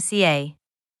the MCA.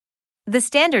 The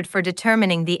standard for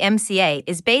determining the MCA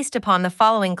is based upon the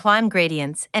following climb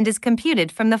gradients and is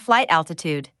computed from the flight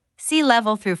altitude, sea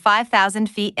level through 5,000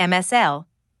 feet MSL,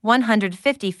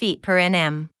 150 feet per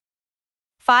nm.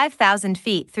 5,000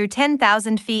 feet through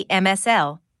 10,000 feet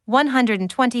MSL,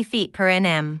 120 feet per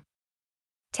nm.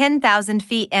 10,000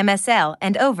 feet MSL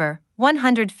and over,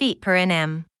 100 feet per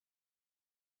nm.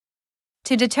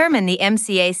 To determine the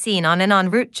MCA seen on an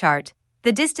en route chart,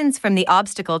 the distance from the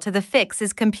obstacle to the fix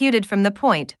is computed from the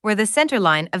point where the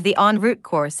centerline of the en route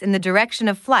course in the direction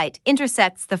of flight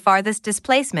intersects the farthest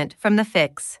displacement from the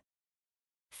fix.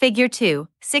 Figure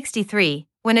 2.63.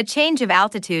 When a change of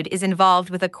altitude is involved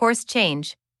with a course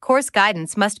change, course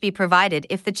guidance must be provided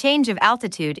if the change of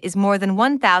altitude is more than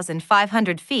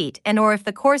 1,500 feet and/or if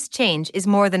the course change is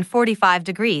more than 45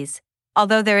 degrees,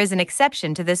 although there is an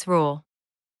exception to this rule.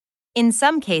 In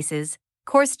some cases,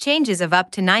 course changes of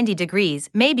up to 90 degrees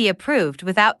may be approved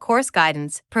without course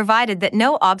guidance, provided that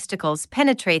no obstacles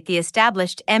penetrate the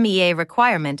established MEA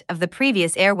requirement of the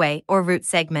previous airway or route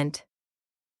segment.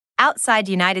 Outside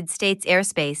United States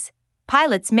airspace,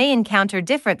 pilots may encounter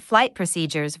different flight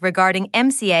procedures regarding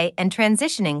MCA and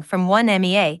transitioning from one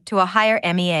MEA to a higher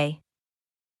MEA.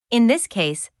 In this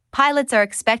case, pilots are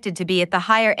expected to be at the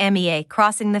higher MEA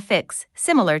crossing the fix,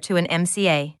 similar to an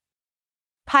MCA.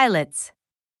 Pilots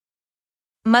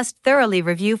must thoroughly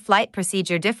review flight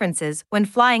procedure differences when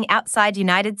flying outside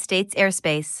United States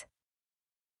airspace.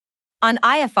 On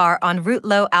IFR en route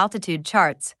low altitude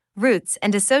charts, routes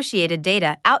and associated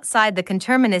data outside the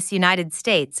conterminous United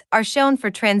States are shown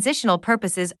for transitional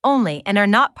purposes only and are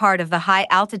not part of the high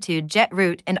altitude jet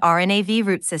route and RNAV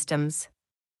route systems.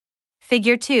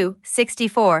 Figure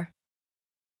 2.64.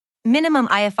 Minimum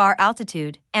IFR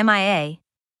altitude, MIA.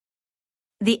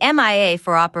 The MIA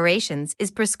for operations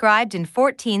is prescribed in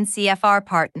 14 CFR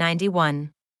Part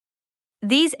 91.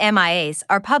 These MIAs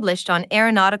are published on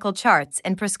aeronautical charts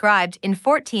and prescribed in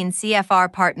 14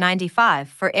 CFR Part 95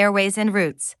 for airways and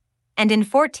routes, and in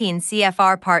 14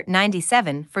 CFR Part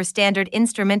 97 for standard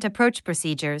instrument approach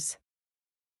procedures.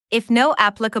 If no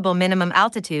applicable minimum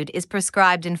altitude is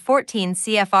prescribed in 14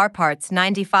 CFR Parts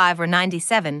 95 or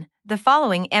 97, the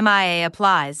following MIA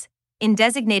applies: in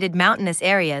designated mountainous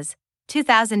areas,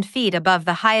 2,000 feet above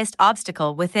the highest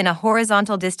obstacle within a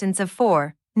horizontal distance of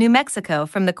 4, New Mexico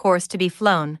from the course to be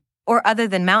flown, or other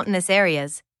than mountainous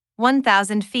areas,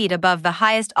 1,000 feet above the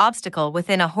highest obstacle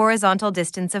within a horizontal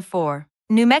distance of 4,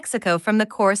 New Mexico from the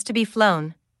course to be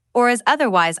flown, or as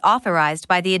otherwise authorized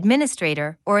by the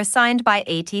administrator or assigned by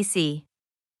ATC.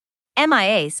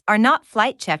 MIAs are not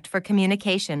flight checked for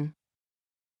communication.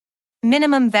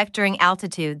 Minimum vectoring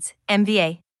altitudes,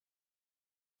 MVA.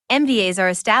 MVAs are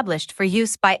established for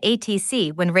use by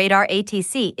ATC when radar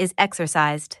ATC is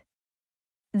exercised.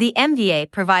 The MVA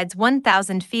provides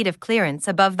 1,000 feet of clearance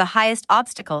above the highest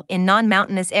obstacle in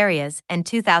non-mountainous areas and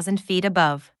 2,000 feet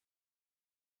above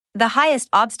the highest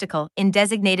obstacle in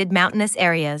designated mountainous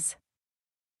areas.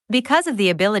 Because of the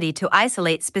ability to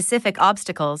isolate specific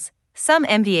obstacles, some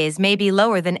MVAs may be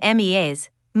lower than MEAs,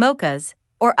 MOCAs,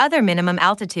 or other minimum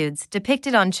altitudes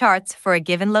depicted on charts for a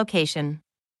given location.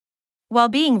 While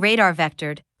being radar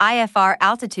vectored, IFR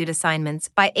altitude assignments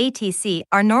by ATC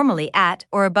are normally at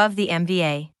or above the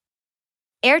MVA.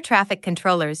 Air traffic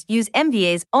controllers use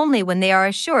MVAs only when they are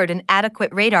assured an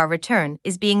adequate radar return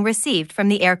is being received from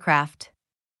the aircraft.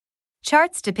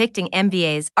 Charts depicting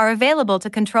MVAs are available to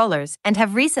controllers and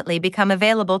have recently become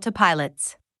available to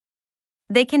pilots.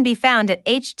 They can be found at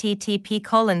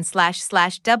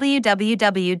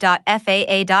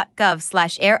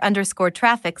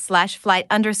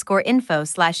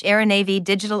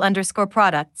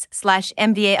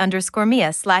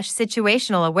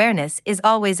awareness is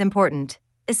always important,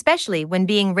 especially when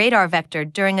being radar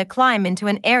vectored during a climb into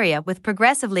an area with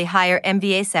progressively higher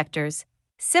MVA sectors,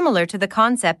 similar to the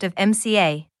concept of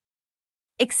MCA.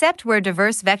 Except where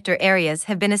diverse vector areas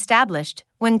have been established,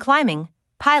 when climbing,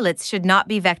 pilots should not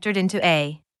be vectored into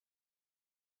a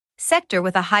sector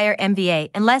with a higher MVA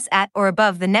unless at or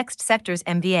above the next sector's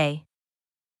MVA,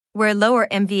 where lower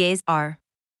MVAs are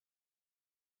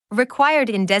required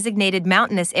in designated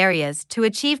mountainous areas to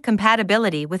achieve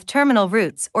compatibility with terminal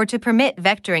routes or to permit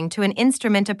vectoring to an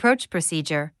instrument approach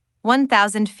procedure.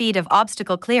 1,000 feet of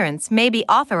obstacle clearance may be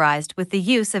authorized with the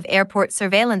use of airport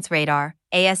surveillance radar,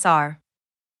 ASR.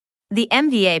 The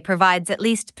MVA provides at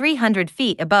least 300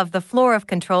 feet above the floor of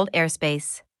controlled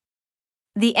airspace.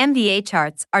 The MVA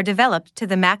charts are developed to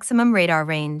the maximum radar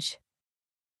range.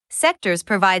 Sectors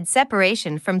provide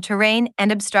separation from terrain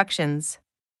and obstructions.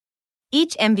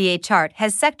 Each MVA chart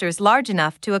has sectors large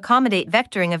enough to accommodate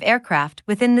vectoring of aircraft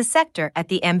within the sector at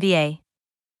the MVA.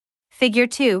 Figure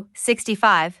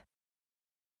 2.65.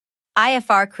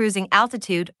 IFR cruising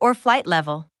altitude or flight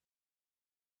level.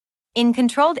 In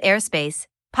controlled airspace,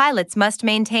 pilots must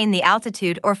maintain the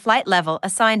altitude or flight level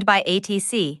assigned by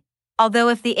ATC, although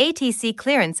if the ATC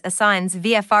clearance assigns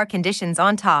VFR conditions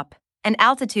on top, an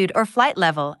altitude or flight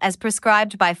level as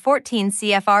prescribed by 14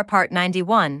 CFR Part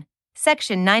 91,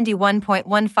 Section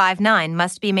 91.159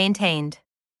 must be maintained.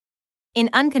 In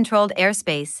uncontrolled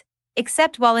airspace,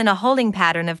 except while in a holding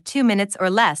pattern of 2 minutes or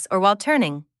less or while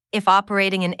turning, if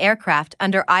operating an aircraft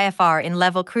under IFR in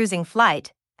level cruising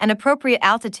flight, an appropriate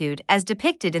altitude as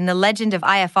depicted in the Legend of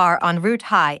IFR en route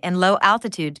high and low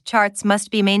altitude charts must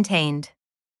be maintained.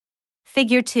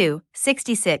 Figure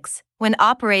 2.66. When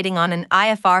operating on an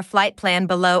IFR flight plan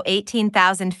below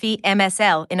 18,000 feet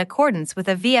MSL in accordance with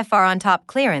a VFR on top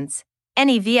clearance,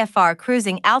 any VFR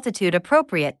cruising altitude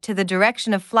appropriate to the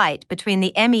direction of flight between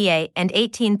the MEA and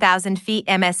 18,000 feet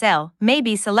MSL may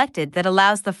be selected that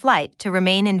allows the flight to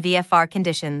remain in VFR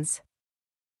conditions.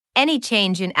 Any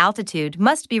change in altitude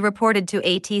must be reported to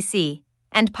ATC,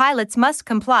 and pilots must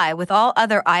comply with all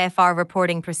other IFR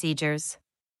reporting procedures.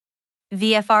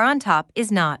 VFR on top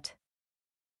is not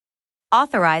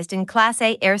authorized in Class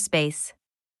A airspace.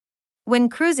 When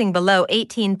cruising below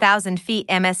 18,000 feet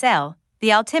MSL,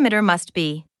 the altimeter must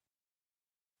be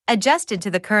adjusted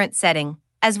to the current setting,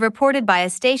 as reported by a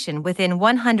station within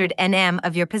 100 nm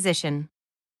of your position.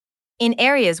 In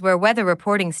areas where weather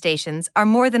reporting stations are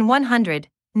more than 100,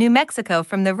 New Mexico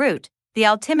from the route, the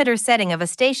altimeter setting of a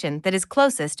station that is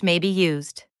closest may be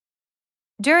used.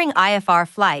 During IFR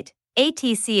flight,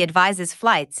 ATC advises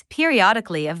flights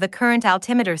periodically of the current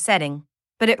altimeter setting,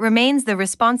 but it remains the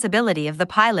responsibility of the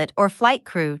pilot or flight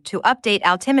crew to update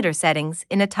altimeter settings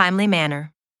in a timely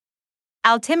manner.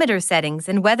 Altimeter settings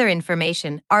and weather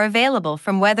information are available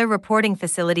from weather reporting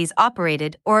facilities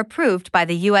operated or approved by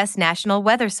the U.S. National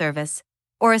Weather Service,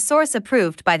 or a source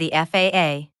approved by the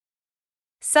FAA.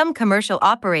 Some commercial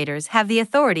operators have the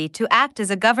authority to act as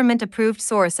a government-approved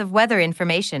source of weather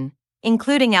information,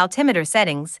 including altimeter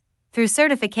settings, through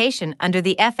certification under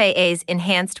the FAA's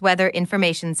Enhanced Weather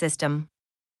Information System.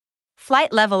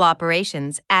 Flight level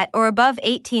operations at or above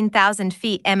 18,000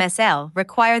 feet MSL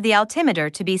require the altimeter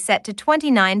to be set to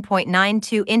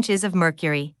 29.92 inches of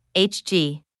mercury,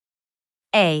 Hg.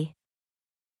 A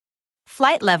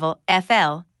flight level,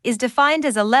 FL, is defined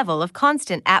as a level of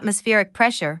constant atmospheric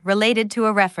pressure related to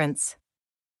a reference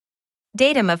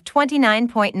datum of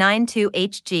 29.92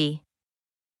 Hg.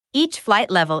 Each flight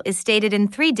level is stated in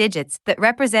 3 digits that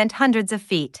represent hundreds of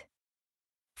feet.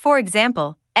 For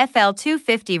example, FL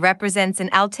 250 represents an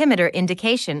altimeter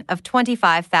indication of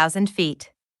 25,000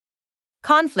 feet.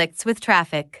 Conflicts with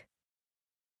traffic.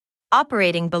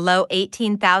 Operating below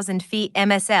 18,000 feet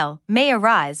MSL may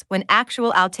arise when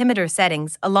actual altimeter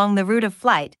settings along the route of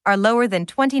flight are lower than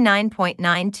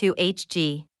 29.92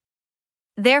 Hg.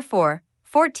 Therefore,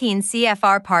 14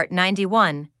 CFR Part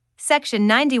 91, Section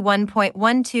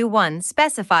 91.121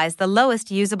 specifies the lowest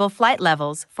usable flight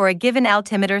levels for a given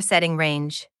altimeter setting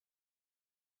range.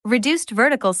 Reduced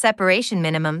vertical separation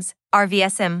minimums,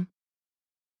 RVSM.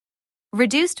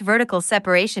 Reduced vertical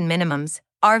separation minimums,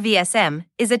 RVSM,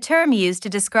 is a term used to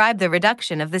describe the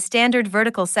reduction of the standard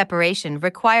vertical separation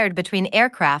required between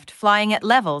aircraft flying at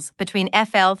levels between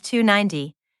FL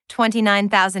 290,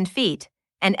 29,000 feet,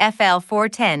 and FL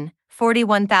 410,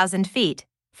 41,000 feet,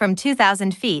 from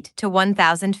 2,000 feet to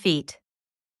 1,000 feet.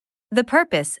 The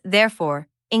purpose, therefore,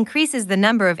 increases the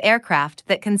number of aircraft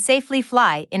that can safely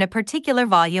fly in a particular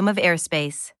volume of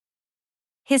airspace.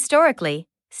 Historically,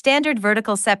 standard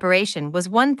vertical separation was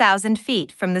 1,000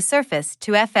 feet from the surface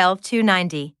to FL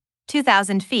 290,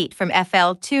 2,000 feet from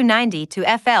FL 290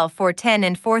 to FL 410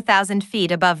 and 4,000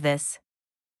 feet above this.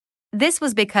 This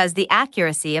was because the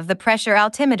accuracy of the pressure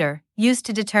altimeter, used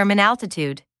to determine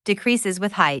altitude, decreases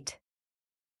with height.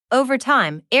 Over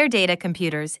time, air data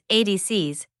computers,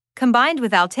 ADCs, combined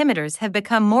with altimeters have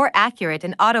become more accurate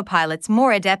and autopilots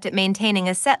more adept at maintaining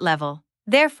a set level.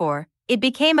 Therefore, it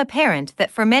became apparent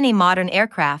that for many modern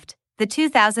aircraft, the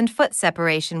 2,000-foot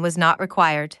separation was not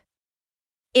required.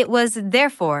 It was,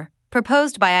 therefore,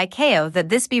 proposed by ICAO that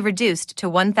this be reduced to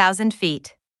 1,000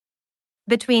 feet.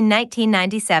 Between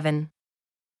 1997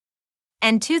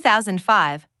 and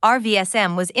 2005,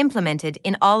 RVSM was implemented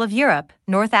in all of Europe,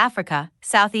 North Africa,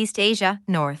 Southeast Asia,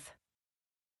 North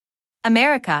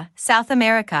America, South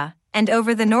America, and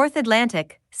over the North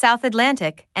Atlantic, South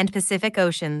Atlantic, and Pacific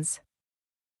Oceans.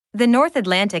 The North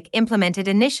Atlantic implemented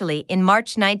initially in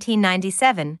March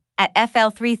 1997 at FL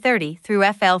 330 through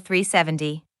FL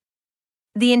 370.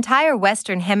 The entire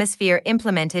Western Hemisphere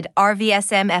implemented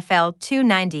RVSM FL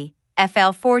 290,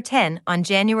 FL 410 on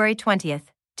January 20,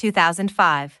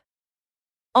 2005.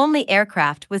 Only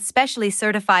aircraft with specially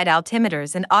certified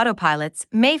altimeters and autopilots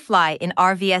may fly in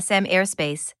RVSM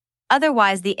airspace,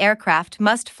 otherwise the aircraft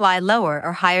must fly lower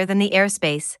or higher than the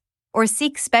airspace, or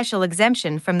seek special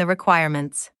exemption from the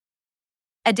requirements.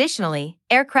 Additionally,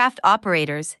 aircraft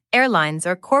operators, airlines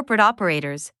or corporate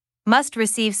operators, must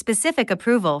receive specific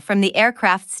approval from the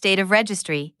aircraft's state of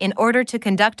registry in order to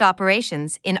conduct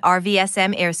operations in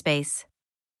RVSM airspace.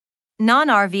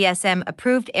 Non-RVSM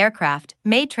approved aircraft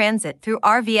may transit through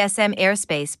RVSM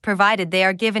airspace provided they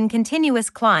are given continuous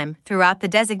climb throughout the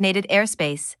designated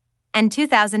airspace, and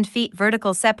 2,000 feet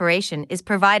vertical separation is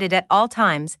provided at all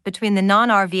times between the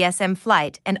non-RVSM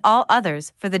flight and all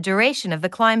others for the duration of the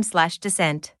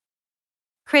climb/descent.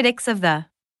 Critics of the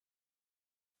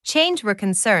change were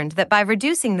concerned that by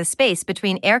reducing the space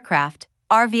between aircraft,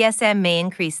 RVSM may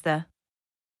increase the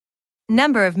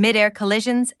number of mid-air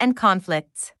collisions and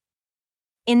conflicts.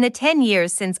 In the 10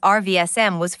 years since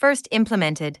RVSM was first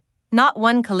implemented, not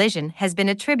one collision has been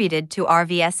attributed to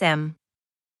RVSM.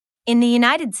 In the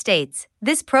United States,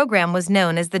 this program was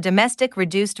known as the Domestic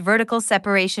Reduced Vertical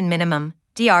Separation Minimum,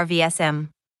 DRVSM.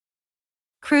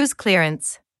 Cruise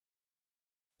clearance.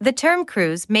 The term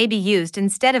cruise may be used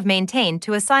instead of maintain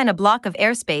to assign a block of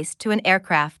airspace to an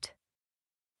aircraft.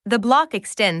 The block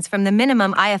extends from the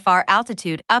minimum IFR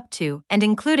altitude up to and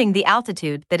including the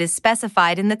altitude that is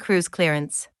specified in the cruise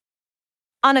clearance.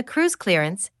 On a cruise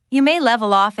clearance, you may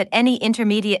level off at any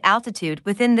intermediate altitude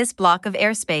within this block of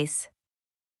airspace.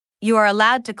 You are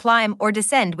allowed to climb or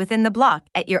descend within the block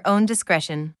at your own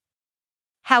discretion.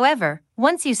 However,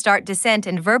 once you start descent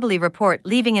and verbally report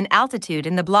leaving an altitude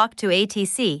in the block to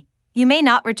ATC, you may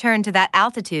not return to that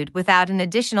altitude without an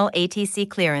additional ATC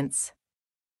clearance.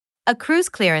 A cruise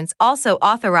clearance also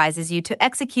authorizes you to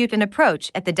execute an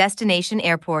approach at the destination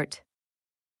airport.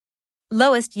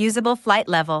 Lowest usable flight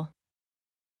level.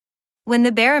 When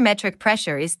the barometric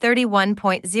pressure is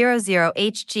 31.00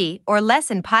 Hg or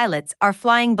less and pilots are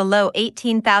flying below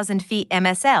 18,000 feet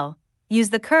MSL,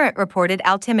 use the current reported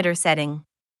altimeter setting.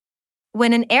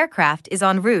 When an aircraft is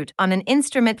en route on an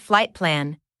instrument flight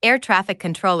plan, air traffic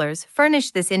controllers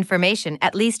furnish this information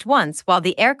at least once while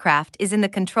the aircraft is in the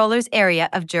controller's area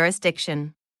of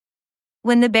jurisdiction.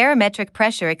 When the barometric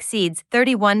pressure exceeds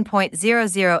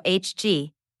 31.00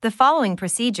 Hg, the following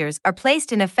procedures are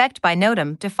placed in effect by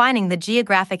NOTAM defining the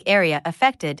geographic area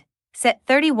affected. Set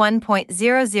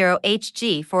 31.00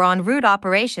 Hg for en route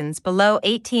operations below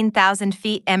 18,000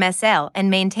 feet MSL and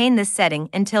maintain this setting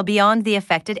until beyond the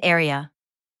affected area.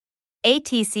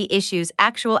 ATC issues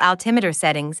actual altimeter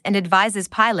settings and advises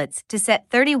pilots to set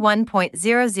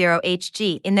 31.00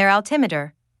 Hg in their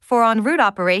altimeter for en route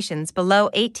operations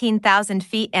below 18,000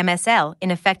 feet MSL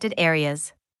in affected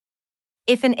areas.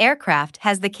 If an aircraft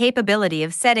has the capability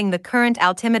of setting the current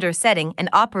altimeter setting and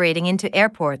operating into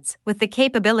airports with the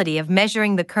capability of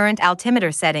measuring the current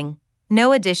altimeter setting,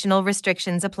 no additional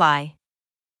restrictions apply.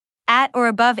 At or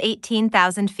above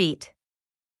 18,000 feet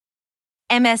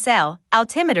MSL,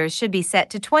 altimeters should be set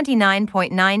to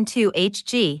 29.92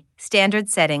 Hg, standard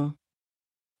setting.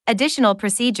 Additional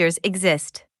procedures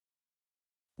exist.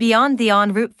 Beyond the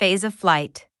en route phase of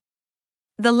flight.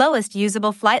 The lowest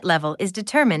usable flight level is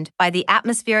determined by the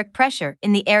atmospheric pressure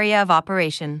in the area of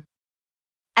operation.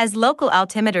 As local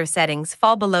altimeter settings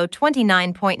fall below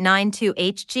 29.92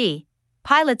 Hg,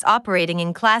 pilots operating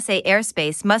in Class A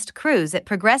airspace must cruise at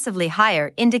progressively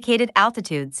higher indicated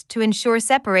altitudes to ensure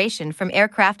separation from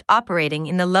aircraft operating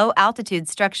in the low-altitude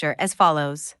structure as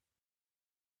follows.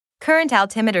 Current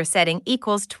altimeter setting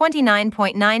equals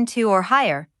 29.92 or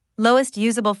higher, lowest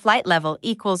usable flight level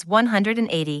equals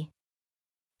 180.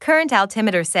 Current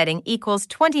altimeter setting equals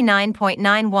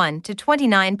 29.91 to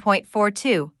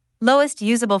 29.42, lowest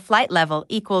usable flight level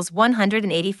equals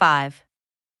 185.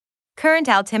 Current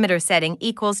altimeter setting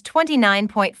equals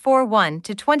 29.41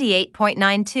 to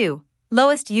 28.92,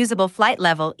 lowest usable flight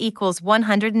level equals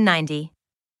 190.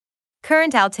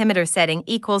 Current altimeter setting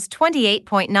equals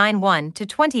 28.91 to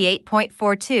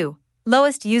 28.42,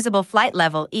 lowest usable flight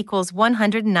level equals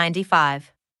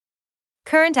 195.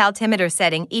 Current altimeter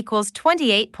setting equals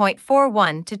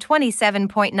 28.41 to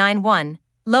 27.91,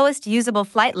 lowest usable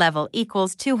flight level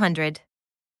equals 200.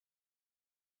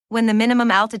 When the minimum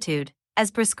altitude,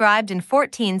 as prescribed in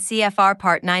 14 CFR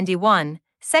Part 91,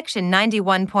 Section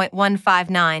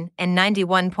 91.159 and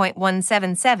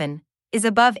 91.177, is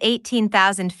above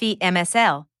 18,000 feet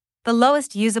MSL. The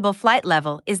lowest usable flight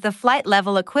level is the flight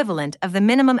level equivalent of the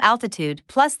minimum altitude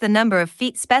plus the number of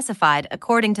feet specified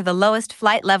according to the lowest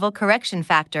flight level correction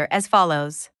factor as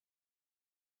follows.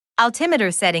 Altimeter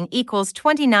setting equals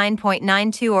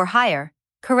 29.92 or higher,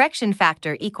 correction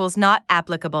factor equals not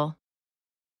applicable.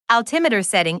 Altimeter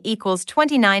setting equals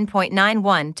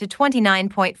 29.91 to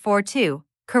 29.42,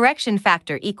 correction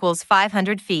factor equals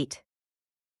 500 feet.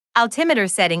 Altimeter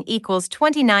setting equals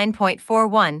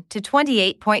 29.41 to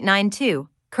 28.92,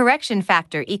 correction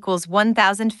factor equals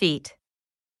 1,000 feet.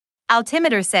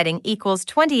 Altimeter setting equals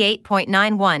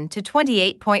 28.91 to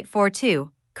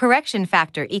 28.42, correction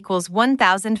factor equals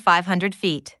 1,500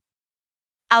 feet.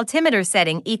 Altimeter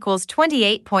setting equals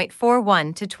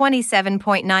 28.41 to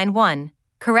 27.91,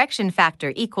 correction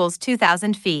factor equals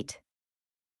 2,000 feet.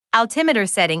 Altimeter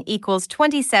setting equals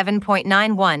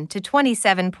 27.91 to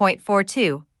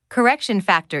 27.42, correction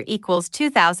factor equals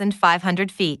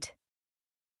 2,500 feet.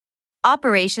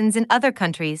 Operations in other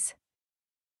countries.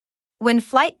 When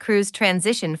flight crews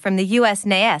transition from the U.S.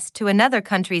 NAS to another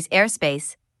country's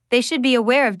airspace, they should be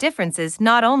aware of differences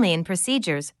not only in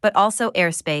procedures but also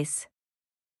airspace.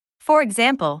 For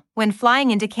example, when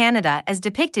flying into Canada as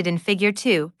depicted in Figure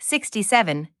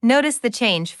 2.67, notice the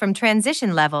change from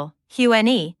transition level,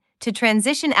 QNE, to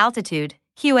transition altitude,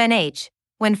 QNH,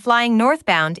 when flying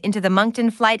northbound into the Moncton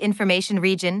Flight Information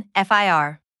Region,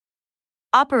 FIR.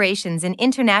 Operations in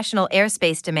international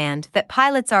airspace demand that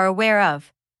pilots are aware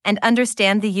of, and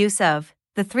understand the use of,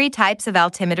 the three types of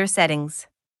altimeter settings.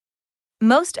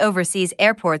 Most overseas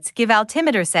airports give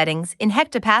altimeter settings in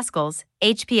hectopascals,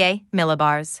 HPA,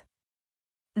 millibars.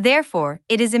 Therefore,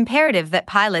 it is imperative that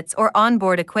pilots or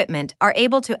onboard equipment are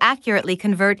able to accurately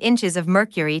convert inches of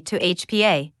mercury to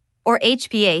HPA, or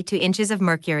HPA to inches of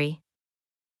mercury.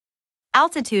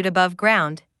 Altitude above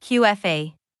ground,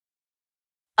 QFA.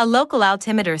 A local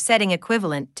altimeter setting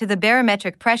equivalent to the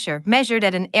barometric pressure measured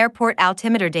at an airport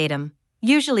altimeter datum,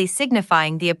 usually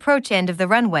signifying the approach end of the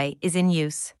runway, is in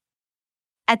use.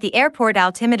 At the airport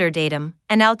altimeter datum,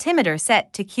 an altimeter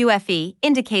set to QFE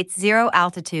indicates zero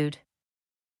altitude.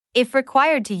 If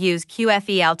required to use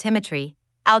QFE altimetry,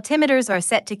 altimeters are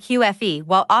set to QFE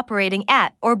while operating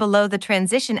at or below the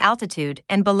transition altitude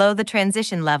and below the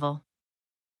transition level.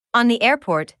 On the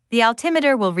airport, the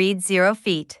altimeter will read 0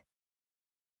 feet.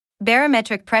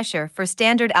 Barometric pressure for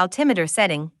standard altimeter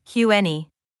setting, QNE.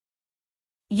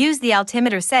 Use the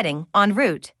altimeter setting en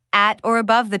route, at or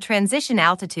above the transition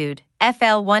altitude,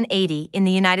 FL 180 in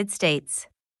the United States.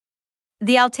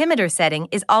 The altimeter setting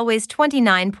is always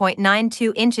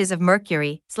 29.92 inches of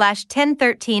mercury /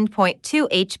 1013.2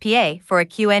 HPA for a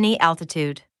QNE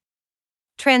altitude.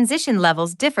 Transition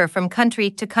levels differ from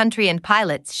country to country and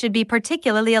pilots should be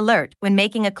particularly alert when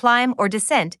making a climb or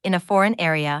descent in a foreign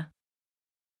area.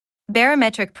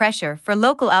 Barometric pressure for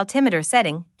local altimeter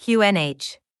setting,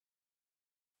 QNH.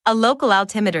 A local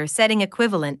altimeter setting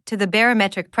equivalent to the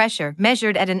barometric pressure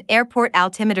measured at an airport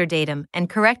altimeter datum and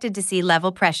corrected to sea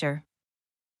level pressure.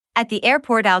 At the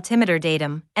airport altimeter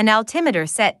datum, an altimeter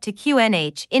set to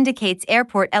QNH indicates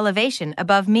airport elevation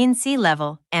above mean sea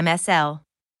level, MSL.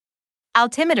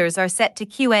 Altimeters are set to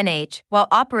QNH while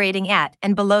operating at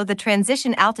and below the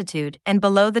transition altitude and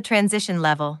below the transition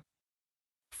level.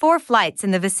 For flights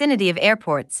in the vicinity of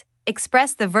airports,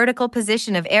 express the vertical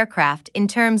position of aircraft in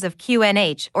terms of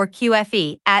QNH or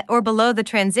QFE at or below the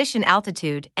transition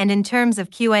altitude and in terms of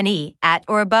QNE at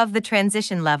or above the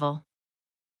transition level.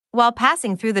 While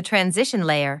passing through the transition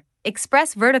layer,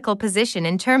 express vertical position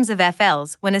in terms of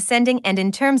FLs when ascending and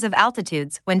in terms of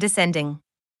altitudes when descending.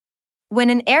 When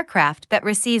an aircraft that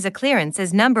receives a clearance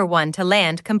as number 1 to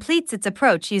land completes its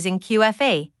approach using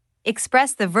QFA,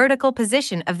 express the vertical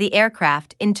position of the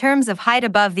aircraft in terms of height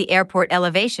above the airport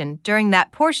elevation during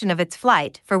that portion of its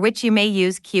flight for which you may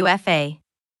use QFA.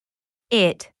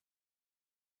 It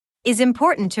is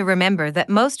important to remember that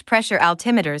most pressure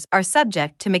altimeters are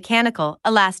subject to mechanical,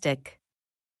 elastic,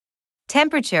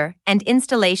 temperature, and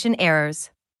installation errors.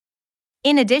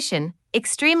 In addition,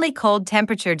 extremely cold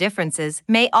temperature differences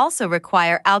may also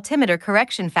require altimeter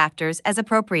correction factors as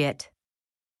appropriate.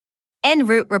 En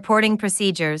route reporting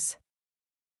procedures.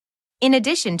 In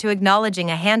addition to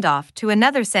acknowledging a handoff to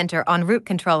another center en route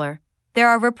controller, there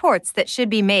are reports that should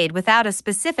be made without a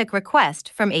specific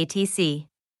request from ATC.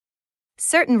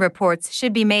 Certain reports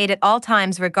should be made at all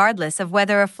times regardless of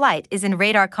whether a flight is in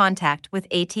radar contact with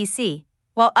ATC,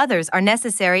 while others are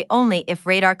necessary only if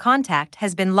radar contact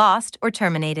has been lost or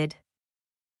terminated.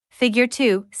 Figure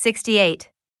 2.68.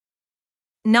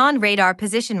 Non-radar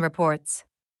position reports.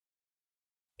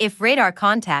 If radar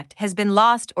contact has been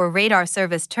lost or radar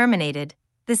service terminated,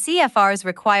 the CFRs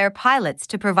require pilots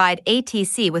to provide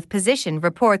ATC with position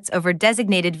reports over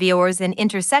designated VORs and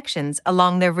intersections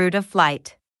along their route of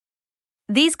flight.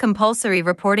 These compulsory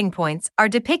reporting points are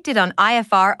depicted on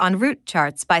IFR en route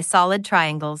charts by solid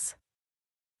triangles.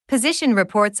 Position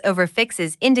reports over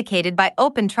fixes indicated by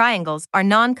open triangles are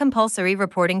non-compulsory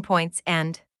reporting points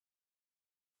and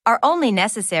are only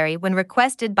necessary when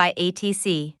requested by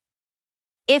ATC.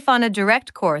 If on a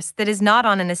direct course that is not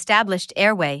on an established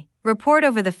airway, report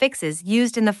over the fixes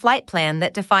used in the flight plan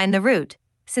that define the route,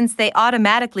 since they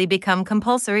automatically become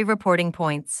compulsory reporting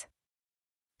points.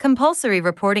 Compulsory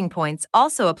reporting points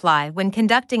also apply when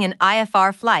conducting an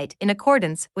IFR flight in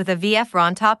accordance with a VF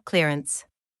RONTOP clearance.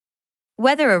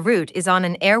 Whether a route is on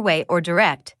an airway or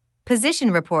direct,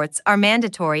 position reports are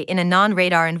mandatory in a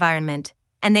non-radar environment,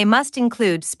 and they must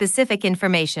include specific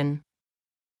information.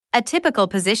 A typical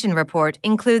position report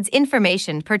includes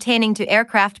information pertaining to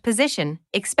aircraft position,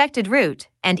 expected route,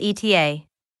 and ETA.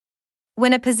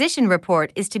 When a position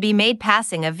report is to be made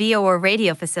passing a VO or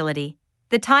radio facility,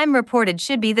 the time reported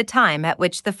should be the time at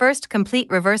which the first complete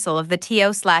reversal of the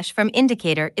TO/from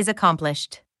indicator is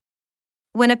accomplished.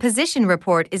 When a position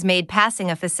report is made passing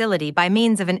a facility by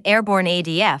means of an airborne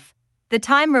ADF, the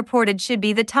time reported should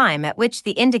be the time at which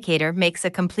the indicator makes a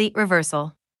complete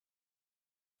reversal.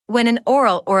 When an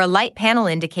oral or a light panel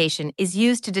indication is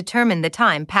used to determine the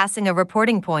time passing a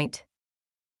reporting point,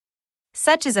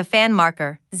 such as a fan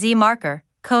marker, Z marker,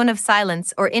 cone of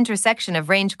silence, or intersection of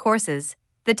range courses,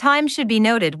 the time should be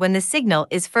noted when the signal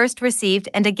is first received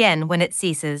and again when it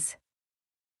ceases.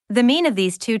 The mean of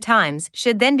these two times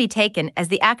should then be taken as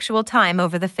the actual time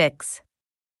over the fix.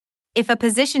 If a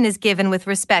position is given with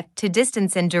respect to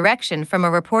distance and direction from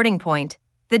a reporting point,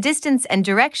 the distance and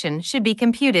direction should be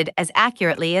computed as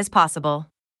accurately as possible.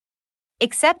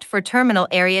 Except for terminal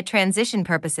area transition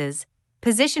purposes,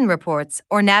 position reports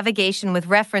or navigation with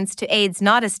reference to aids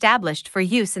not established for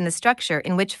use in the structure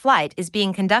in which flight is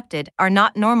being conducted are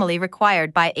not normally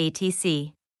required by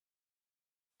ATC.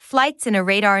 Flights in a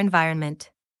radar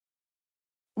environment.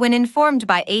 When informed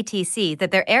by ATC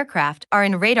that their aircraft are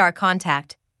in radar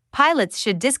contact, pilots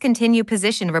should discontinue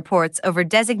position reports over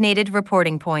designated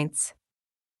reporting points.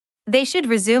 They should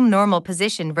resume normal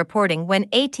position reporting when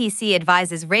ATC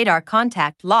advises radar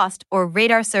contact lost or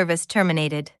radar service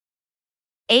terminated.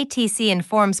 ATC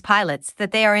informs pilots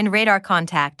that they are in radar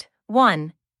contact,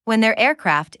 1. When their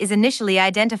aircraft is initially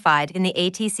identified in the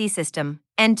ATC system,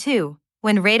 and 2.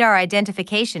 When radar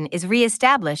identification is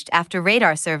re-established after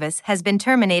radar service has been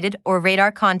terminated or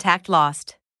radar contact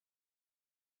lost.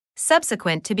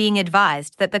 Subsequent to being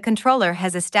advised that the controller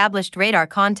has established radar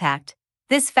contact,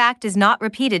 this fact is not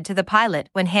repeated to the pilot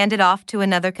when handed off to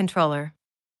another controller.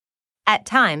 At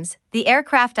times, the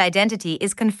aircraft identity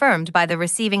is confirmed by the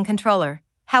receiving controller.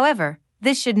 However,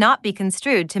 this should not be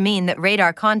construed to mean that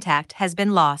radar contact has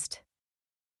been lost.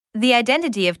 The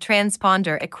identity of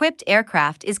transponder-equipped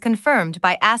aircraft is confirmed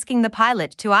by asking the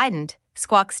pilot to ident,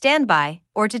 squawk standby,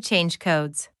 or to change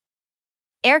codes.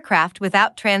 Aircraft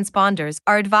without transponders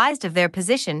are advised of their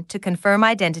position to confirm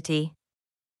identity.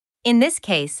 In this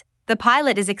case, the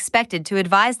pilot is expected to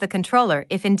advise the controller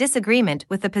if in disagreement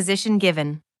with the position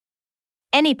given.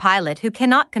 Any pilot who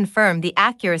cannot confirm the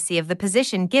accuracy of the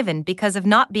position given because of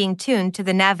not being tuned to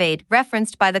the navaid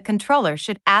referenced by the controller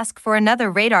should ask for another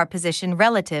radar position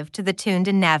relative to the tuned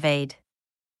in navaid.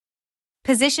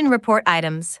 Position report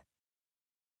items.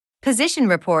 Position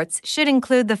reports should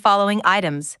include the following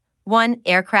items: 1.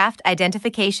 Aircraft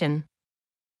identification.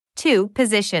 2.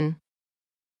 Position.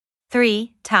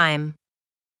 3. Time.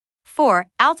 4.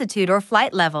 Altitude or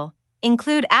flight level.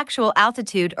 Include actual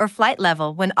altitude or flight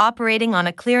level when operating on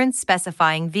a clearance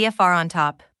specifying VFR on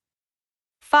top.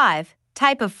 5.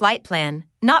 Type of flight plan,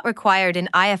 not required in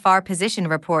IFR position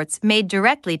reports made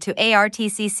directly to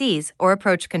ARTCCs or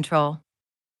approach control.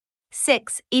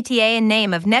 6. ETA and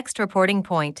name of next reporting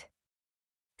point.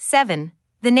 7.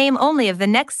 The name only of the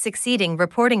next succeeding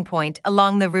reporting point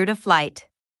along the route of flight.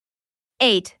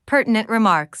 8. Pertinent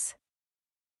remarks.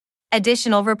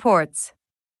 Additional reports.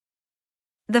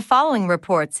 The following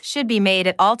reports should be made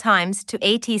at all times to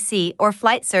ATC or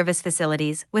flight service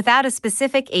facilities without a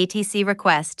specific ATC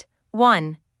request.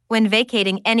 1. When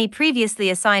vacating any previously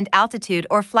assigned altitude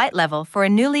or flight level for a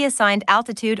newly assigned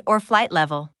altitude or flight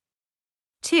level.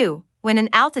 2. When an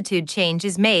altitude change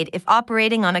is made if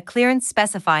operating on a clearance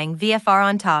specifying VFR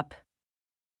on top.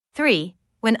 3.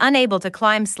 When unable to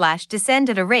climb/descend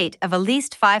at a rate of at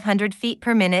least 500 feet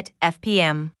per minute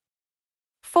 (fpm).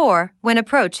 4. When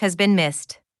approach has been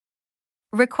missed.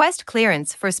 Request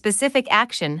clearance for specific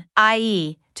action,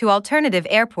 i.e., to alternative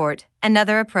airport,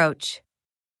 another approach.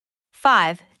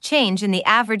 5. Change in the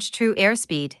average true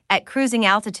airspeed at cruising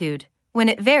altitude, when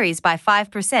it varies by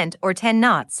 5% or 10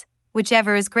 knots,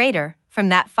 whichever is greater, from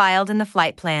that filed in the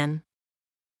flight plan.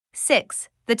 6.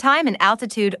 The time and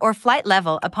altitude or flight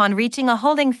level upon reaching a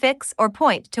holding fix or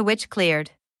point to which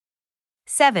cleared.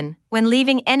 7. When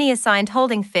leaving any assigned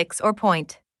holding fix or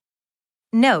point.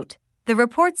 Note: the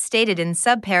reports stated in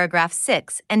subparagraph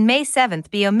 6 and May 7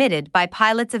 be omitted by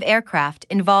pilots of aircraft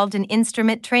involved in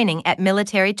instrument training at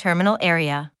military terminal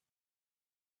area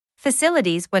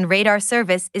facilities when radar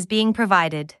service is being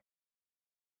provided.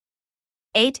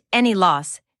 8. Any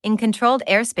loss, in controlled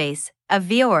airspace, of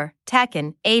VOR,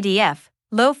 TACAN, ADF,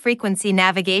 low-frequency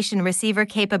navigation receiver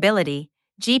capability,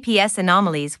 GPS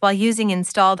anomalies while using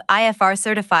installed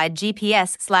IFR-certified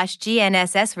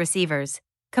GPS/GNSS receivers,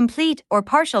 complete or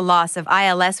partial loss of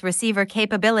ILS receiver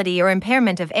capability or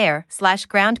impairment of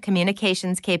air/ground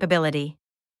communications capability.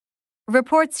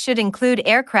 Reports should include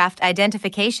aircraft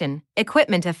identification,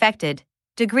 equipment affected,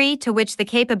 degree to which the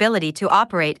capability to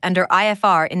operate under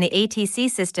IFR in the ATC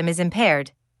system is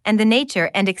impaired, and the nature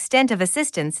and extent of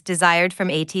assistance desired from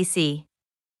ATC.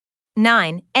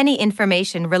 9. Any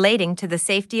information relating to the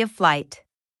safety of flight.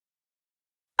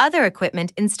 Other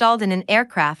equipment installed in an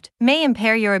aircraft may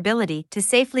impair your ability to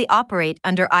safely operate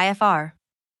under IFR.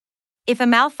 If a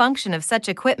malfunction of such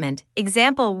equipment,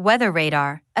 example weather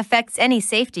radar, affects any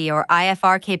safety or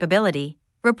IFR capability,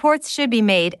 reports should be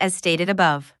made as stated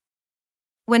above.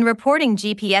 When reporting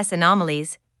GPS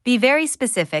anomalies, be very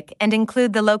specific and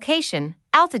include the location,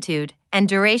 altitude, and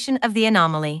duration of the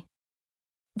anomaly.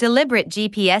 Deliberate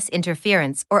GPS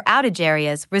interference or outage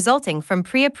areas resulting from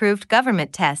pre-approved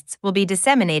government tests will be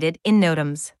disseminated in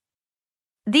NOTAMs.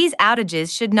 These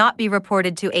outages should not be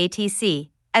reported to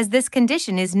ATC, as this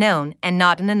condition is known and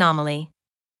not an anomaly.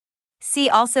 See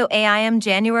also AIM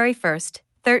January 1,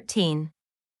 13.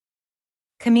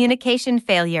 Communication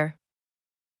failure.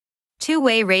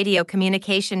 Two-way radio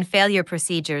communication failure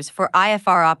procedures for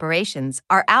IFR operations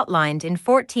are outlined in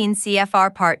 14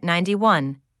 CFR Part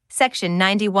 91, Section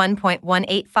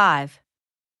 91.185.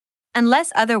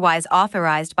 Unless otherwise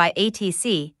authorized by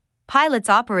ATC, pilots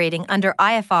operating under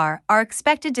IFR are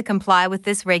expected to comply with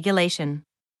this regulation.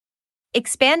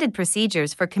 Expanded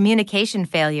procedures for communication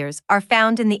failures are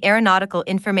found in the Aeronautical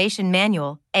Information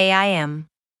Manual, AIM.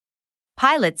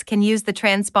 Pilots can use the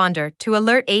transponder to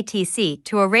alert ATC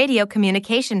to a radio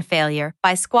communication failure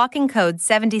by squawking code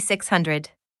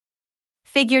 7600.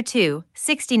 Figure 2,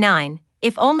 69.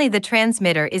 If only the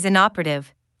transmitter is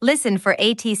inoperative, listen for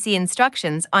ATC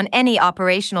instructions on any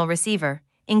operational receiver,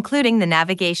 including the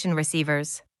navigation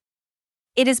receivers.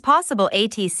 It is possible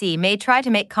ATC may try to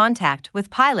make contact with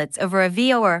pilots over a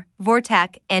VOR,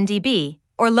 VORTAC, NDB,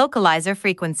 or localizer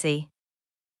frequency.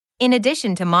 In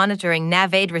addition to monitoring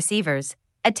NavAid receivers,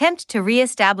 attempt to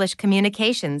re-establish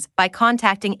communications by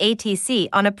contacting ATC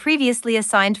on a previously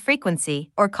assigned frequency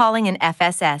or calling an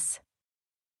FSS.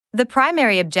 The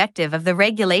primary objective of the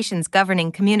regulations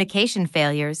governing communication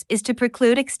failures is to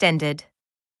preclude extended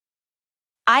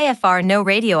IFR no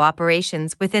radio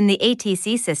operations within the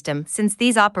ATC system, since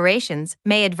these operations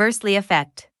may adversely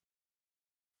affect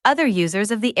other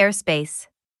users of the airspace.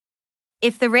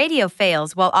 If the radio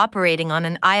fails while operating on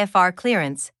an IFR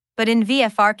clearance, but in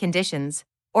VFR conditions,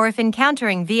 or if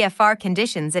encountering VFR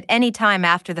conditions at any time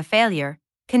after the failure,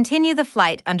 continue the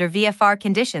flight under VFR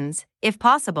conditions, if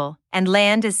possible, and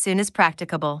land as soon as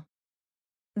practicable.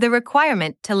 The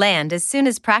requirement to land as soon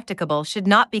as practicable should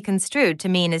not be construed to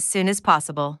mean as soon as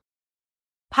possible.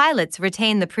 Pilots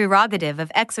retain the prerogative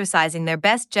of exercising their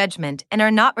best judgment and are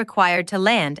not required to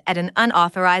land at an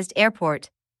unauthorized airport,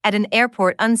 at an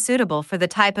airport unsuitable for the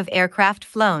type of aircraft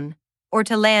flown, or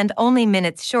to land only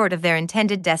minutes short of their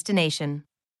intended destination.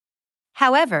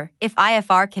 However, if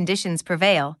IFR conditions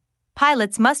prevail,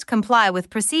 pilots must comply with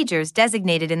procedures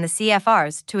designated in the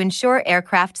CFRs to ensure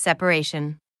aircraft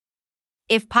separation.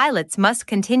 If pilots must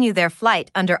continue their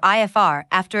flight under IFR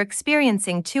after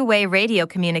experiencing two-way radio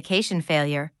communication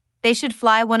failure, they should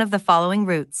fly one of the following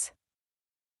routes.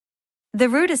 The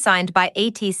route assigned by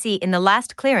ATC in the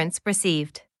last clearance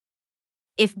received.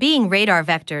 If being radar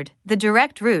vectored, the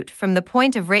direct route from the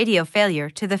point of radio failure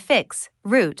to the fix,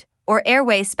 route, or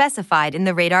airway specified in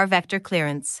the radar vector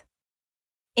clearance.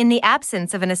 In the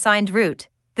absence of an assigned route,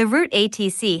 the route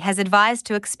ATC has advised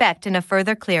to expect in a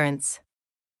further clearance.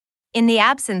 In the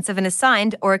absence of an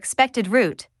assigned or expected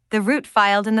route, the route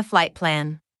filed in the flight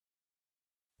plan.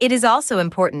 It is also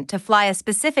important to fly a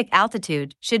specific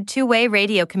altitude should two-way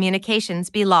radio communications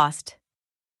be lost.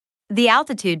 The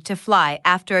altitude to fly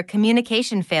after a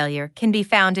communication failure can be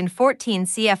found in 14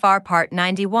 CFR Part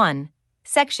 91,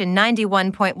 Section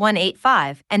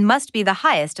 91.185, and must be the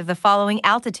highest of the following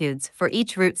altitudes for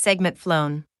each route segment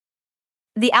flown.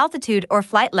 The altitude or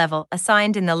flight level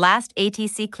assigned in the last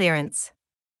ATC clearance.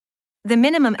 The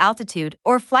minimum altitude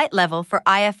or flight level for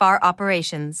IFR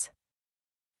operations.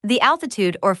 The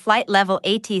altitude or flight level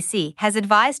ATC has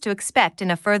advised to expect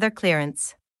in a further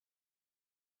clearance.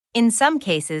 In some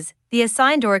cases, the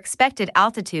assigned or expected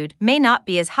altitude may not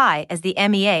be as high as the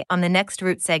MEA on the next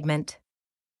route segment.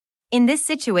 In this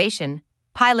situation,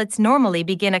 pilots normally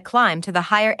begin a climb to the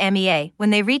higher MEA when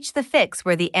they reach the fix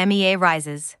where the MEA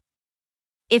rises.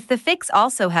 If the fix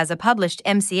also has a published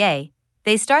MCA,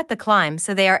 they start the climb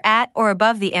so they are at or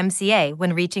above the MCA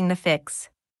when reaching the fix.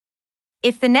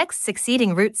 If the next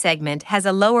succeeding route segment has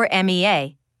a lower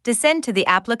MEA, descend to the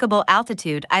applicable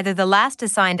altitude, either the last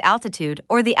assigned altitude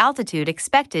or the altitude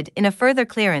expected in a further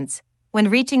clearance, when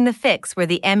reaching the fix where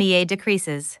the MEA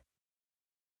decreases.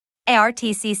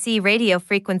 ARTCC radio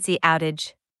frequency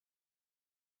outage.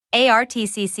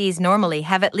 ARTCCs normally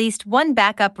have at least one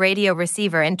backup radio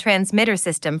receiver and transmitter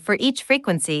system for each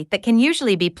frequency that can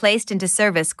usually be placed into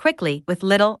service quickly with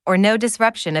little or no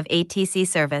disruption of ATC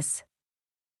service.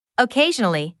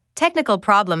 Occasionally, technical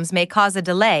problems may cause a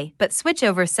delay, but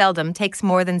switchover seldom takes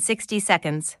more than 60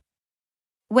 seconds.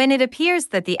 When it appears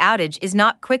that the outage is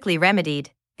not quickly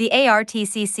remedied, the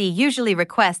ARTCC usually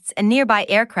requests a nearby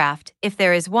aircraft, if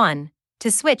there is one,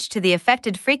 to switch to the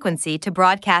affected frequency to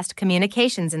broadcast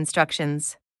communications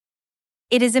instructions.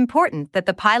 It is important that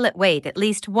the pilot wait at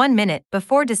least 1 minute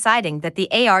before deciding that the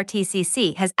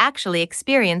ARTCC has actually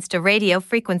experienced a radio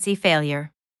frequency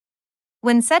failure.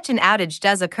 When such an outage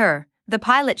does occur, the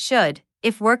pilot should,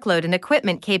 if workload and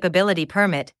equipment capability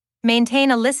permit, maintain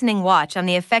a listening watch on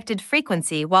the affected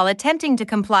frequency while attempting to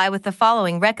comply with the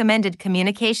following recommended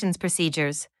communications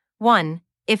procedures. 1.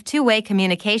 If two-way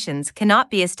communications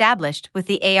cannot be established with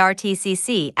the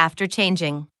ARTCC after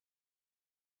changing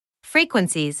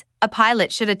frequencies, a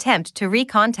pilot should attempt to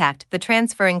recontact the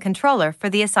transferring controller for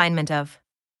the assignment of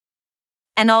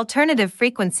an alternative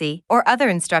frequency or other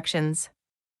instructions.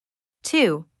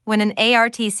 2. When an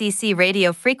ARTCC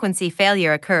radio frequency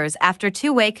failure occurs after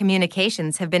two-way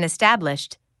communications have been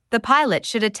established, the pilot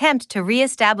should attempt to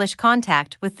re-establish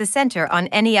contact with the center on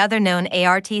any other known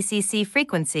ARTCC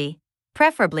frequency,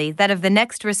 preferably that of the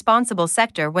next responsible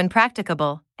sector when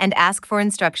practicable, and ask for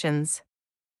instructions.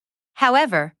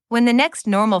 However, when the next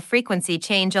normal frequency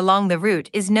change along the route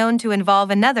is known to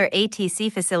involve another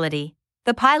ATC facility,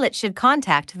 the pilot should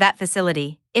contact that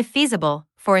facility, if feasible,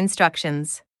 for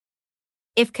instructions.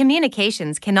 If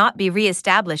communications cannot be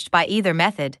re-established by either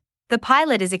method, the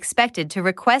pilot is expected to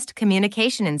request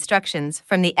communication instructions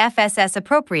from the FSS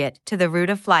appropriate to the route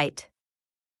of flight.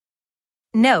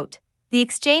 Note: the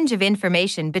exchange of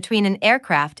information between an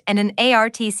aircraft and an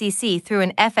ARTCC through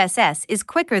an FSS is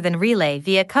quicker than relay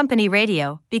via company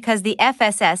radio because the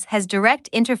FSS has direct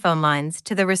interphone lines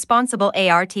to the responsible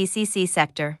ARTCC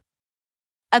sector.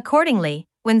 Accordingly,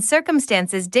 when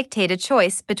circumstances dictate a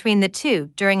choice between the two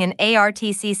during an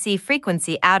ARTCC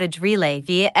frequency outage, relay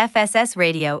via FSS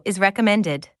radio is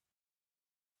recommended.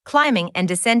 Climbing and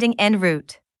descending en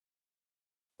route.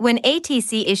 When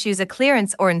ATC issues a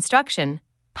clearance or instruction,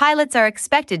 pilots are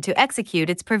expected to execute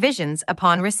its provisions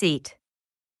upon receipt.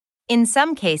 In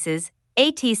some cases,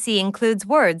 ATC includes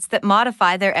words that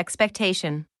modify their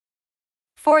expectation.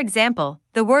 For example,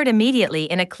 the word immediately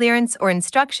in a clearance or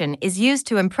instruction is used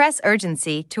to impress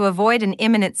urgency to avoid an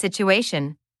imminent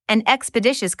situation, and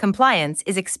expeditious compliance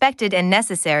is expected and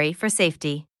necessary for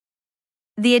safety.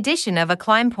 The addition of a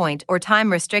climb point or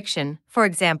time restriction, for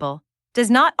example,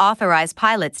 does not authorize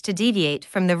pilots to deviate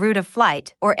from the route of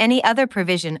flight or any other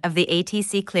provision of the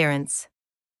ATC clearance.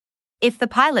 If the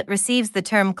pilot receives the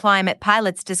term climb at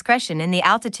pilot's discretion in the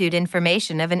altitude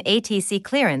information of an ATC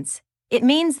clearance, it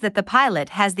means that the pilot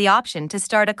has the option to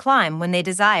start a climb when they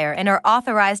desire and are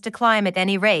authorized to climb at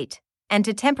any rate, and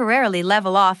to temporarily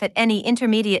level off at any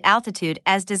intermediate altitude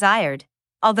as desired,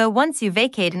 although once you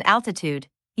vacate an altitude,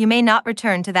 you may not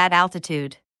return to that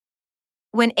altitude.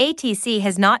 When ATC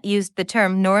has not used the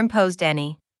term nor imposed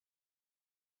any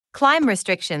climb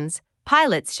restrictions,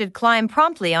 pilots should climb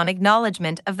promptly on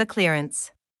acknowledgement of the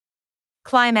clearance.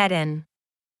 Climb at an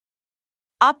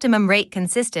optimum rate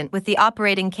consistent with the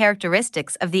operating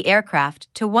characteristics of the aircraft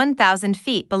to 1,000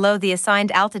 feet below the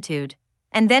assigned altitude,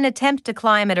 and then attempt to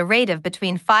climb at a rate of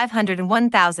between 500 and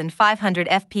 1,500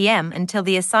 fpm until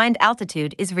the assigned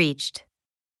altitude is reached.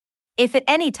 If at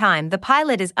any time the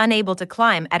pilot is unable to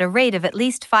climb at a rate of at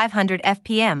least 500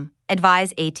 fpm,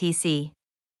 advise ATC.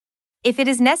 If it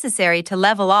is necessary to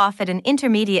level off at an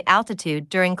intermediate altitude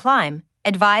during climb,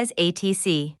 advise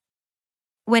ATC.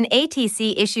 When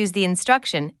ATC issues the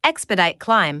instruction, expedite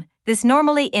climb, this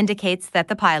normally indicates that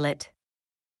the pilot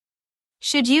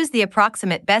should use the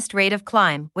approximate best rate of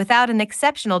climb without an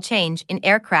exceptional change in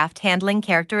aircraft handling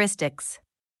characteristics.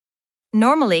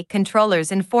 Normally,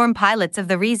 controllers inform pilots of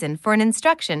the reason for an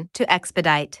instruction to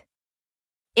expedite.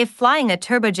 If flying a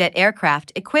turbojet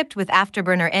aircraft equipped with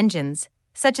afterburner engines,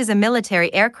 such as a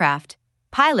military aircraft,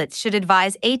 pilots should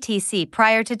advise ATC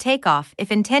prior to takeoff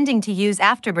if intending to use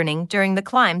afterburning during the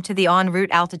climb to the en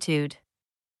route altitude.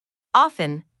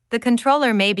 Often, the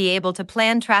controller may be able to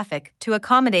plan traffic to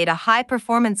accommodate a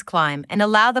high-performance climb and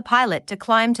allow the pilot to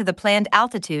climb to the planned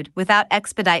altitude without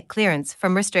expedite clearance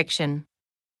from restriction.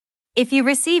 If you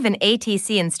receive an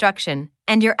ATC instruction,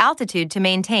 and your altitude to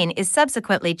maintain is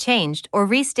subsequently changed or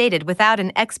restated without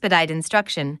an expedite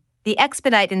instruction, the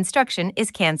expedite instruction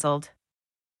is cancelled.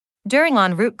 During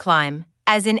en route climb,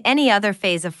 as in any other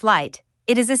phase of flight,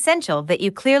 it is essential that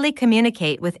you clearly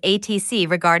communicate with ATC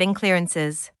regarding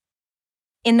clearances.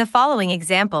 In the following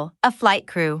example, a flight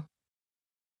crew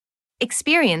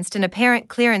experienced an apparent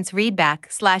clearance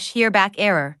readback/hearback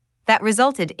error that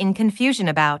resulted in confusion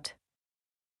about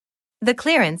the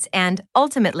clearance and,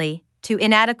 ultimately, to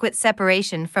inadequate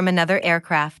separation from another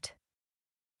aircraft.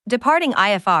 Departing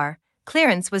IFR,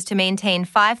 clearance was to maintain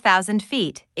 5,000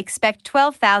 feet, expect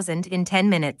 12,000 in 10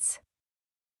 minutes.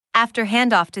 After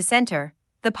handoff to center,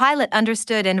 the pilot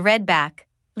understood and read back,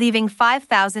 leaving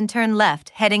 5,000 turn left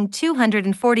heading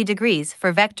 240 degrees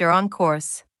for vector on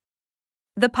course.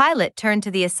 The pilot turned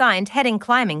to the assigned heading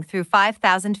climbing through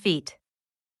 5,000 feet.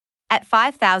 At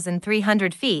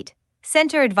 5,300 feet,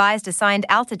 center advised assigned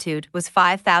altitude was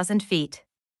 5,000 feet.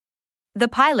 The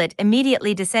pilot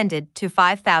immediately descended to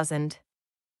 5,000.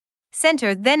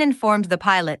 Center then informed the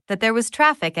pilot that there was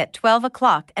traffic at 12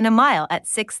 o'clock and a mile at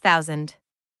 6,000.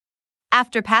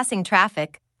 After passing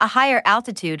traffic, a higher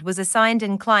altitude was assigned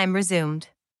and climb resumed.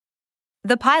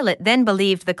 The pilot then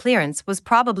believed the clearance was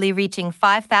probably reaching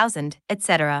 5,000,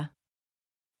 etc.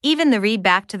 Even the read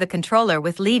back to the controller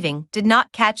with leaving did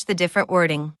not catch the different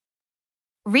wording.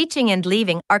 Reaching and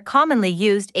leaving are commonly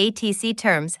used ATC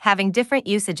terms having different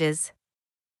usages.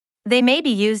 They may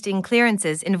be used in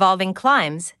clearances involving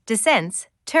climbs, descents,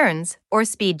 turns, or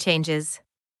speed changes.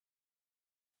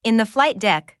 In the flight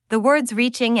deck, the words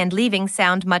reaching and leaving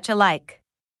sound much alike.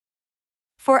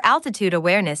 For altitude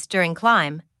awareness during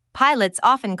climb, pilots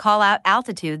often call out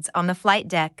altitudes on the flight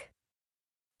deck.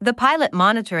 The pilot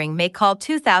monitoring may call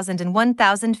 2,000 and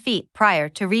 1,000 feet prior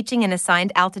to reaching an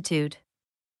assigned altitude.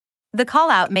 The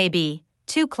call-out may be,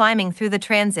 to climbing through the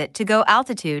transit to go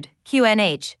altitude,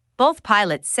 QNH. Both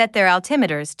pilots set their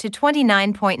altimeters to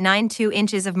 29.92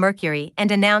 inches of mercury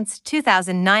and announce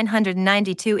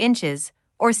 2,992 inches,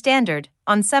 or standard,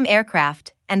 on some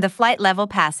aircraft, and the flight level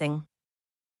passing.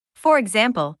 For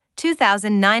example,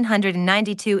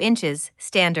 2,992 inches,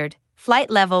 standard, flight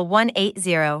level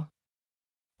 180.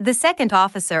 The second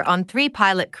officer on 3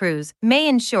 pilot crews may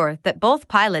ensure that both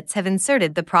pilots have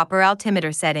inserted the proper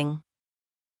altimeter setting.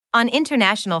 On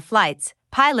international flights,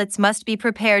 pilots must be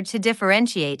prepared to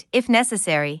differentiate, if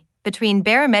necessary, between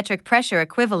barometric pressure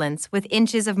equivalents with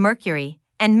inches of mercury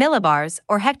and millibars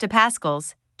or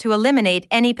hectopascals to eliminate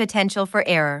any potential for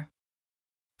error.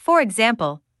 For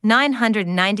example,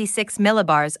 996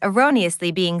 millibars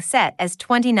erroneously being set as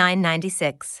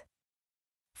 2996.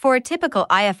 For a typical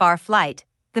IFR flight,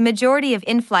 the majority of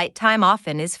in-flight time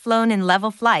often is flown in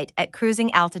level flight at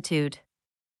cruising altitude.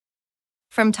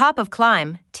 From top of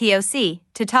climb, TOC,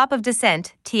 to top of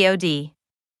descent, TOD.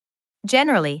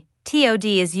 Generally, TOD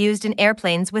is used in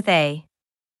airplanes with a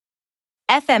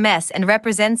FMS and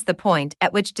represents the point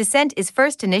at which descent is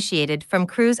first initiated from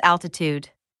cruise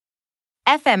altitude.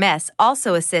 FMS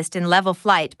also assist in level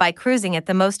flight by cruising at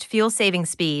the most fuel-saving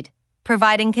speed,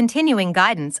 providing continuing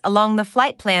guidance along the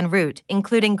flight plan route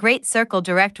including Great Circle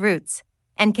direct routes,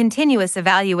 and continuous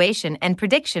evaluation and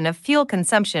prediction of fuel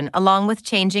consumption along with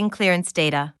changing clearance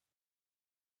data.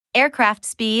 Aircraft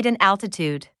speed and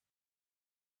altitude.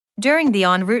 During the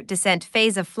en route descent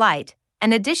phase of flight,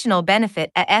 an additional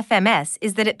benefit at FMS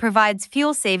is that it provides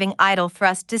fuel-saving idle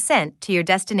thrust descent to your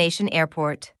destination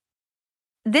airport.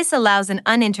 This allows an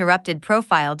uninterrupted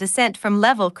profile descent from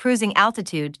level cruising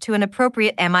altitude to an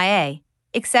appropriate MIA,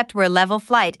 except where level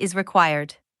flight is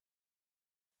required.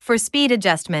 For speed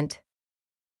adjustment,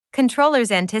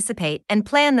 controllers anticipate and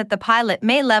plan that the pilot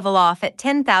may level off at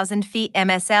 10,000 feet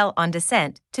MSL on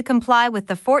descent to comply with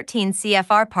the 14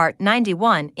 CFR Part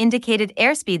 91 indicated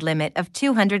airspeed limit of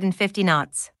 250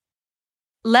 knots.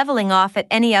 Leveling off at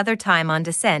any other time on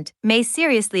descent may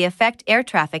seriously affect air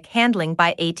traffic handling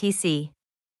by ATC.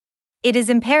 It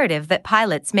is imperative that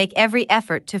pilots make every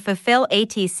effort to fulfill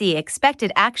ATC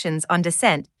expected actions on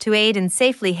descent to aid in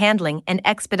safely handling and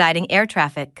expediting air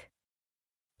traffic.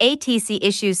 ATC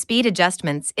issues speed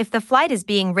adjustments if the flight is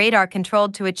being radar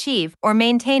controlled to achieve or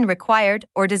maintain required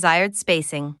or desired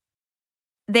spacing.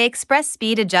 They express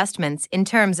speed adjustments in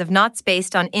terms of knots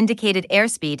based on indicated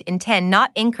airspeed in 10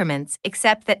 knot increments,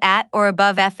 except that at or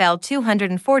above FL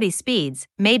 240 speeds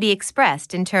may be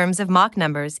expressed in terms of Mach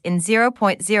numbers in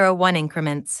 0.01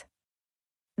 increments.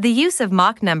 The use of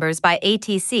Mach numbers by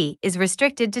ATC is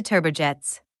restricted to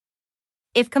turbojets.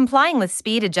 If complying with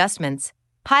speed adjustments,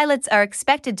 pilots are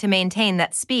expected to maintain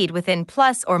that speed within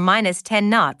plus or minus 10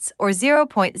 knots or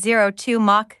 0.02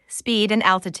 Mach speed and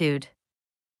altitude.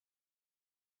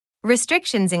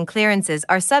 Restrictions in clearances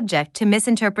are subject to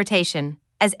misinterpretation,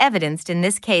 as evidenced in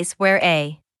this case where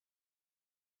a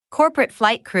corporate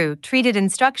flight crew treated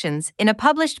instructions in a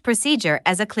published procedure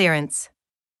as a clearance.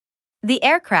 The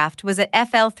aircraft was at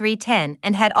FL 310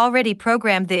 and had already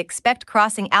programmed the expect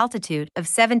crossing altitude of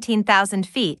 17,000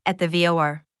 feet at the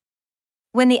VOR.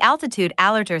 When the altitude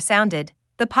alerter sounded,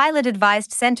 the pilot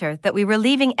advised center that we were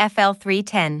leaving FL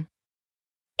 310.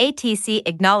 ATC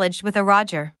acknowledged with a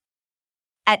Roger.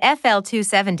 At FL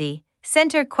 270,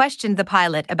 center questioned the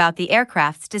pilot about the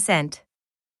aircraft's descent.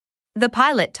 The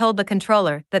pilot told the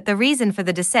controller that the reason for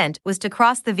the descent was to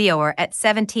cross the VOR at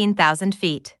 17,000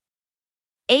 feet.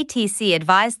 ATC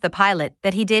advised the pilot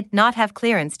that he did not have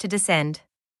clearance to descend.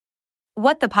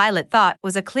 What the pilot thought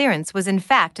was a clearance was in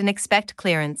fact an expect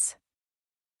clearance.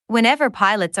 Whenever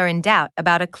pilots are in doubt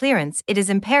about a clearance, it is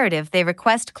imperative they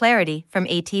request clarity from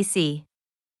ATC.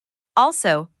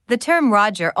 Also, the term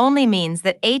Roger only means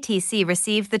that ATC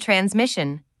received the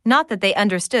transmission, not that they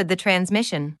understood the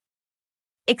transmission.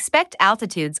 Expect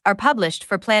altitudes are published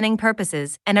for planning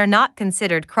purposes and are not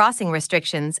considered crossing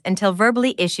restrictions until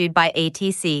verbally issued by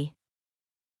ATC.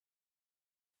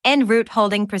 En route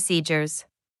holding procedures.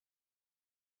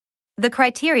 The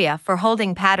criteria for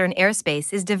holding pattern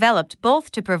airspace is developed both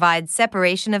to provide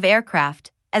separation of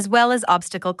aircraft as well as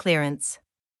obstacle clearance.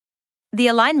 The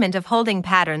alignment of holding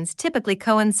patterns typically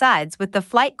coincides with the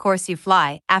flight course you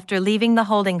fly after leaving the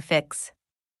holding fix.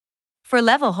 For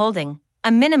level holding, a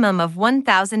minimum of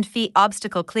 1,000 feet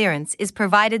obstacle clearance is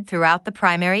provided throughout the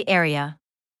primary area.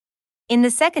 In the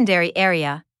secondary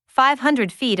area, 500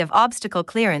 feet of obstacle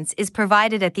clearance is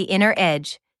provided at the inner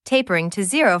edge, tapering to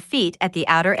 0 feet at the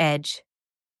outer edge.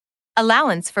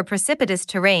 Allowance for precipitous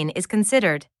terrain is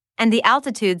considered, and the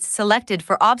altitudes selected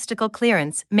for obstacle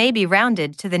clearance may be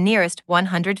rounded to the nearest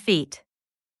 100 feet.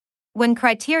 When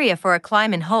criteria for a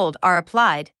climb and hold are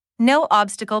applied, no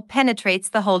obstacle penetrates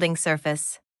the holding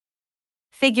surface.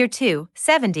 Figure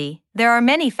 2.70. There are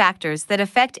many factors that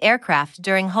affect aircraft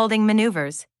during holding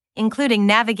maneuvers, including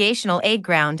navigational aid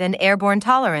ground and airborne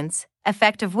tolerance,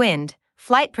 effect of wind,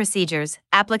 flight procedures,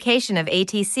 application of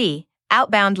ATC,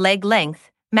 outbound leg length,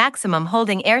 maximum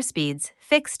holding airspeeds,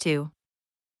 fixed to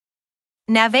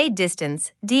nav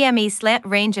distance, DME slant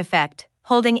range effect,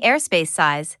 holding airspace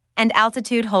size, and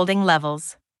altitude holding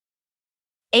levels.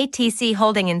 ATC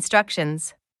holding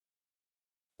instructions.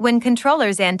 When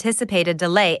controllers anticipate a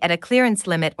delay at a clearance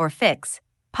limit or fix,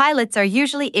 pilots are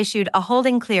usually issued a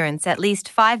holding clearance at least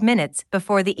 5 minutes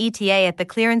before the ETA at the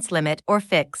clearance limit or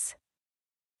fix.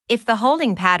 If the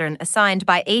holding pattern assigned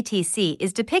by ATC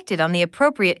is depicted on the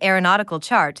appropriate aeronautical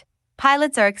chart,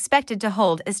 pilots are expected to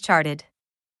hold as charted.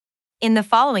 In the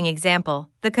following example,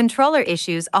 the controller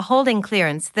issues a holding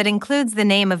clearance that includes the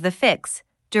name of the fix,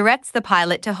 directs the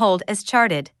pilot to hold as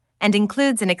charted, and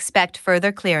includes an expect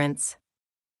further clearance.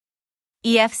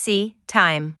 EFC,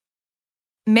 time.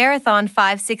 Marathon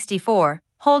 564,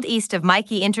 hold east of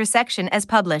Mikey intersection as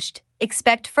published,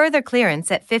 expect further clearance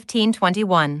at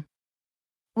 1521.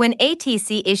 When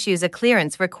ATC issues a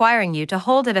clearance requiring you to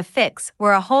hold at a fix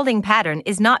where a holding pattern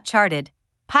is not charted,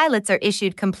 pilots are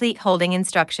issued complete holding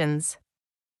instructions.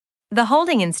 The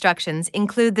holding instructions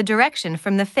include the direction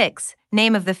from the fix,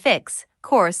 name of the fix,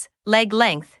 course, leg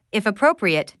length, if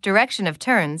appropriate, direction of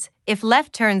turns, if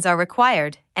left turns are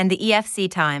required, and the EFC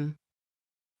time.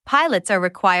 Pilots are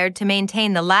required to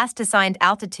maintain the last assigned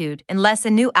altitude unless a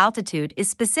new altitude is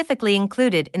specifically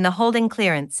included in the holding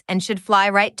clearance and should fly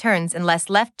right turns unless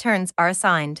left turns are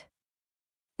assigned.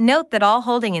 Note that all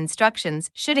holding instructions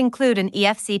should include an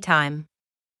EFC time.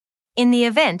 In the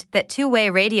event that two-way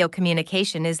radio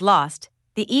communication is lost,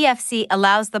 the EFC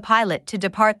allows the pilot to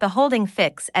depart the holding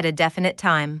fix at a definite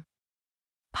time.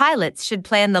 Pilots should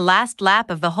plan the last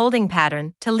lap of the holding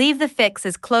pattern to leave the fix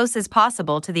as close as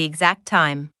possible to the exact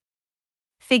time.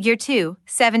 Figure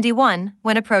 2.71.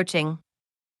 When approaching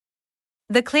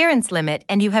the clearance limit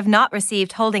and you have not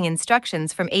received holding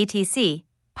instructions from ATC,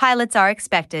 pilots are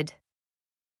expected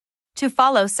to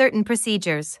follow certain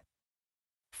procedures.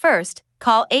 First,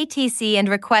 call ATC and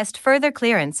request further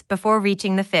clearance before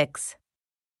reaching the fix.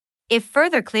 If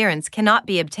further clearance cannot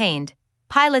be obtained,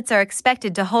 pilots are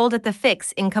expected to hold at the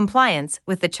fix in compliance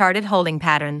with the charted holding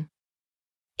pattern.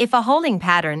 If a holding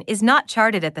pattern is not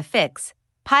charted at the fix,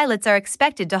 pilots are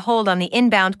expected to hold on the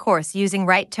inbound course using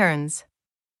right turns.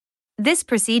 This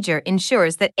procedure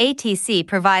ensures that ATC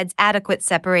provides adequate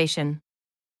separation.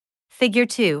 Figure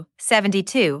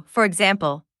 2.72, for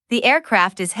example, the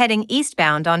aircraft is heading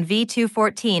eastbound on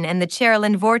V214 and the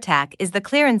Cherolin Vortac is the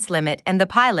clearance limit and the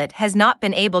pilot has not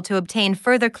been able to obtain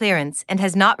further clearance and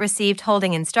has not received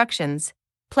holding instructions.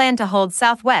 Plan to hold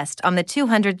southwest on the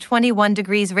 221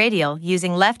 degrees radial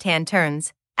using left-hand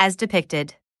turns, as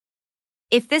depicted.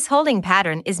 If this holding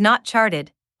pattern is not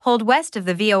charted, hold west of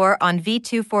the VOR on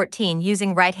V214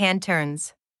 using right-hand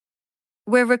turns.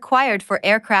 Where required for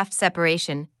aircraft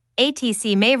separation,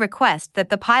 ATC may request that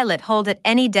the pilot hold at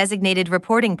any designated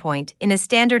reporting point in a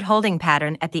standard holding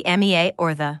pattern at the MEA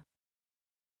or the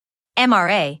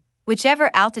MRA,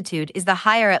 whichever altitude is the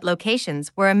higher at locations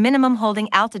where a minimum holding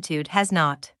altitude has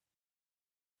not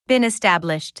been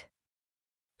established.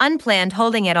 Unplanned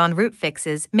holding at en route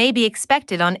fixes may be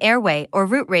expected on airway or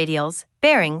route radials,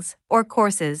 bearings, or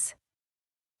courses.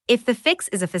 If the fix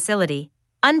is a facility,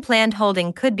 unplanned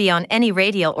holding could be on any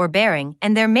radial or bearing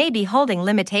and there may be holding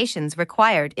limitations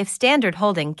required if standard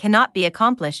holding cannot be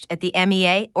accomplished at the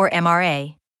MEA or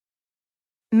MRA.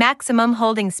 Maximum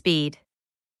holding speed.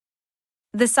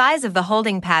 The size of the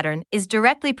holding pattern is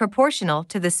directly proportional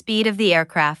to the speed of the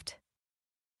aircraft.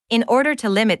 In order to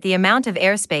limit the amount of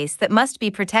airspace that must be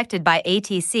protected by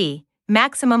ATC,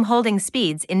 maximum holding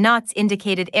speeds in knots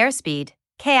indicated airspeed,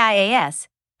 KIAS,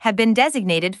 have been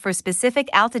designated for specific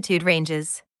altitude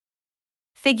ranges.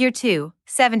 Figure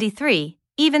 2.73.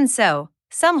 Even so,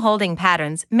 some holding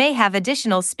patterns may have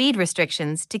additional speed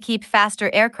restrictions to keep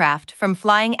faster aircraft from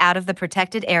flying out of the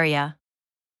protected area.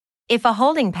 If a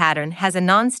holding pattern has a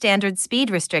non-standard speed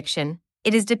restriction,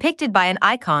 it is depicted by an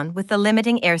icon with the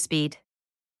limiting airspeed.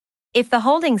 If the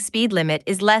holding speed limit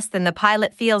is less than the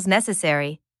pilot feels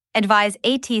necessary, advise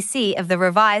ATC of the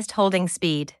revised holding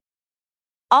speed.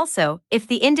 Also, if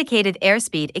the indicated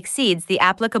airspeed exceeds the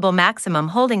applicable maximum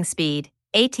holding speed,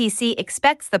 ATC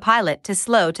expects the pilot to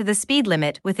slow to the speed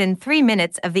limit within 3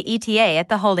 minutes of the ETA at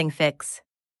the holding fix.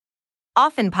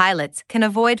 Often pilots can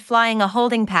avoid flying a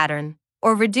holding pattern,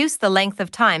 or reduce the length of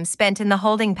time spent in the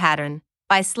holding pattern,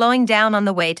 by slowing down on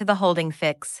the way to the holding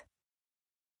fix.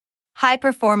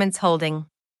 High-performance holding.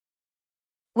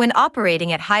 When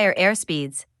operating at higher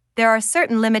airspeeds, there are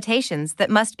certain limitations that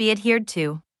must be adhered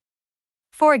to.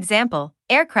 For example,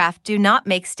 aircraft do not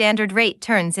make standard rate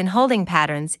turns in holding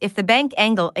patterns if the bank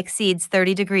angle exceeds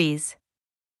 30 degrees.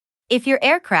 If your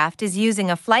aircraft is using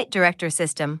a flight director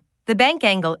system, the bank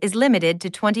angle is limited to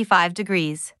 25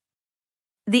 degrees.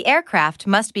 The aircraft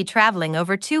must be traveling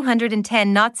over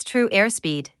 210 knots true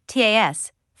airspeed,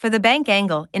 TAS, for the bank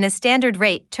angle in a standard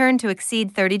rate turn to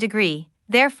exceed 30 degrees.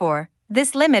 Therefore,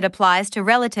 this limit applies to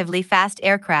relatively fast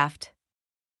aircraft.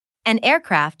 An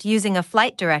aircraft using a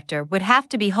flight director would have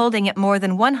to be holding at more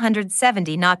than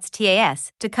 170 knots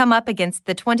TAS to come up against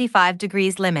the 25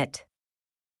 degrees limit.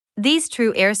 These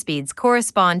true airspeeds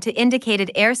correspond to indicated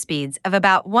airspeeds of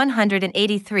about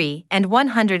 183 and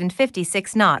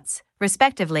 156 knots,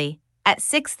 respectively, at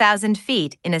 6,000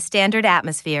 feet in a standard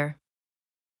atmosphere.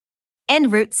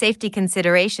 En route safety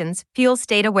considerations, fuel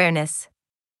state awareness.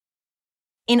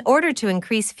 In order to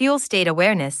increase fuel state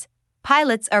awareness,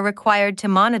 pilots are required to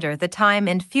monitor the time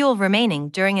and fuel remaining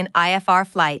during an IFR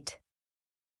flight.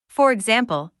 For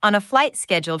example, on a flight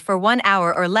scheduled for 1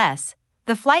 hour or less,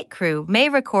 the flight crew may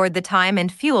record the time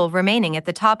and fuel remaining at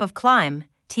the top of climb,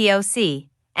 TOC,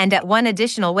 and at one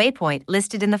additional waypoint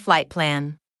listed in the flight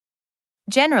plan.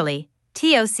 Generally,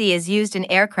 TOC is used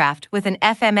in aircraft with an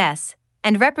FMS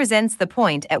and represents the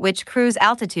point at which cruise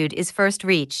altitude is first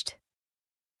reached.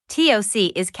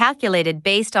 TOC is calculated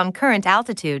based on current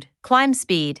altitude, climb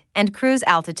speed, and cruise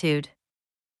altitude.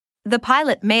 The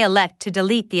pilot may elect to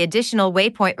delete the additional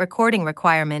waypoint recording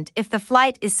requirement if the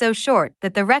flight is so short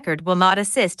that the record will not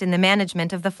assist in the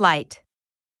management of the flight.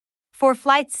 For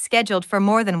flights scheduled for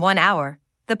more than 1 hour,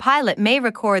 the pilot may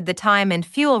record the time and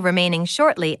fuel remaining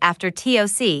shortly after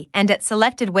TOC and at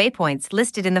selected waypoints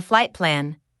listed in the flight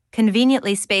plan,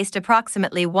 conveniently spaced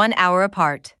approximately 1 hour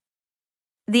apart.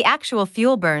 The actual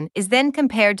fuel burn is then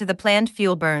compared to the planned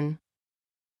fuel burn.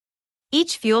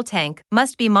 Each fuel tank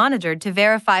must be monitored to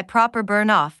verify proper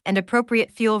burn-off and appropriate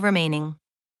fuel remaining.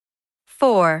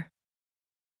 4.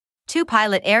 2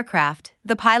 pilot aircraft,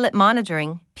 the pilot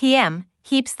monitoring, PM,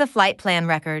 keeps the flight plan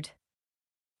record.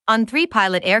 On 3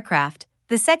 pilot aircraft,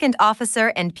 the second officer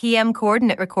and PM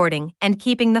coordinate recording and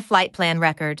keeping the flight plan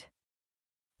record.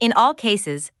 In all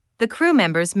cases, the crew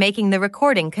members making the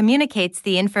recording communicates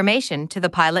the information to the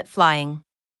pilot flying.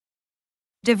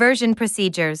 Diversion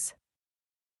procedures.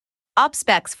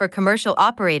 OPSPECs for commercial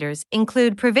operators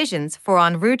include provisions for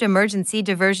en route emergency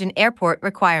diversion airport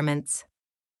requirements.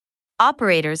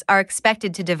 Operators are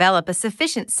expected to develop a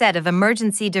sufficient set of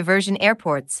emergency diversion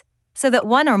airports so that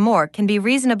one or more can be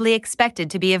reasonably expected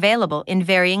to be available in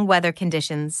varying weather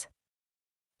conditions.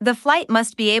 The flight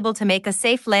must be able to make a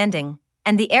safe landing,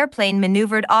 and the airplane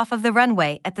maneuvered off of the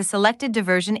runway at the selected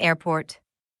diversion airport.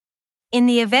 In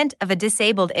the event of a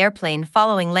disabled airplane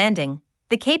following landing,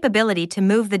 the capability to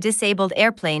move the disabled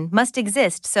airplane must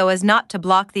exist so as not to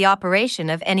block the operation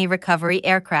of any recovery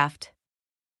aircraft.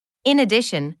 In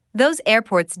addition, those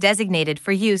airports designated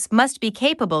for use must be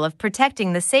capable of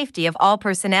protecting the safety of all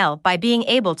personnel by being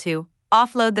able to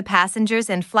offload the passengers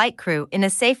and flight crew in a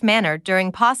safe manner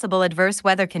during possible adverse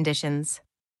weather conditions.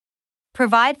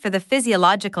 Provide for the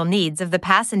physiological needs of the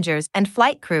passengers and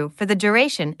flight crew for the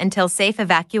duration until safe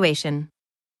evacuation.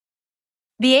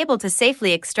 Be able to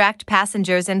safely extract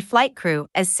passengers and flight crew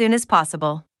as soon as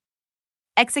possible.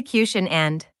 Execution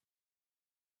and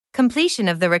completion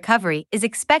of the recovery is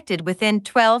expected within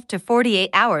 12 to 48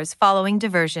 hours following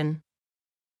diversion.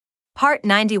 Part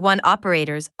 91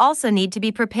 operators also need to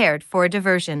be prepared for a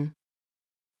diversion.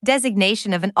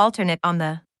 Designation of an alternate on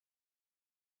the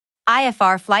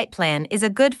IFR flight plan is a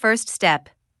good first step,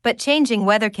 but changing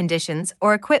weather conditions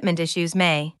or equipment issues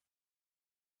may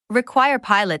require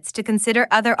pilots to consider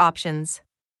other options.